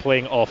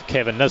playing off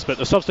Kevin Nisbet.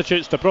 The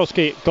substitutes: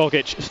 Dabrowski,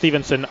 Gogic,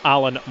 Stevenson,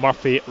 Allen,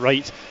 Murphy,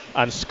 Wright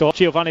and Scott.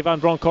 Giovanni Van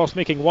Bronckhorst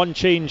making one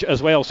change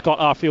as well. Scott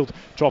Arfield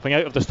dropping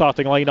out of the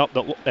starting lineup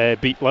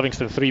that beat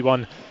Livingston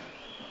 3-1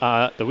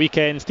 the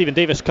weekend. Stephen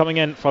Davis coming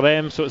in for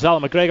them. So it's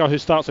Alan McGregor who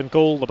starts in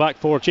goal. The back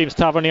four: James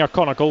Tavernier,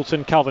 Connor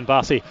Goldson, Calvin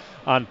Bassey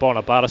and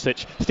Borna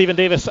Barisic. Stephen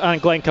Davis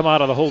and Glenn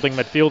Kamara the holding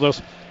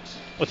midfielders,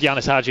 with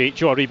Yanis Hadji,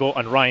 Joe Aribo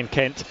and Ryan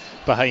Kent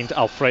behind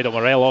Alfredo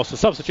Morelos. The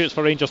substitutes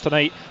for Rangers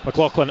tonight: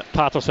 McLaughlin,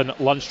 Patterson,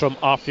 Lundstrom,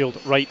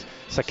 Arfield, Wright,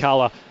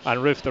 Sakala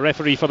and Roof. The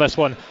referee for this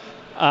one,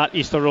 at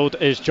Easter Road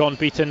is John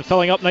Beaton,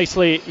 filling up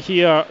nicely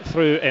here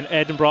through in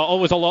Edinburgh.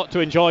 Always a lot to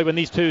enjoy when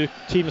these two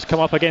teams come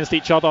up against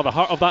each other. The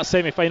heart of that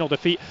semi-final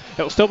defeat,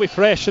 it will still be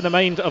fresh in the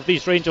mind of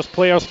these Rangers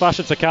players.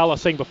 Fashion Sakala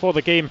saying before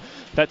the game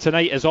that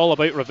tonight is all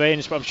about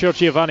revenge, but I'm sure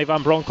Giovanni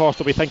Van Bronckhorst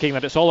will be thinking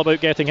that it's all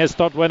about getting his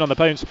third win on the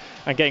bounce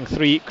and getting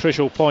 3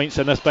 crucial points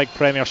in this big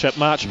Premiership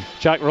match.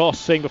 Jack Ross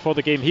saying before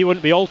the game he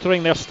wouldn't be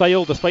altering their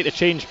style despite the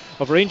change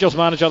of Rangers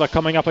manager they're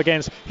coming up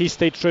against. He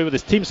stayed true with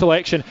his team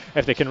selection.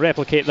 If they can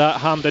replicate that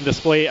Hampden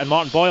display, and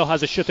Martin Boyle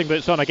has his shooting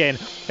boots on again,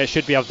 it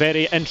should be a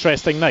very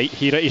interesting night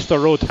here at Easter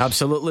Road.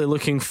 Absolutely,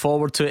 looking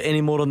forward to it.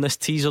 Any more on this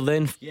teaser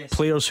then? Yes.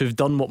 Players who've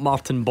done what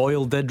Martin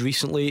Boyle did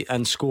recently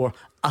and score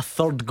a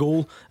third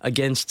goal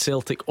against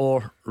Celtic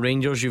or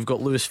Rangers. You've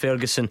got Lewis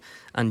Ferguson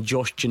and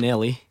Josh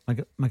Ginnelly.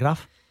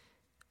 McGrath?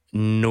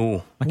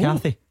 No.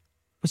 McCarthy?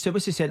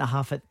 What's he centre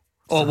half at?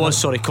 Oh, it was,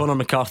 sorry, Conor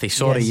McCarthy.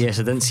 Sorry, yes,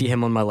 I didn't see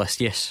him on my list.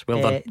 Yes,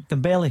 well done.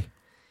 Dembele?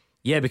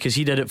 Yeah, because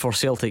he did it for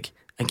Celtic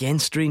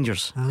against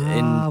Rangers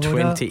in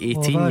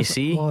 2018, you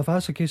see. Well, if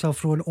that's the case, I'll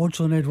throw in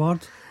Odsonne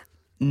Edouard.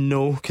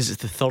 No, because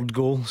it's the third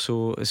goal,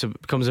 so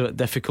it becomes a bit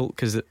difficult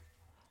because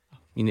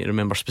you need to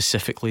remember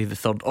specifically the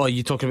third. Oh,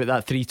 you talking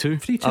about that 3-2?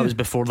 3-2. That was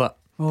before that.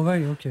 Oh,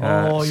 right, okay.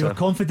 You were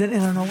confident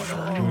in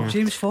it.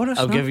 James Forrest.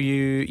 I'll give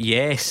you,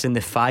 yes, in the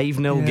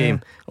 5-0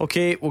 game.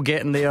 Okay, we'll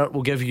get in there.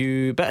 We'll give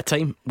you a bit of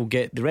time. We'll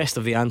get the rest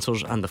of the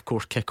answers and, of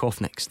course, kick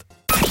off next.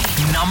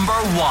 Number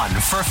 1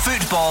 for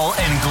football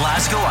in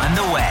Glasgow and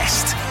the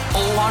West.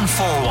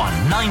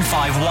 0141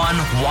 951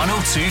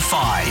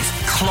 1025.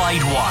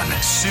 Clyde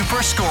 1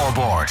 Super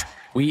Scoreboard.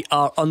 We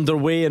are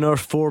underway in our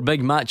 4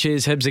 big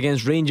matches. Hibs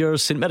against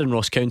Rangers, St Mirren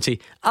Ross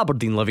County,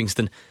 Aberdeen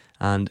Livingston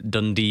and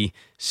Dundee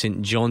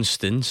St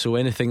Johnstone. So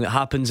anything that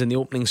happens in the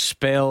opening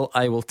spell,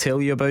 I will tell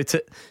you about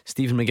it.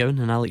 Stephen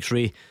McGowan and Alex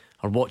Rae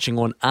are watching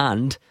on,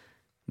 and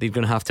they're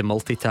going to have to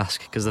multitask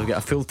because they've got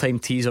a full-time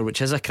teaser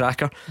which is a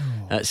cracker,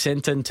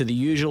 sent in to the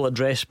usual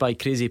address by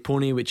Crazy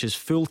Pony, which is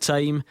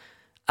fulltime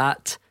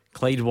at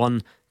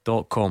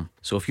Clyde1.com.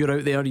 So if you're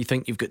out there, you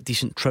think you've got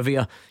decent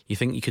trivia, you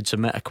think you could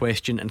submit a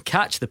question and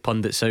catch the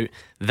pundits out,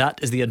 that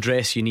is the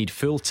address you need,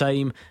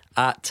 fulltime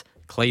at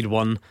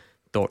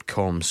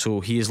Clyde1.com.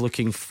 So he is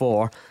looking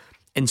for,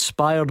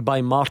 inspired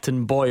by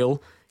Martin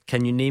Boyle,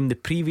 can you name the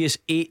previous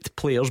 8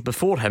 players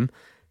before him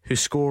who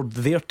scored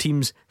their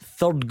team's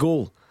third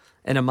goal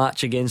in a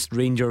match against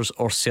Rangers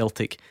or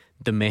Celtic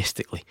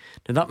domestically?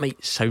 Now that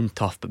might sound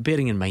tough, but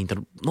bearing in mind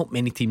that not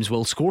many teams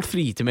will score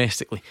 3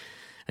 domestically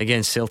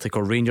against Celtic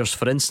or Rangers.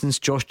 For instance,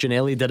 Josh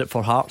Ginnelly did it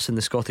for Hearts in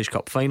the Scottish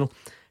Cup final.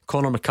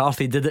 Conor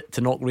McCarthy did it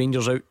to knock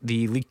Rangers out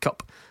the League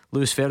Cup.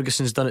 Lewis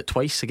Ferguson's done it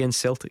twice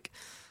against Celtic.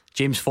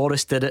 James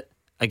Forrest did it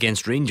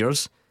against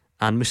Rangers,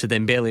 and Moussa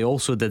Dembele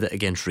also did it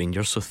against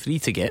Rangers. So 3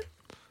 to get.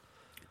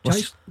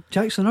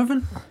 Jackson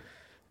Irvine?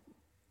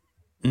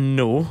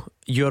 No,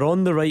 you're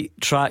on the right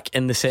track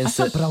in the sense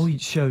That's that a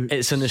brilliant shout.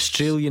 it's an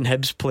Australian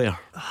Hibs player,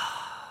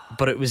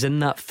 but it was in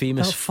that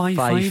famous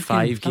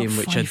 5-5 game,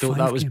 which I don't.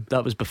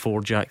 That was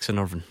before Jackson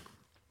Irvine.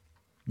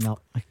 No,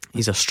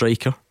 he's a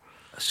striker.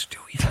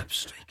 Australian Hibs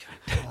striker.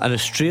 An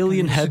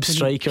Australian Hibs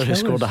striker who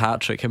scored a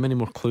hat-trick. How many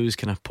more clues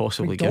can I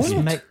possibly give you?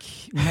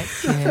 Mick,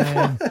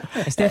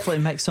 it's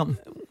definitely Mick something.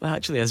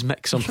 Actually, it's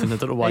Mick something. I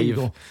don't know why you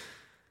go.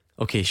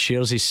 Okay,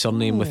 shares his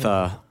surname with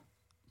a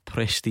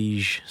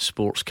prestige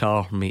sports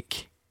car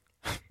make.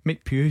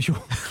 Mick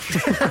Peugeot.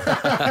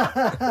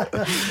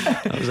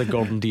 That was a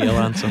Gordon Deal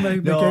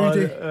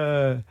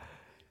answer.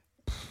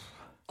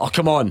 Oh,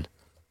 come on.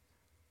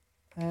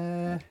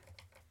 I'm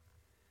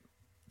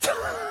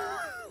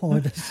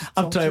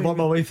trying to work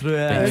my way through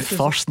it.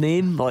 First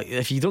name, like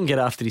if you don't get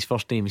after his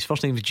first name was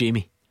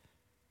Jamie.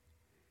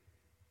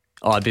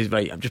 Oh, I'd be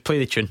right. I'm just play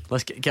the tune.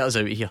 Let's get us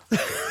out of here.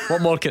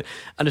 What more can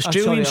an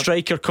Australian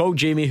striker called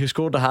Jamie who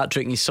scored a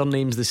hat-trick and his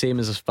surname's the same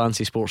as a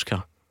fancy sports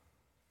car?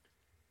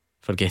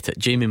 Forget it.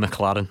 Jamie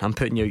McLaren. I'm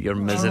putting you out your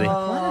misery.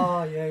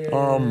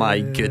 Oh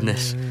my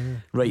goodness.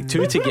 Right,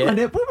 2 to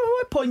get.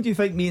 What point do you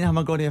think me and him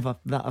are going to have a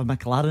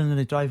McLaren in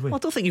the driveway? Well, I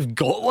don't think you've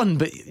got one,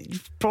 but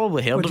you've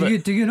probably heard of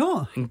it. Do you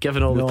not? And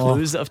given all the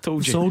clues that I've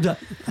told you. Sold it.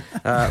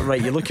 Right,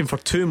 you're looking for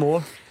 2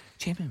 more.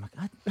 Jamie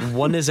McLaren.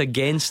 One is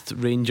against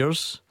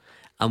Rangers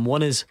and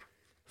one is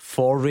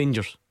for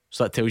Rangers.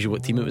 So that tells you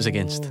what team it was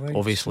against, right,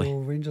 obviously. So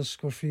Rangers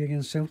score 3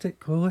 against Celtic,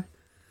 clearly.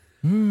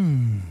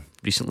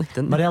 Recently,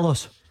 didn't they?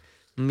 Morelos.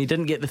 He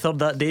didn't get the third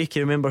that day. Can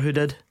you remember who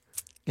did?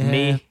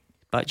 May.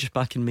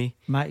 Back in May.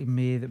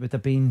 May, that would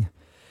have been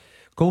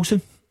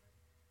Golson.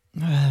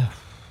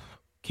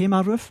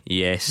 Kemar Roof.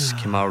 Yes,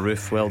 Kemar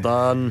Roof. Well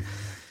done.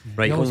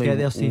 Right, only get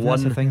there, Steve,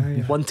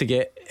 one to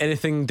get.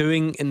 Anything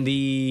doing in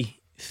the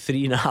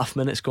 3.5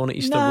 minutes gone at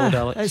Easter Road,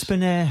 Alex? It's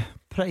been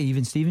pretty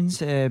even, Stevens.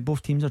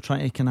 Both teams are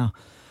trying to kind of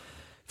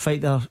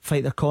fight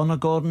their corner,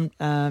 Gordon.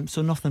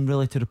 So nothing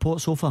really to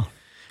report so far.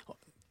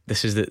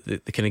 This is the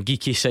kind of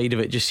geeky side of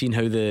it, just seeing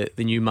how the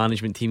new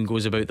management team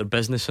goes about their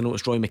business. I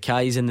noticed Roy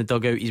Mackay's in the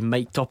dugout. He's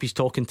mic'd up, he's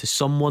talking to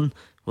someone.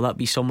 Will that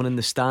be someone in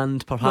the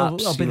stand,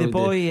 perhaps? Well, it'll be the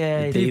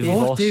boy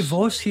Dave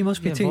Voss. He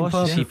must be taking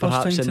part for the first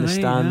time in tonight, the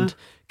stand,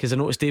 because I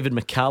noticed David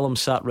McCallum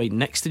sat right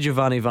next to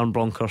Giovanni Van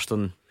Bronckhorst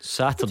on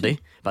Saturday,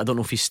 but I don't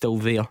know if he's still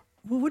there.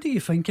 Well, what do you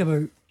think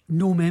about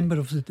no member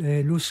of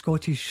the no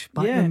Scottish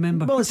background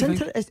member? Well, it's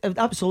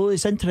absolutely,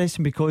 it's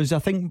interesting, because I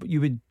think you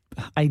would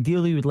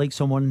ideally like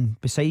someone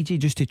beside you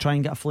just to try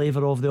and get a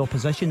flavour of the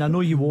opposition. I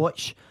know you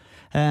watch,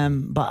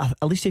 but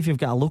at least if you've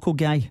got a local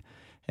guy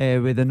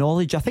with the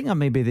knowledge, I think that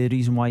may be the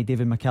reason why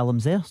David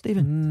McCallum's there.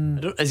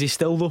 Stephen, is he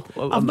still though?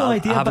 I've no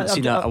idea. I haven't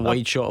seen a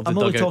wide shot of the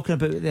dugout. I'm only talking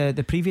about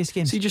the previous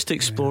games. See, just to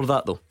explore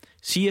that though,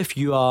 see if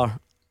you are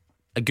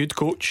a good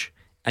coach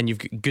and you've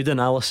got good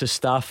analysis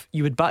staff,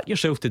 you would back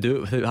yourself to do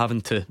it without having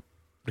to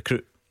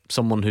recruit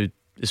someone who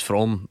is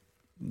from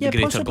the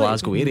greater possibly.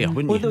 Glasgow area,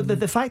 wouldn't you?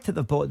 The fact that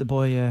they've brought the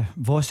boy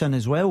Voss in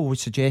as well would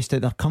suggest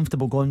that they're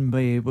comfortable going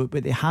by what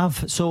they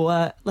have.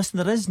 So listen,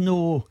 there is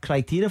no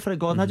criteria for it,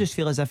 Gordon. I just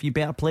feel as if you're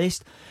better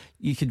placed,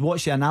 you could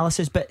watch the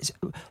analysis. But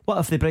what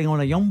if they bring on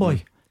a young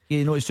boy?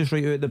 You know, it's just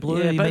right out of the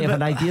blue. You might have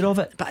an idea of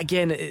it. But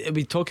again,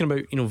 we're talking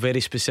about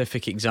very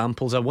specific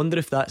examples. I wonder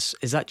if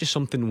is that just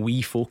something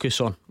we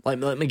focus on?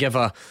 Like, let me give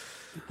I'm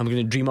going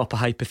to dream up a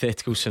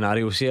hypothetical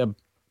scenario. Say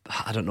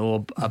I don't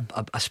know,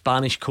 a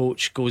Spanish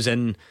coach goes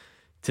in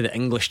to the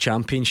English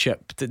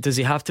Championship. Does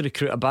he have to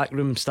recruit a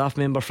backroom staff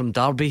member from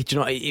Derby? Do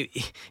you know,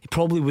 he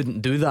probably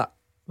wouldn't do that.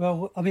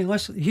 Well, I mean,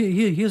 listen,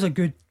 here's a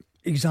good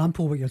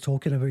example of what you're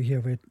talking about here.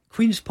 With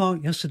Queen's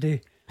Park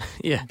yesterday,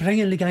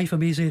 bringing the guy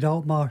from AZ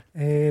Alkmaar,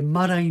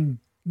 Marijn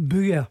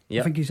Buyer,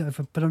 I think he's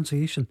for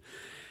pronunciation.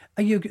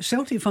 And you've got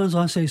Celtic fans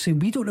last night saying,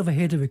 we don't have a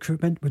head of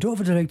recruitment, we don't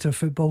have a director of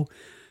football,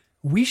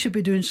 we should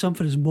be doing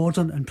something as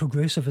modern and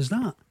progressive as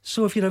that.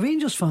 So if you're a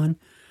Rangers fan,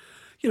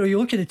 you know, you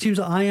look at the teams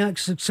that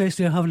Ajax success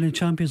they're having in the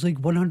Champions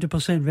League,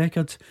 100%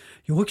 record.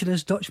 You look at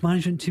this Dutch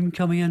management team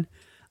coming in,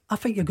 I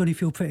think you're going to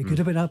feel pretty good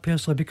about that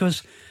personally,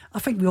 because I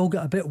think we all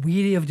get a bit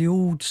weary of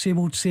the same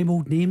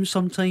old names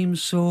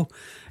sometimes. So,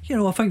 you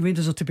know, I think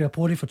Rangers are to be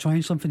applauded for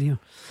trying something here.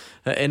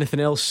 Anything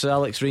else,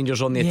 Alex?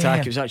 Rangers on the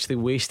attack. It was actually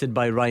wasted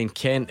by Ryan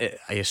Kent.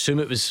 I assume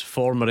it was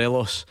for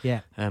Morelos,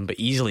 but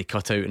easily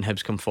cut out and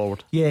Hibs come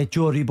forward. Yeah,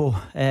 Joe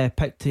Rebo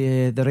picked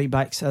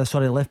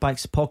the left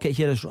back's pocket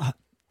here as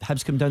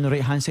Hibs come down the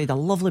right hand side. A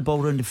lovely ball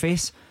round the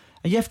face.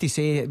 And you have to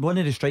say, one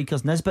of the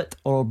strikers, Nisbet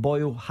or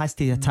Boyle, has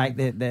to attack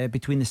the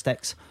between the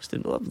sticks.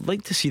 I'd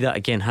like to see that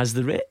again. Has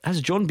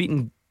John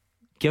Beaton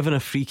given a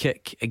free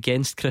kick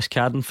against Chris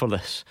Cadden for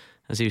this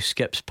as he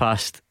skips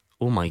past?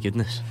 Oh my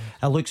goodness!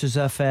 It looks as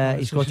if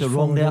he's got it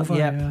wrong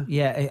there.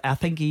 Yeah. I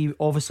think he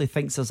obviously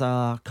thinks there's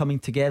a coming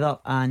together,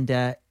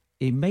 and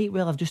he might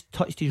well have just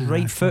touched his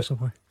right foot.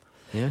 Possibly.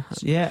 Yeah.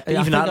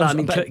 Even at that, I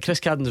mean,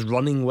 Chris Cadden's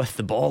running with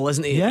the ball,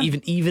 isn't he? Yeah.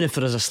 Even if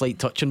there is a slight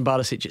touch on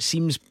Barisic, it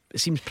seems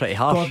pretty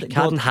harsh.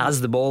 Cadden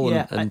has the ball,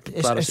 and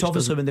it's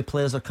obviously when the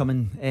players are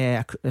coming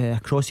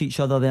across each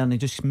other there, and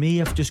he may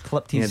have just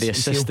clipped his. The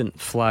assistant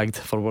flagged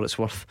for what it's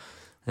worth.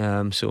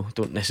 So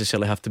don't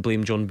necessarily have to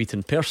blame John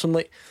Beaton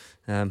personally.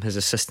 His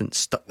assistant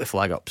stuck the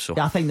flag up. So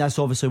I think that's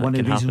obviously one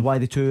of the reasons why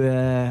the two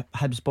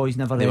Hibs boys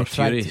never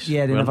tried.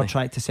 Never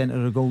tried to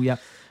centre a goal. Yeah.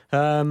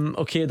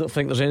 Okay, I don't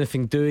think there's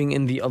anything doing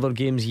in the other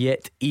games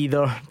yet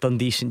either.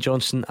 Dundee, St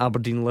Johnstone,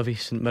 Aberdeen, Livy,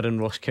 St Mirren,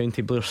 Ross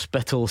County, Blair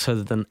Spittles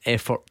had an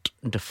effort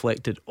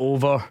deflected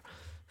over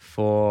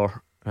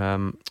for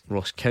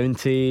Ross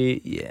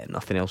County. Yeah,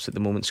 nothing else at the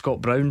moment. Scott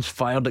Brown's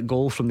fired at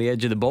goal from the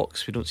edge of the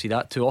box. We don't see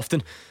that too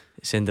often.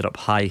 It's ended up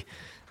high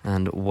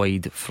and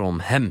wide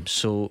from him.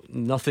 So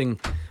nothing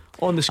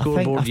on the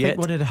scoreboard yet. I think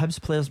one of the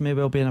Hibs players may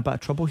well be in a bit of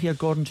trouble here,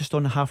 Gordon, just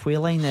on the halfway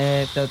line.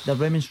 They're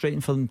remonstrating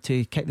for them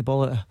to kick the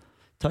ball out of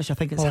touch. I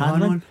think it's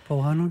Hanlon.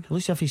 Paul Hanlon. It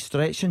looks as if he's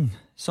stretching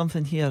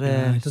something here.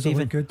 It doesn't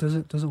look good, does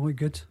it? Doesn't look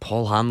good.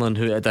 Paul Hanlon,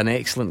 who had an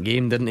excellent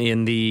game, didn't he,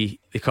 in the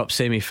Cup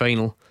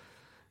semi-final.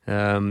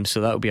 So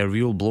that'll be a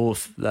real blow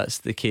if that's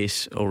the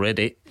case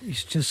already.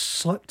 He's just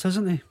slipped,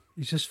 hasn't he?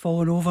 He's just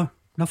fallen over.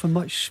 Nothing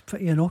much,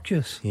 pretty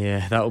innocuous.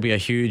 Yeah, that'll be a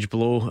huge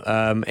blow.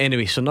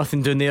 Anyway, so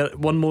nothing doing there.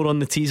 One more on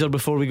the teaser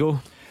before we go.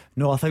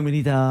 No, I think we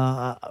need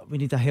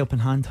a helping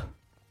hand.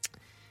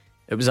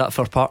 It was at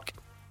Fir Park,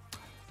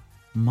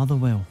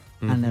 Motherwell,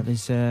 and it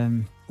was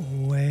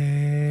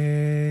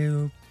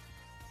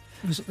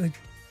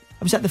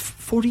was that the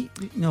 40?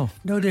 No,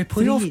 the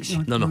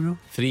playoff. No.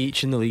 3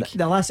 each in the league.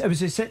 The last, it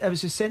was a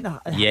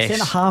centre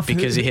half,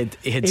 because he'd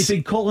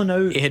been calling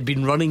out. He had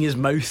been running his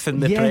mouth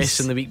in the press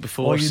in the week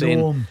before,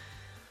 saying.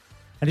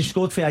 And he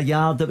scored for a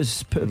yard that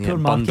was poor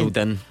marking. Bundled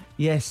in.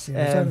 Yes.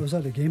 Was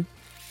that the game?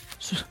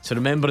 So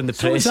remember in the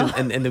press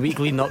in the week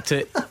leading up to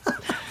it,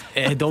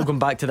 it had all gone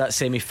back to that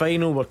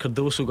semi-final where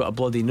Cardoso got a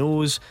bloody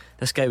nose.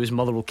 This guy was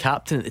Motherwell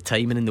captain at the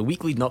time, and in the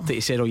week leading up to it,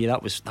 he said, "Oh yeah,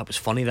 that was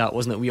funny, that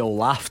wasn't it? We all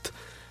laughed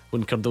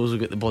when Cardoso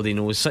got the bloody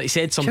nose." So he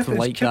said something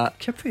like that.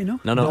 Kippy,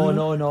 no.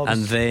 No.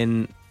 And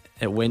then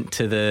it went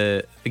to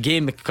the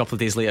game a couple of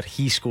days later.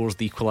 He scores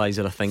the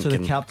equaliser, I think, so the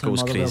and captain goes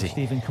Motherwell, crazy.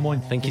 Stephen, come on.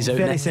 I think he's out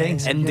in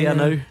India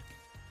now.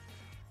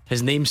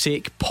 His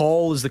namesake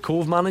Paul is the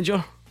Cove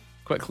manager.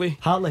 quickly?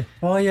 Hartley.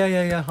 Oh,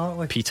 yeah,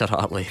 Hartley. Peter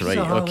Hartley, right,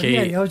 Hartley.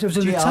 okay. Yeah, it was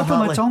on the tip of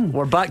my tongue.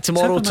 We're back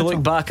tomorrow Tip of to my look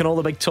tongue. back on all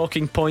the big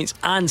talking points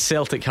and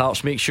Celtic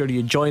Hearts. Make sure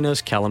you join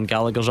us. Callum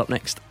Gallagher's up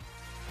next.